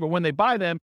properties, but when they buy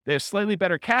them, they have slightly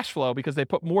better cash flow because they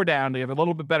put more down, they have a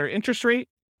little bit better interest rate,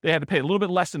 they have to pay a little bit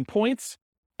less in points,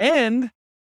 and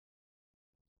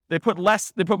they put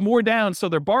more down, so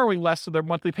they're borrowing less, so their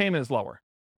monthly payment is lower.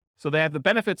 So they have the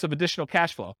benefits of additional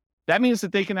cash flow. That means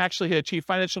that they can actually achieve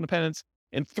financial independence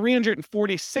in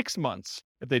 346 months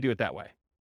if they do it that way.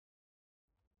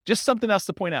 Just something else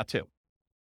to point out too.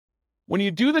 When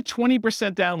you do the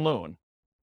 20% down loan,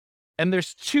 and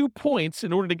there's 2 points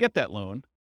in order to get that loan,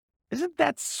 isn't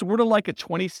that sort of like a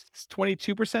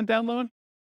 22% down loan?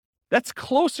 That's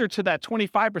closer to that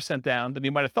 25% down than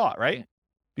you might have thought, right?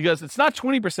 Because it's not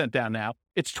 20% down now,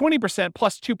 it's 20%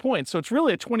 plus 2 points. So it's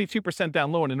really a 22%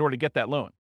 down loan in order to get that loan.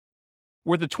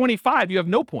 Where the 25, you have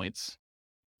no points.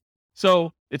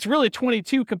 So it's really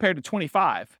 22 compared to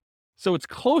 25. So it's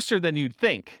closer than you'd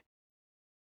think.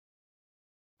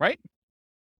 Right?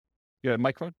 You have a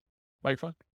microphone?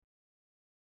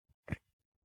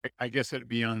 I guess it'd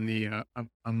be on the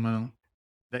amount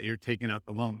that you're taking out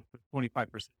the loan,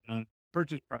 25% on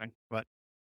purchase price, but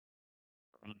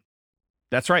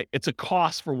that's right. It's a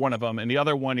cost for one of them, and the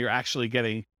other one you're actually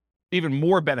getting even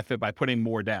more benefit by putting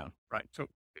more down. right. So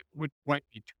it might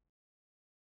be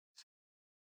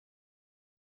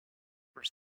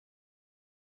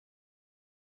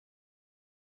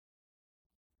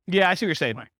Yeah, I see what you're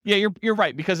saying. Right. Yeah, you're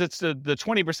right, because it's the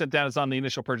 20% down is on the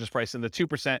initial purchase price and the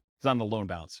 2% is on the loan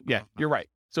balance. Yeah, you're right.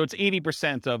 So it's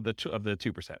 80% of the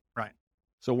 2%. right.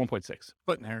 So 1.6.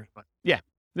 Splitting hairs, but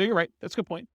No, you're right. That's a good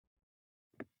point.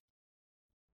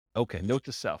 Okay, note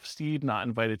to self. Steve not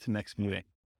invited to next meeting.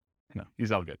 No,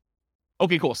 he's all good.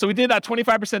 Okay, cool. So we did that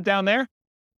 25% down there.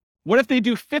 What if they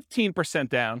do 15%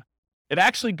 down? It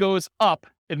actually goes up.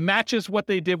 It matches what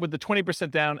they did with the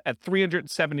 20% down at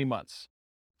 370 months.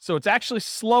 So it's actually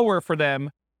slower for them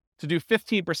to do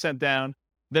 15% down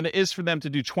than it is for them to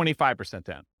do 25%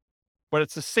 down. but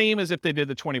it's the same as if they did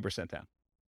the 20% down.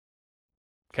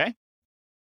 Okay?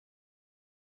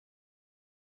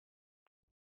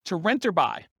 To rent or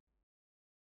buy.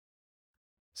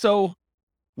 So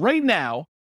right now,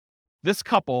 this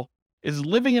couple is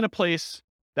living in a place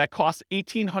that costs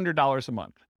 $1,800 a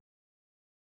month.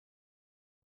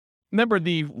 Remember,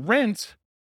 the rent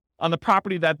on the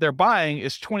property that they're buying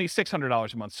is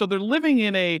 $2,600 a month. So they're living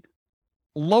in a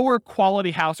lower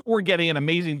quality house or getting an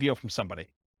amazing deal from somebody.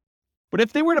 But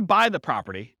if they were to buy the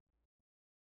property,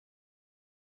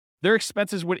 their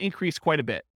expenses would increase quite a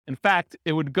bit. In fact,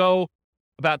 it would go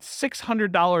about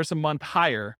 $600 a month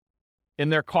higher in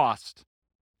their cost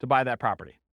to buy that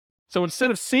property. So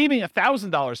instead of saving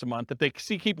 $1,000 a month, if they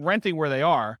keep renting where they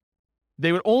are,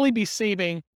 they would only be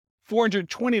saving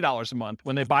 $420 a month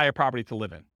when they buy a property to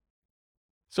live in.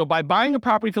 So by buying a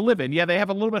property to live in, yeah, they have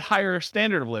a little bit higher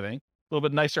standard of living, a little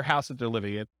bit nicer house that they're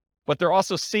living in, but they're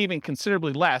also saving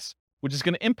considerably less, which is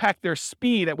going to impact their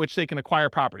speed at which they can acquire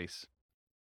properties.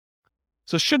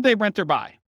 So should they rent or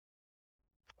buy?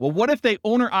 Well, what if they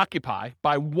owner-occupy,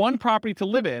 buy one property to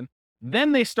live in,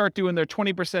 then they start doing their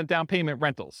 20% down payment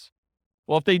rentals?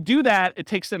 Well, if they do that, it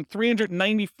takes them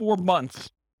 394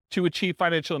 months to achieve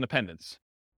financial independence.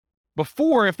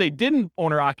 Before, if they didn't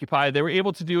owner-occupy, they were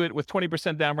able to do it with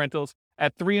 20% down rentals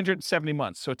at 370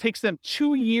 months. So it takes them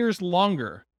 2 years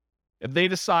longer if they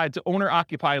decide to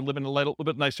owner-occupy and live in a little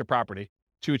bit nicer property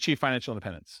to achieve financial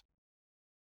independence.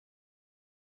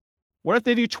 What if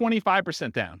they do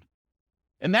 25% down?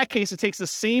 In that case, it takes the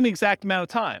same exact amount of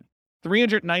time,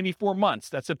 394 months.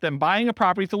 That's if them buying a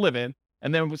property to live in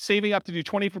and then saving up to do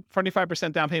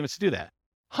 25% down payments to do that.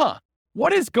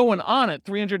 What is going on at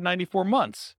 394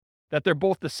 months that they're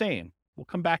both the same? We'll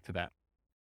come back to that.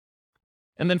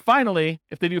 And then finally,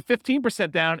 if they do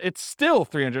 15% down, it's still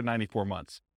 394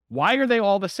 months. Why are they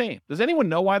all the same? Does anyone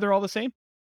know why they're all the same?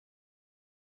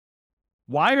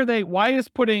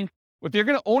 If you're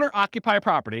going to owner-occupy a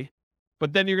property,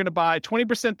 but then you're going to buy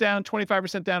 20% down,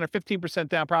 25% down, or 15%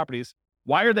 down properties,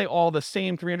 why are they all the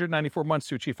same 394 months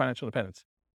to achieve financial independence?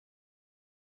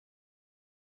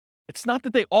 It's not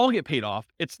that they all get paid off.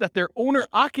 It's that their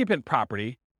owner-occupant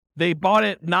property, they bought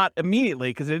it not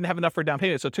immediately because they didn't have enough for a down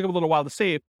payment, so it took them a little while to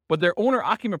save, but their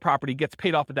owner-occupant property gets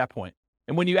paid off at that point.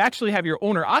 And when you actually have your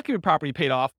owner-occupant property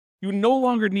paid off, you no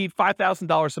longer need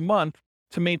 $5,000 a month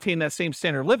to maintain that same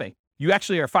standard of living. You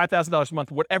actually are $5,000 a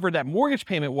month, whatever that mortgage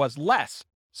payment was, less.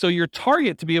 So your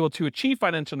target to be able to achieve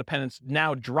financial independence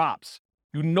now drops.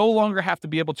 You no longer have to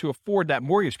be able to afford that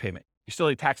mortgage payment. You still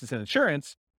need taxes and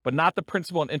insurance, but not the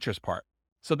principal and interest part.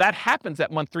 So that happens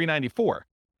at month 394,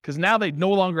 because now they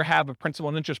no longer have a principal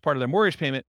and interest part of their mortgage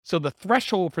payment. So the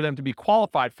threshold for them to be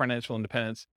qualified for financial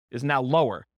independence is now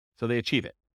lower. So they achieve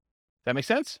it. Does that make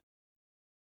sense?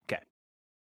 Okay.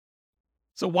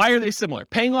 So why are they similar?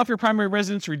 Paying off your primary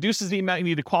residence reduces the amount you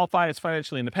need to qualify as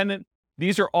financially independent.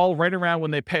 These are all right around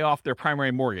when they pay off their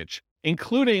primary mortgage,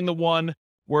 including the one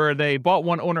where they bought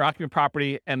one owner-occupant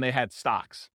property and they had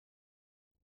stocks,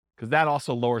 because that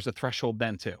also lowers the threshold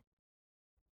then too.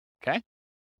 Okay?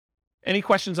 Any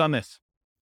questions on this?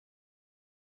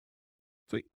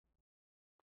 Sweet.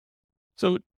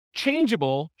 So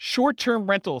changeable short-term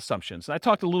rental assumptions. And I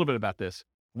talked a little bit about this.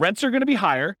 Rents are going to be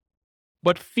higher,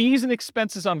 but fees and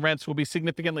expenses on rents will be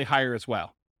significantly higher as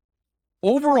well.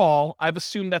 Overall, I've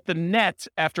assumed that the net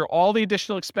after all the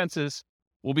additional expenses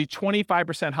will be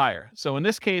 25% higher. So in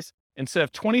this case, instead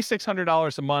of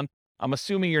 $2,600 a month, I'm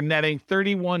assuming you're netting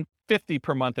 $3,150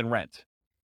 per month in rent.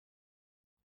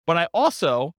 But I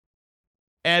also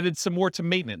added some more to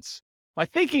maintenance. My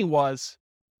thinking was,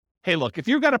 hey, look, if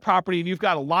you've got a property and you've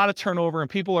got a lot of turnover and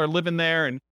people are living there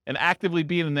and actively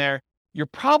being in there, you're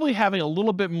probably having a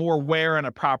little bit more wear on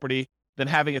a property than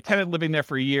having a tenant living there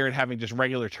for a year and having just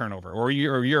regular turnover, or a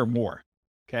year or more.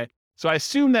 Okay. So I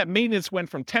assume that maintenance went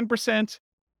from 10%,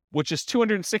 which is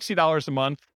 $260 a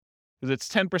month, because it's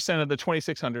 10% of the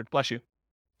 $2,600, bless you,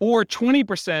 or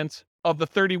 20% of the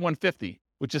 $3,150,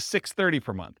 which is $630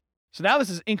 per month. So now this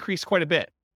has increased quite a bit.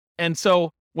 And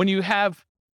so when you have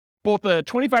both a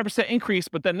 25% increase,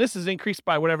 but then this is increased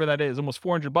by whatever that is, almost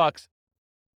 $400,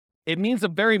 it means a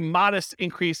very modest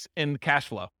increase in cash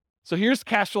flow. So here's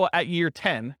cash flow at year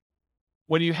 10.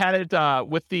 When you had it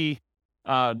with the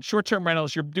short-term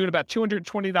rentals, you're doing about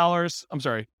 $220. I'm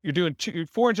sorry, you're doing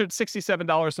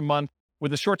 $467 a month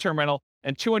with a short-term rental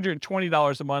and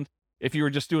 $220 a month if you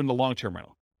were just doing the long-term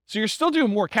rental. So you're still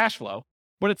doing more cash flow,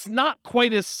 but it's not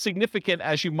quite as significant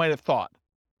as you might have thought.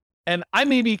 And I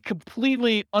may be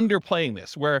completely underplaying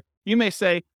this, where you may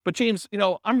say, but James,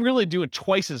 I'm really doing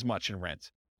twice as much in rent,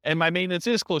 and my maintenance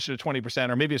is closer to 20%,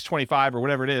 or maybe it's 25 or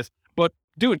whatever it is, But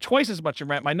doing twice as much in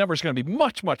rent, my number is going to be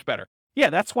much, much better. Yeah,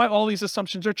 that's why all these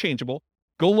assumptions are changeable.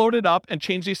 Go load it up and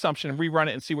change the assumption and rerun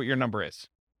it and see what your number is.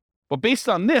 But based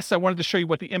on this, I wanted to show you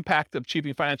what the impact of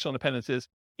achieving financial independence is,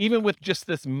 even with just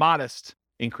this modest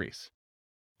increase.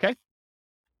 Okay?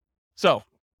 So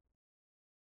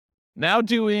now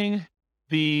doing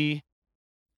the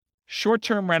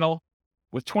short-term rental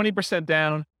with 20%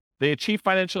 down, they achieve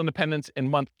financial independence in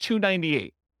month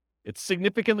 298. It's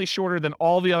significantly shorter than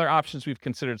all the other options we've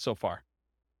considered so far.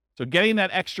 So getting that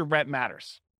extra rent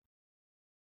matters.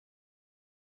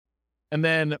 And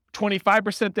then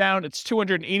 25% down, it's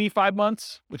 285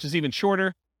 months, which is even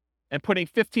shorter. And putting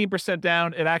 15%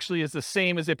 down, it actually is the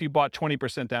same as if you bought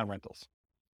 20% down rentals.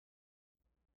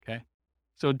 Okay?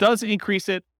 So it does increase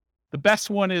it. The best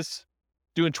one is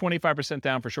doing 25%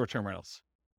 down for short-term rentals.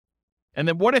 And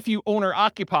then what if you owner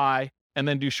occupy and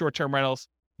then do short-term rentals?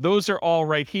 Those are all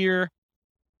right here.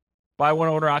 Buy one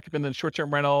owner occupant, then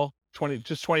short-term rental,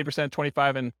 20%,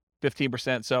 25 and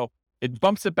 15%. So it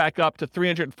bumps it back up to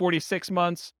 346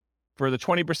 months for the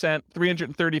 20%,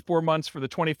 334 months for the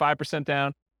 25%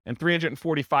 down, and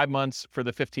 345 months for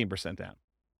the 15% down.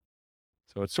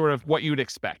 So it's sort of what you'd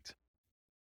expect.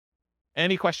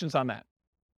 Any questions on that?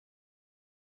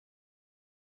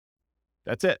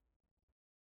 That's it.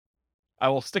 I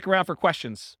will stick around for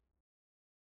questions.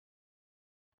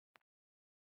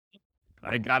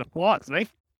 I got applause, right?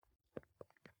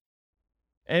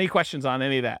 Any questions on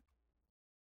any of that?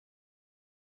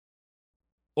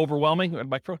 Overwhelming?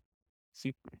 Micro?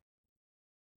 See?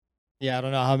 Yeah, I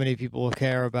don't know how many people will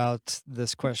care about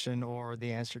this question or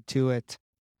the answer to it.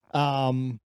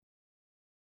 It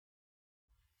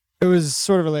was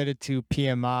sort of related to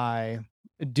PMI.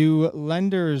 Do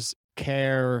lenders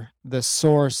care the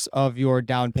source of your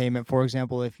down payment? For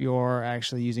example, if you're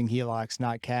actually using HELOCs,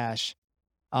 not cash,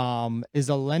 is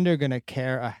a lender going to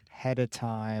care ahead of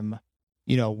time,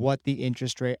 what the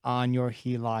interest rate on your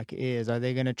HELOC is? Are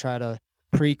they going to try to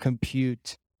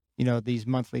pre-compute, these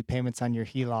monthly payments on your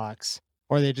HELOCs?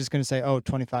 Or are they just going to say,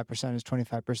 25% is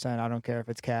 25%. I don't care if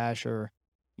it's cash or,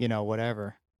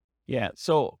 whatever. Yeah.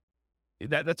 So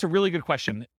that's a really good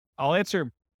question. I'll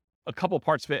answer a couple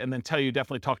parts of it and then tell you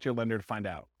definitely talk to your lender to find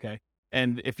out. Okay.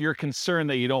 And if you're concerned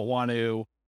that you don't want to,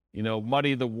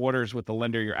 muddy the waters with the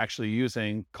lender you're actually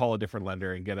using, call a different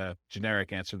lender and get a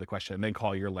generic answer to the question, and then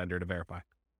call your lender to verify.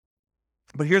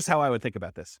 But here's how I would think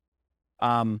about this.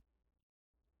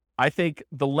 I think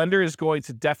the lender is going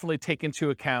to definitely take into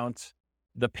account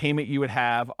the payment you would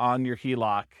have on your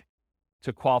HELOC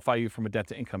to qualify you from a debt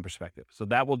to income perspective. So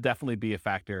that will definitely be a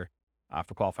factor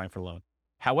for qualifying for a loan.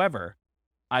 However,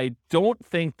 I don't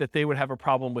think that they would have a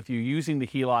problem with you using the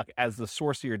HELOC as the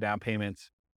source of your down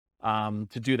payments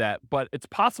to do that. But it's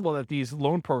possible that these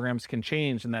loan programs can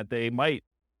change and that they might,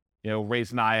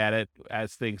 raise an eye at it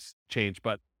as things change.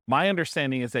 But my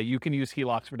understanding is that you can use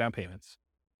HELOCs for down payments,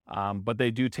 but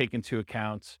they do take into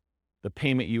account the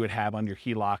payment you would have on your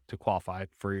HELOC to qualify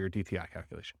for your DTI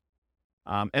calculation.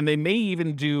 And they may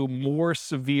even do more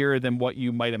severe than what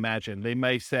you might imagine. They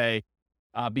may say,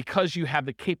 because you have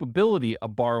the capability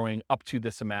of borrowing up to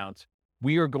this amount,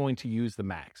 we are going to use the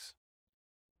max.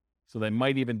 So they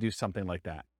might even do something like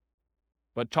that.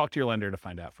 But talk to your lender to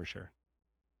find out for sure.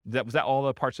 Was that all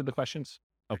the parts of the questions?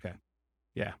 Okay.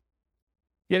 Yeah.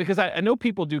 Yeah, because I know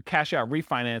people do cash out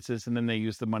refinances and then they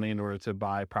use the money in order to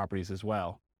buy properties as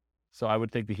well. So I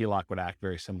would think the HELOC would act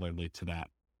very similarly to that.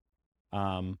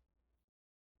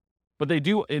 But they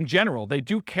do, in general, they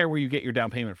do care where you get your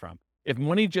down payment from. If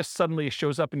money just suddenly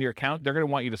shows up in your account, they're going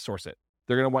to want you to source it.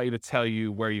 They're going to want you to tell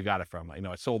you where you got it from.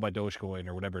 I sold my Dogecoin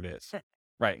or whatever it is.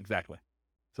 Right, exactly.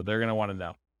 So they're going to want to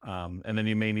know. And then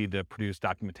you may need to produce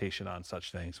documentation on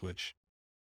such things, which,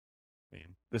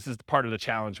 this is part of the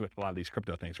challenge with a lot of these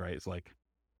crypto things, right? It's like,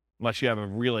 unless you have a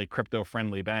really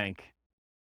crypto-friendly bank,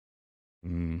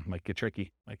 might get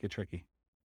tricky.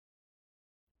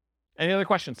 Any other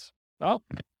questions? Oh.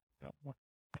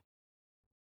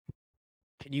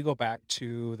 Can you go back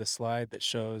to the slide that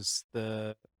shows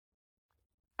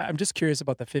I'm just curious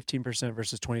about the 15%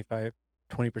 versus 20%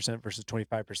 versus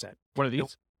 25%. What are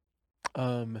these?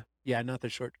 Yeah, not the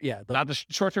short. Yeah. Not the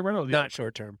short-term rental? Not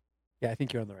short-term. Yeah, I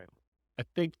think you're on the right one. I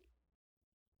think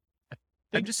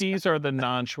these are the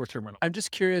non-short-term rental. I'm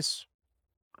just curious.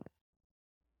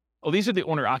 Oh, these are the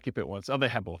owner-occupant ones. Oh, they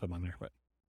have both of them on there. But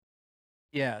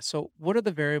yeah. So what are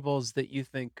the variables that you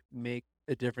think make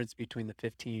a difference between the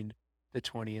 15, the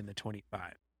 20, and the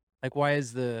 25? Like, why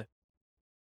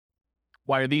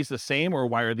are these the same, or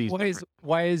why are these different?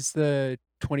 Why is the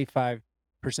 25%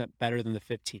 better than the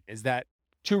 15? Is that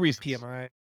two reasons? PMI?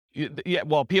 Yeah,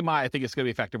 well, PMI, I think it's going to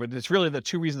be a factor, but it's really the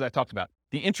two reasons I talked about.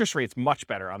 The interest rate's much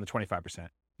better on the 25%.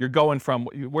 You're going from,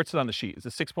 what's it on the sheet? Is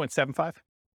it 6.75?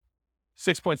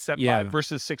 6.75 Yeah.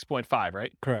 versus 6.5,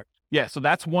 right? Correct. Yeah, so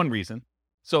that's one reason.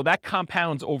 So that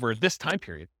compounds over this time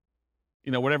period,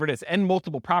 whatever it is, and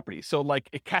multiple properties. So like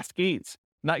it cascades.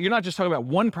 You're not just talking about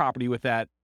one property with that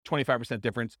 25%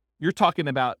 difference. You're talking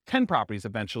about 10 properties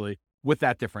eventually with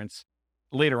that difference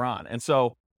later on. And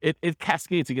so it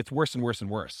cascades. It gets worse and worse and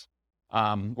worse,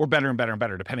 or better and better and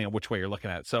better, depending on which way you're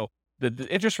looking at it. So the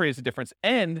interest rate is the difference.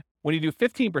 And when you do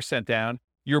 15% down,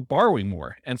 you're borrowing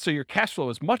more. And so your cash flow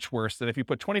is much worse than if you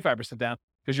put 25% down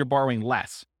because you're borrowing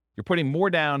less. You're putting more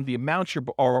down. The amount you're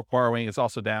borrowing is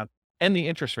also down, and the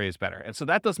interest rate is better. And so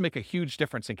that does make a huge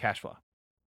difference in cash flow.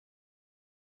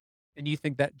 And you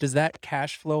think does that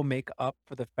cash flow make up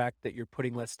for the fact that you're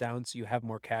putting less down so you have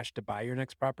more cash to buy your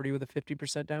next property with a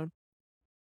 50% down?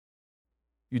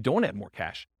 You don't add more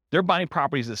cash. They're buying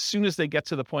properties as soon as they get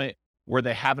to the point where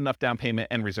they have enough down payment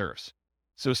and reserves.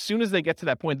 So as soon as they get to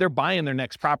that point, they're buying their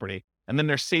next property, and then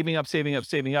they're saving up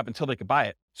until they can buy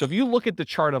it. So if you look at the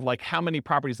chart of like how many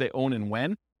properties they own and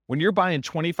when you're buying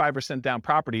 25% down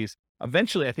properties,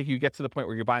 eventually I think you get to the point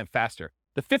where you're buying faster.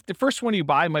 The first one you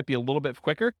buy might be a little bit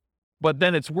quicker, but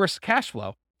then it's worse cash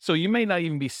flow. So you may not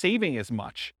even be saving as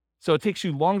much. So it takes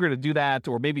you longer to do that,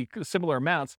 or maybe similar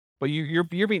amounts, but you're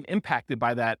being impacted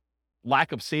by that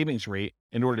lack of savings rate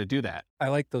in order to do that. I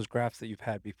like those graphs that you've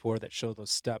had before that show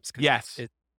those steps. Yes.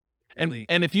 Really...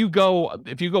 And if you go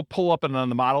pull up on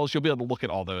the models, you'll be able to look at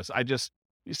all those.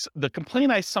 The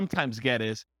complaint I sometimes get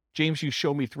is, James, you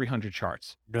show me 300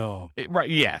 charts. No. Right.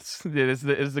 Yes. It is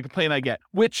the complaint I get,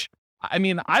 which, I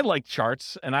mean, I like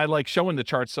charts and I like showing the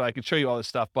charts so I can show you all this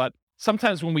stuff. But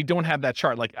sometimes when we don't have that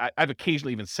chart, like I've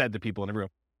occasionally even said to people in the room,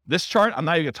 this chart, I'm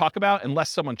not even going to talk about unless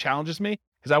someone challenges me,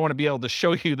 because I want to be able to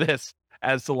show you this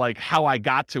as to like how I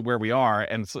got to where we are.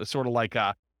 And so, sort of like,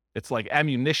 it's like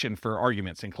ammunition for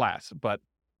arguments in class. But,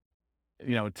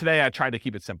 today I tried to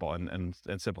keep it simple and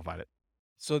simplified it.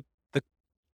 So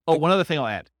one other thing I'll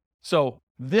add. So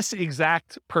this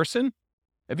exact person,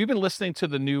 have you been listening to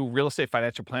the new Real Estate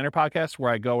Financial Planner podcast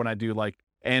where I go and I do like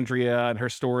Andrea and her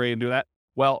story and do that?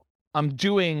 Well, I'm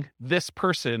doing this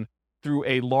person through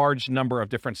a large number of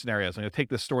different scenarios. I'm going to take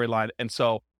this storyline. And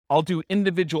so I'll do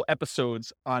individual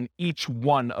episodes on each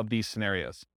one of these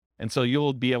scenarios. And so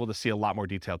you'll be able to see a lot more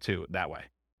detail too that way.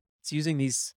 It's using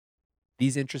these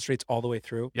interest rates all the way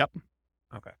through? Yep.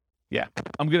 Okay. Yeah.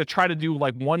 I'm going to try to do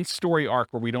like one story arc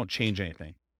where we don't change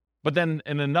anything. But then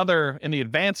in the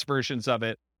advanced versions of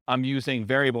it, I'm using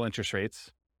variable interest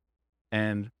rates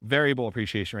and variable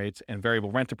appreciation rates and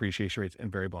variable rent appreciation rates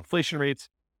and variable inflation rates.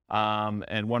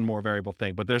 And one more variable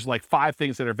thing, but there's like 5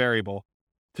 things that are variable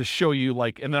to show you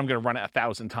and then I'm going to run it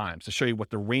 1,000 times to show you what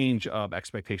the range of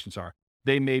expectations are.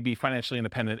 They may be financially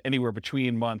independent anywhere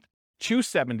between month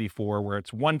 274, where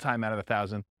it's 1 time out of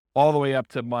 1,000, all the way up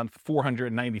to month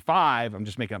 495. I'm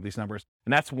just making up these numbers.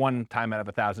 And that's 1 time out of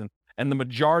 1,000. And the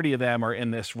majority of them are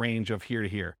in this range of here to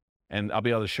here. And I'll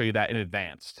be able to show you that in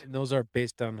advance. And those are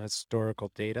based on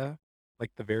historical data,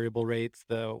 like the variable rates,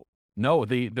 No,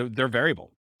 they're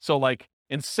variable. So like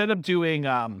instead of doing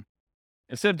an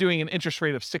interest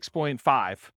rate of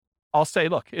 6.5, I'll say,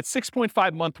 look, it's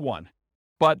 6.5 month 1,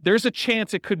 but there's a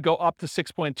chance it could go up to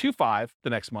 6.25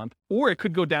 the next month, or it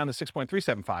could go down to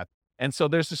 6.375. And so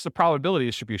there's just a probability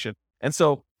distribution. And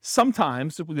so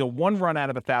sometimes one run out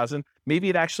of 1,000, maybe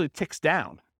it actually ticks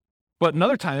down, but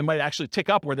another time it might actually tick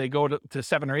up where they go to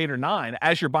 7 or 8 or 9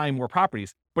 as you're buying more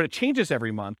properties, but it changes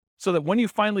every month so that when you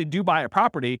finally do buy a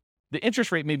property, the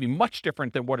interest rate may be much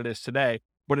different than what it is today,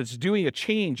 but it's doing a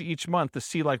change each month to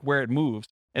see like where it moves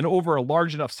and over a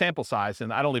large enough sample size.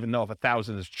 And I don't even know if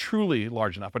 1,000 is truly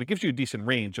large enough, but it gives you a decent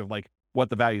range of like what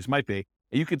the values might be.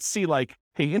 And you could see like,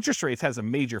 hey, interest rates has a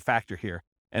major factor here.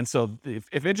 And so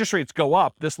if interest rates go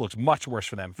up, this looks much worse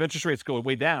for them. If interest rates go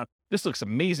way down, this looks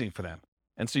amazing for them.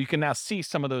 And so you can now see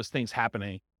some of those things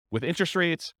happening with interest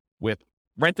rates, with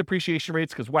rent appreciation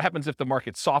rates, because what happens if the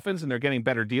market softens and they're getting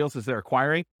better deals as they're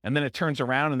acquiring, and then it turns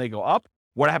around and they go up?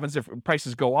 What happens if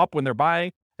prices go up when they're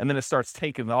buying, and then it starts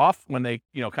taking off when they,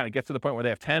 kind of get to the point where they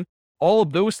have 10? All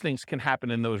of those things can happen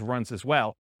in those runs as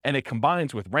well. And it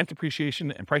combines with rent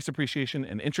appreciation and price appreciation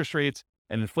and interest rates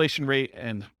and inflation rate.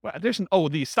 And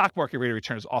the stock market rate of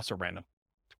return is also random.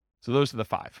 So those are the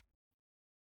 5. Does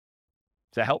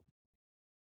that help?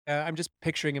 I'm just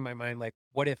picturing in my mind, like,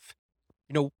 what if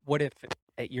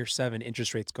at year 7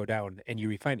 interest rates go down and you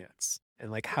refinance?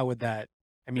 And like, how would that,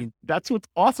 that's what's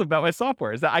awesome about my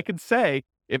software, is that I could say,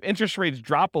 if interest rates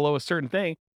drop below a certain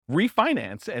thing,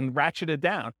 refinance and ratchet it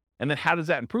down. And then how does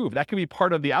that improve? That could be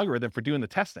part of the algorithm for doing the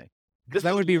testing. Because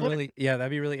that would be that'd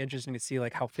be really interesting to see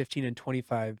like how 15 and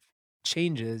 25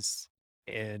 changes,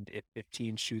 and if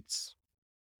 15 shoots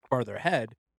farther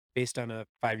ahead based on a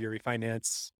 5-year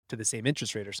refinance to the same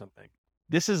interest rate or something.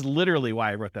 This is literally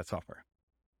why I wrote that software,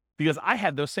 because I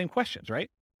had those same questions, right?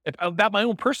 About my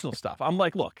own personal stuff. I'm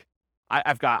like, look,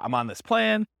 I'm on this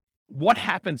plan. What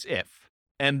happens if?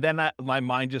 And then my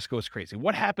mind just goes crazy.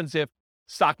 What happens if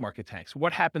stock market tanks?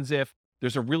 What happens if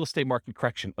there's a real estate market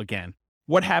correction again?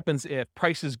 What happens if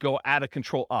prices go out of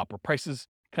control up, or prices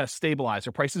kind of stabilize,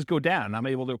 or prices go down and I'm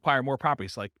able to acquire more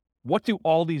properties? Like, what do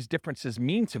all these differences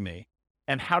mean to me?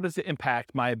 And how does it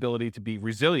impact my ability to be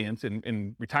resilient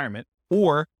in retirement?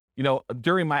 Or,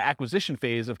 during my acquisition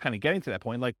phase of kind of getting to that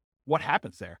point, like, what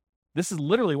happens there? This is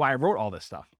literally why I wrote all this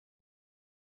stuff.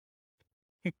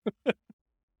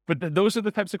 But those are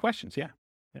the types of questions. Yeah.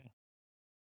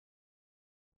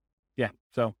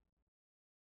 So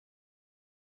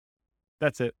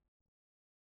that's it.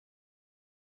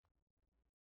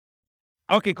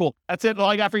 Okay, cool. That's it. All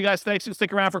I got for you guys. Thanks.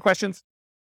 Stick around for questions.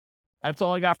 That's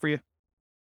all I got for you.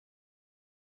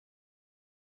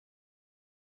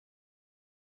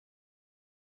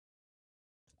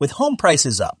 With home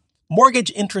prices up,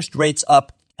 mortgage interest rates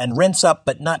up, and rents up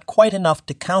but not quite enough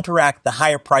to counteract the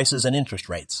higher prices and interest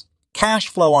rates, cash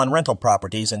flow on rental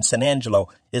properties in San Angelo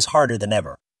is harder than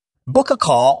ever. Book a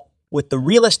call with the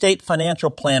Real Estate Financial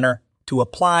Planner to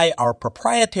apply our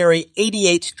proprietary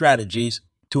 88 strategies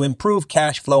to improve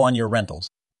cash flow on your rentals.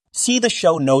 See the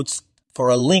show notes for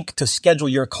a link to schedule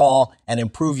your call and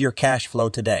improve your cash flow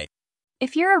today.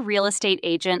 If you're a real estate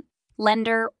agent,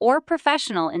 lender, or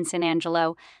professional in San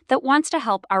Angelo that wants to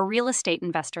help our real estate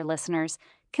investor listeners,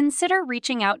 consider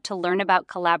reaching out to learn about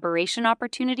collaboration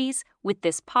opportunities with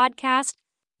this podcast.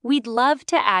 We'd love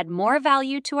to add more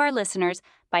value to our listeners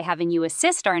by having you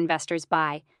assist our investors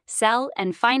buy, sell,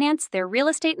 and finance their real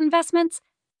estate investments.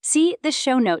 See the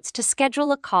show notes to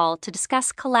schedule a call to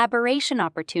discuss collaboration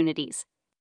opportunities.